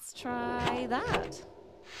 Let's try that.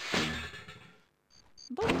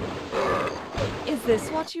 Boom. Is this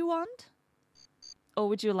what you want? Or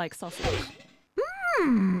would you like sausage?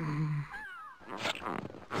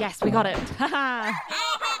 Yes, we got it. Haha.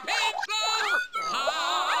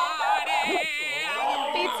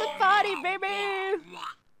 Pizza party, baby!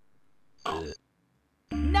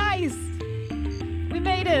 Nice! We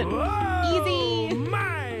made it! Whoa, Easy!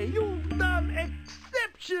 My, you've done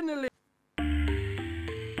exceptionally.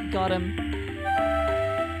 Got him.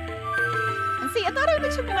 And see, and that only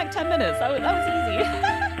took me like 10 minutes. That was easy.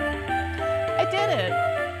 I did it.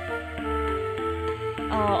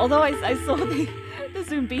 Oh, although I saw the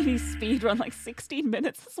Zoombini speed run like 16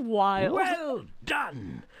 minutes. That's wild. Well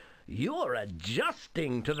done. You're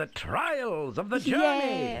adjusting to the trials of the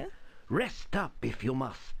journey. Yeah. Rest up if you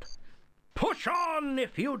must. Push on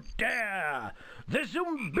if you dare. The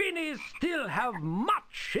Zoombinis still have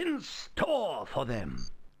much in store for them.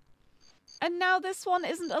 And now this one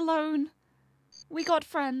isn't alone. We got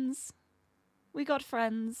friends. We got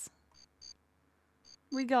friends.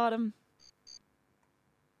 We got him.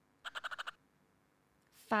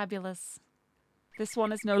 Fabulous. This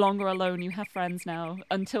one is no longer alone. You have friends now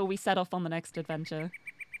until we set off on the next adventure.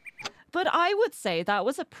 But I would say that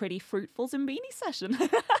was a pretty fruitful Zoombini session.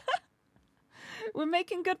 We're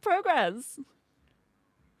making good progress.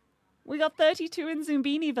 We got 32 in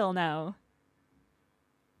Zoombiniville now.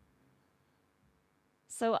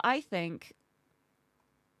 So I think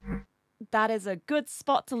that is a good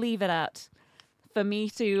spot to leave it at for me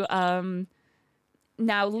to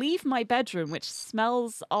now leave my bedroom, which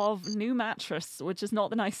smells of new mattress, which is not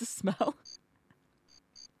the nicest smell.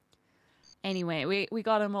 Anyway, we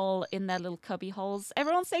got them all in their little cubby holes.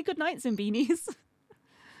 Everyone say goodnight, Zoombinis.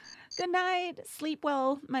 Good night. Sleep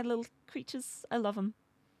well, my little creatures. I love them.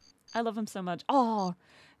 I love them so much. Oh,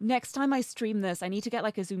 next time I stream this, I need to get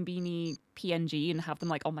like a Zoombini PNG and have them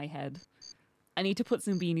like on my head. I need to put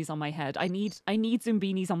Zoombinis on my head. I need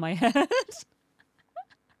Zoombinis on my head.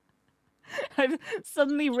 I've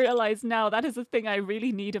suddenly realized now that is a thing I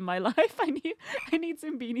really need in my life. I need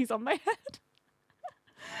Zoombinis on my head.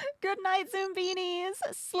 Good night, Zoombinis.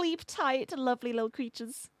 Sleep tight, lovely little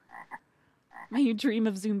creatures. May you dream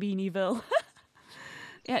of Zoombiniville.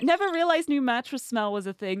 Yeah, never realized new mattress smell was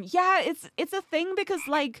a thing. Yeah, it's a thing because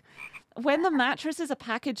like when the mattresses are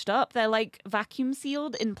packaged up, they're like vacuum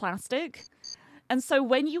sealed in plastic. And so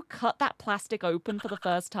when you cut that plastic open for the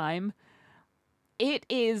first time,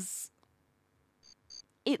 it's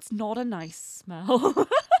not a nice smell.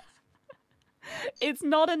 It's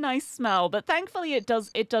not a nice smell, but thankfully it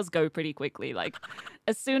does go pretty quickly. Like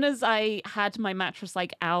as soon as I had my mattress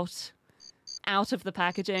like out of the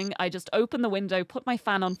packaging, I just opened the window, put my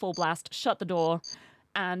fan on full blast, shut the door,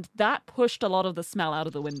 and that pushed a lot of the smell out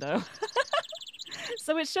of the window.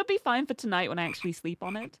 So it should be fine for tonight when I actually sleep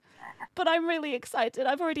on it. But I'm really excited.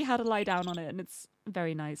 I've already had a lie down on it and it's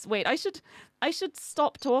very nice. Wait, I should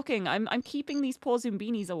stop talking. I'm keeping these poor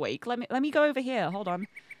Zoombinis awake. Let me go over here. Hold on.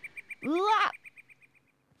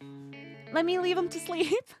 Let me leave them to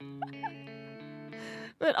sleep.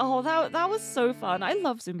 But oh, that was so fun. I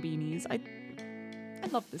love Zoombinis. I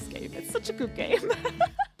love this game. It's such a good game.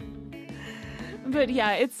 But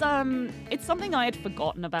yeah, it's something I had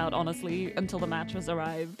forgotten about, honestly, until the mattress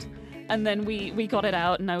arrived. And then we got it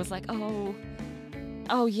out and I was like,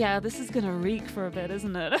 oh yeah, this is gonna reek for a bit,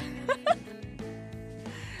 isn't it?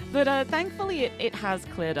 But thankfully it has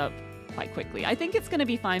cleared up quite quickly. I think it's gonna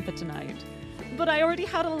be fine for tonight. But I already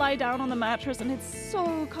had to lie down on the mattress and it's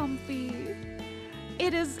so comfy.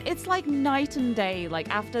 It's like night and day. Like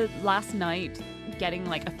after last night, getting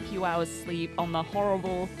like a few hours sleep on the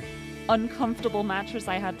horrible, uncomfortable mattress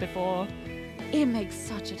I had before, it makes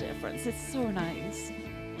such a difference. It's so nice.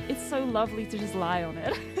 It's so lovely to just lie on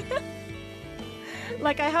it.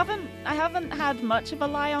 Like I haven't had much of a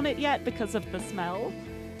lie on it yet because of the smell,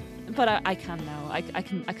 but I can now. I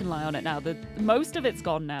can lie on it now. Most of it's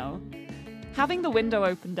gone now. Having the window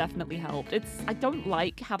open definitely helped. I don't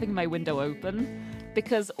like having my window open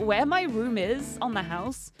because where my room is on the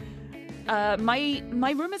house,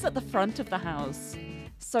 my room is at the front of the house.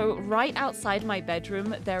 So right outside my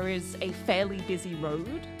bedroom, there is a fairly busy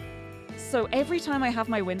road. So every time I have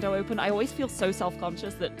my window open, I always feel so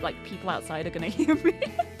self-conscious that like people outside are gonna hear me.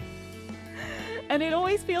 And it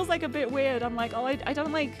always feels like a bit weird. I'm like, oh, I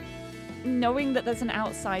don't like knowing that there's an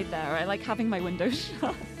outside there. I like having my window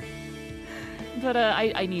shut. But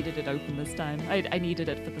I needed it open this time. I needed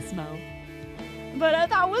it for the smell. But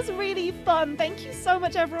that was really fun. Thank you so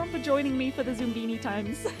much, everyone, for joining me for the Zoombini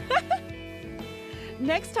times.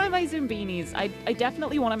 Next time I Zoombinis, I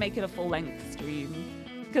definitely want to make it a full-length stream.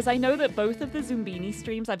 Because I know that both of the Zoombini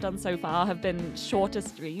streams I've done so far have been shorter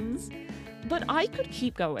streams. But I could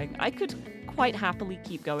keep going. I could quite happily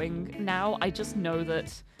keep going. Now I just know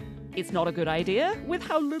that it's not a good idea. With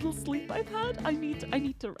how little sleep I've had, I need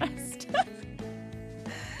to rest.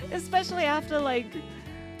 Especially after, like,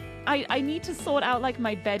 I need to sort out, like,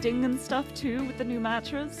 my bedding and stuff, too, with the new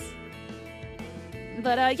mattress.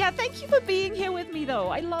 But, yeah, thank you for being here with me, though.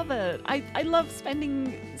 I love it. I love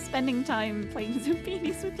spending time playing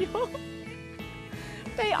Zoombinis with you all.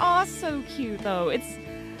 They are so cute, though.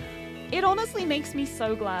 It honestly makes me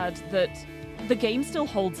so glad that the game still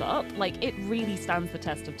holds up. Like, it really stands the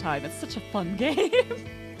test of time. It's such a fun game.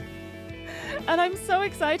 And I'm so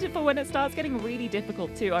excited for when it starts getting really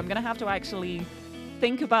difficult, too. I'm gonna have to actually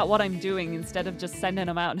think about what I'm doing instead of just sending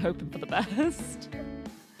them out and hoping for the best.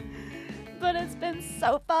 But it's been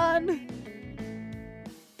so fun.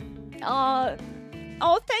 Oh,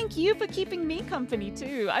 thank you for keeping me company,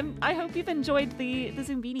 too. I hope you've enjoyed the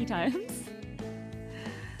Zoombini times.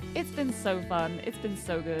 It's been so fun. It's been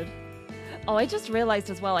so good. Oh, I just realized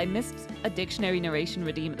as well, I missed a dictionary narration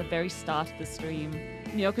redeem at the very start of the stream.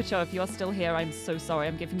 Myokocho, if you're still here, I'm so sorry.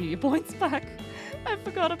 I'm giving you your points back. I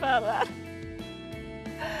forgot about that.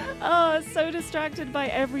 Oh, so distracted by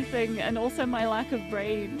everything and also my lack of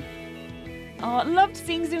brain. Oh, loved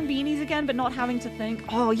seeing Zoombinis again, but not having to think.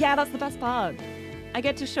 Oh, yeah, that's the best part. I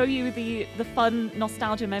get to show you the fun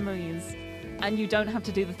nostalgia memories, and you don't have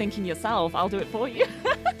to do the thinking yourself. I'll do it for you.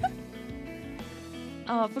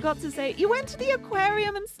 Oh, I forgot to say, you went to the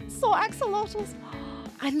aquarium and saw axolotls. Oh,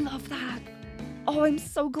 I love that. Oh, I'm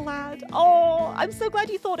so glad. Oh, I'm so glad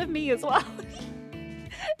you thought of me as well.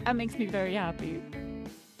 That makes me very happy.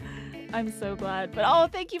 I'm so glad. But oh,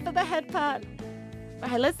 thank you for the head pat. All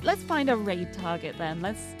right, let's find a raid target then.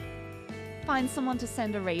 Let's find someone to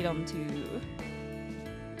send a raid on to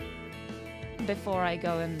before I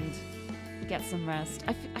go and get some rest.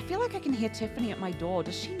 I feel like I can hear Tiffany at my door.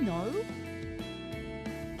 Does she know?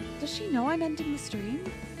 Does she know I'm ending the stream?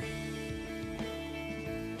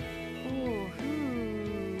 Oh,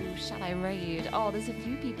 who shall I raid? Oh, there's a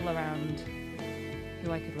few people around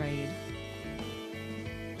who I could raid.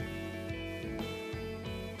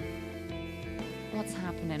 What's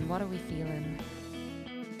happening? What are we feeling?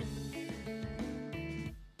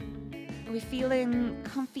 Are we feeling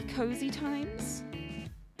comfy, cozy times?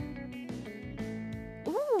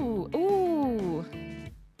 Ooh.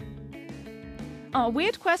 Oh,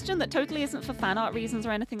 weird question that totally isn't for fan art reasons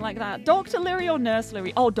or anything like that. Dr. Lirie or Nurse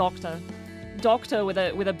Lirie? Oh, Doctor. Doctor with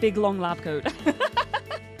a big long lab coat.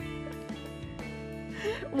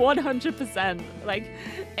 100%. Like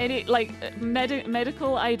any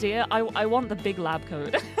medical idea, I want the big lab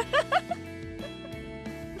coat.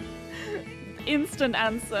 Instant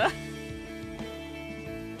answer.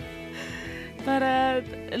 But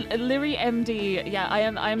Lirie MD, yeah, I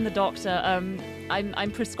am the doctor.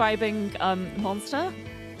 I'm prescribing Monster.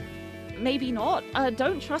 Maybe not.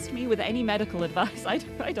 Don't trust me with any medical advice.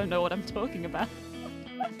 I don't know what I'm talking about.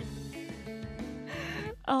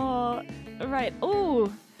 Oh, right.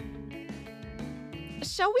 Oh,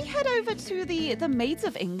 shall we head over to the Maids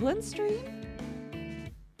of England stream?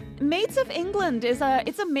 Maids of England is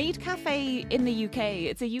it's a maid cafe in the UK.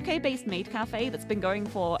 It's a UK-based maid cafe that's been going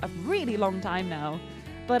for a really long time now.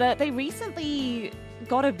 But they recently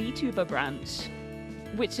got a VTuber branch,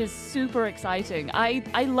 which is super exciting. I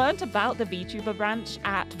learned about the VTuber branch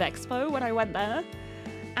at Vexpo when I went there,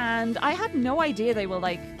 and I had no idea they were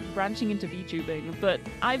like branching into VTubing, but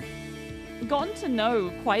I've gotten to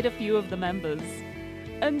know quite a few of the members,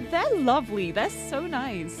 and they're lovely. They're so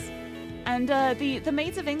nice. And the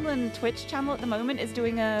Maids of England Twitch channel at the moment is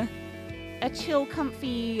doing a chill,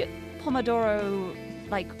 comfy Pomodoro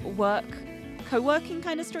like co-working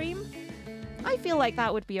kind of stream. I feel like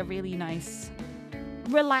that would be a really nice,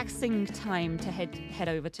 relaxing time to head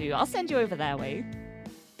over to. I'll send you over their way.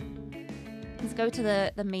 Let's go to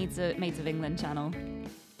the Maids of England channel.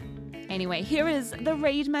 Anyway, here is the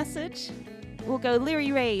raid message. We'll go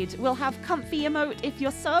Lirie raid. We'll have comfy emote if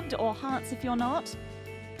you're subbed or hearts if you're not.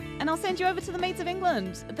 And I'll send you over to the Maids of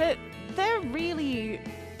England. They're really...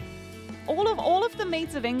 All of the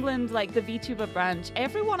Maids of England, like the VTuber branch,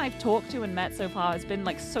 everyone I've talked to and met so far has been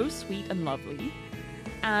like so sweet and lovely.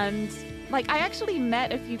 And like I actually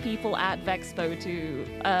met a few people at Vexpo too.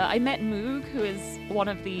 I met Moog, who is one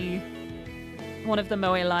of the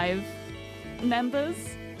Moe Live members.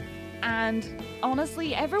 And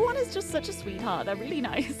honestly, everyone is just such a sweetheart. They're really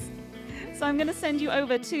nice. So I'm gonna send you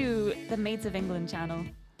over to the Maids of England channel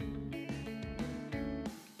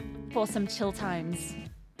for some chill times.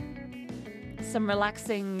 Some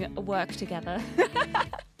relaxing work together.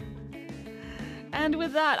 And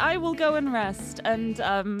with that, I will go and rest and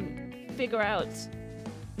figure out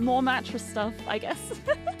more mattress stuff, I guess.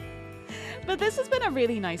 But this has been a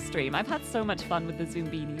really nice stream. I've had so much fun with the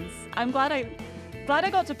Zoombinis. I'm glad I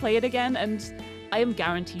got to play it again, and I am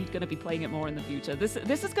guaranteed going to be playing it more in the future. This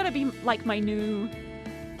is going to be like my new,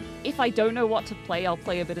 if I don't know what to play, I'll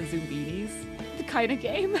play a bit of Zoombinis kind of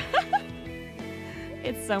game.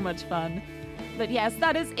 It's so much fun. But yes,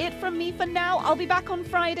 that is it from me for now. I'll be back on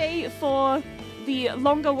Friday for the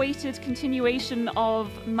longer-awaited continuation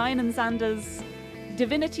of mine and Xander's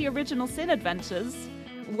Divinity Original Sin adventures,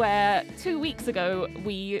 where 2 weeks ago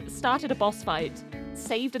we started a boss fight,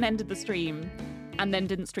 saved and ended the stream, and then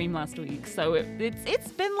didn't stream last week. So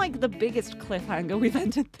it's been like the biggest cliffhanger we've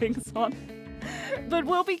ended things on. But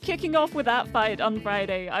we'll be kicking off with that fight on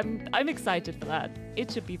Friday. I'm excited for that.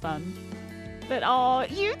 It should be fun. But oh,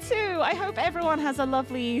 you too! I hope everyone has a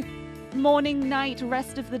lovely morning, night,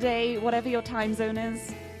 rest of the day, whatever your time zone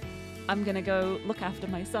is. I'm gonna go look after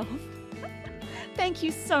myself. Thank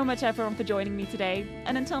you so much everyone for joining me today.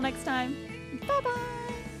 And until next time, bye-bye!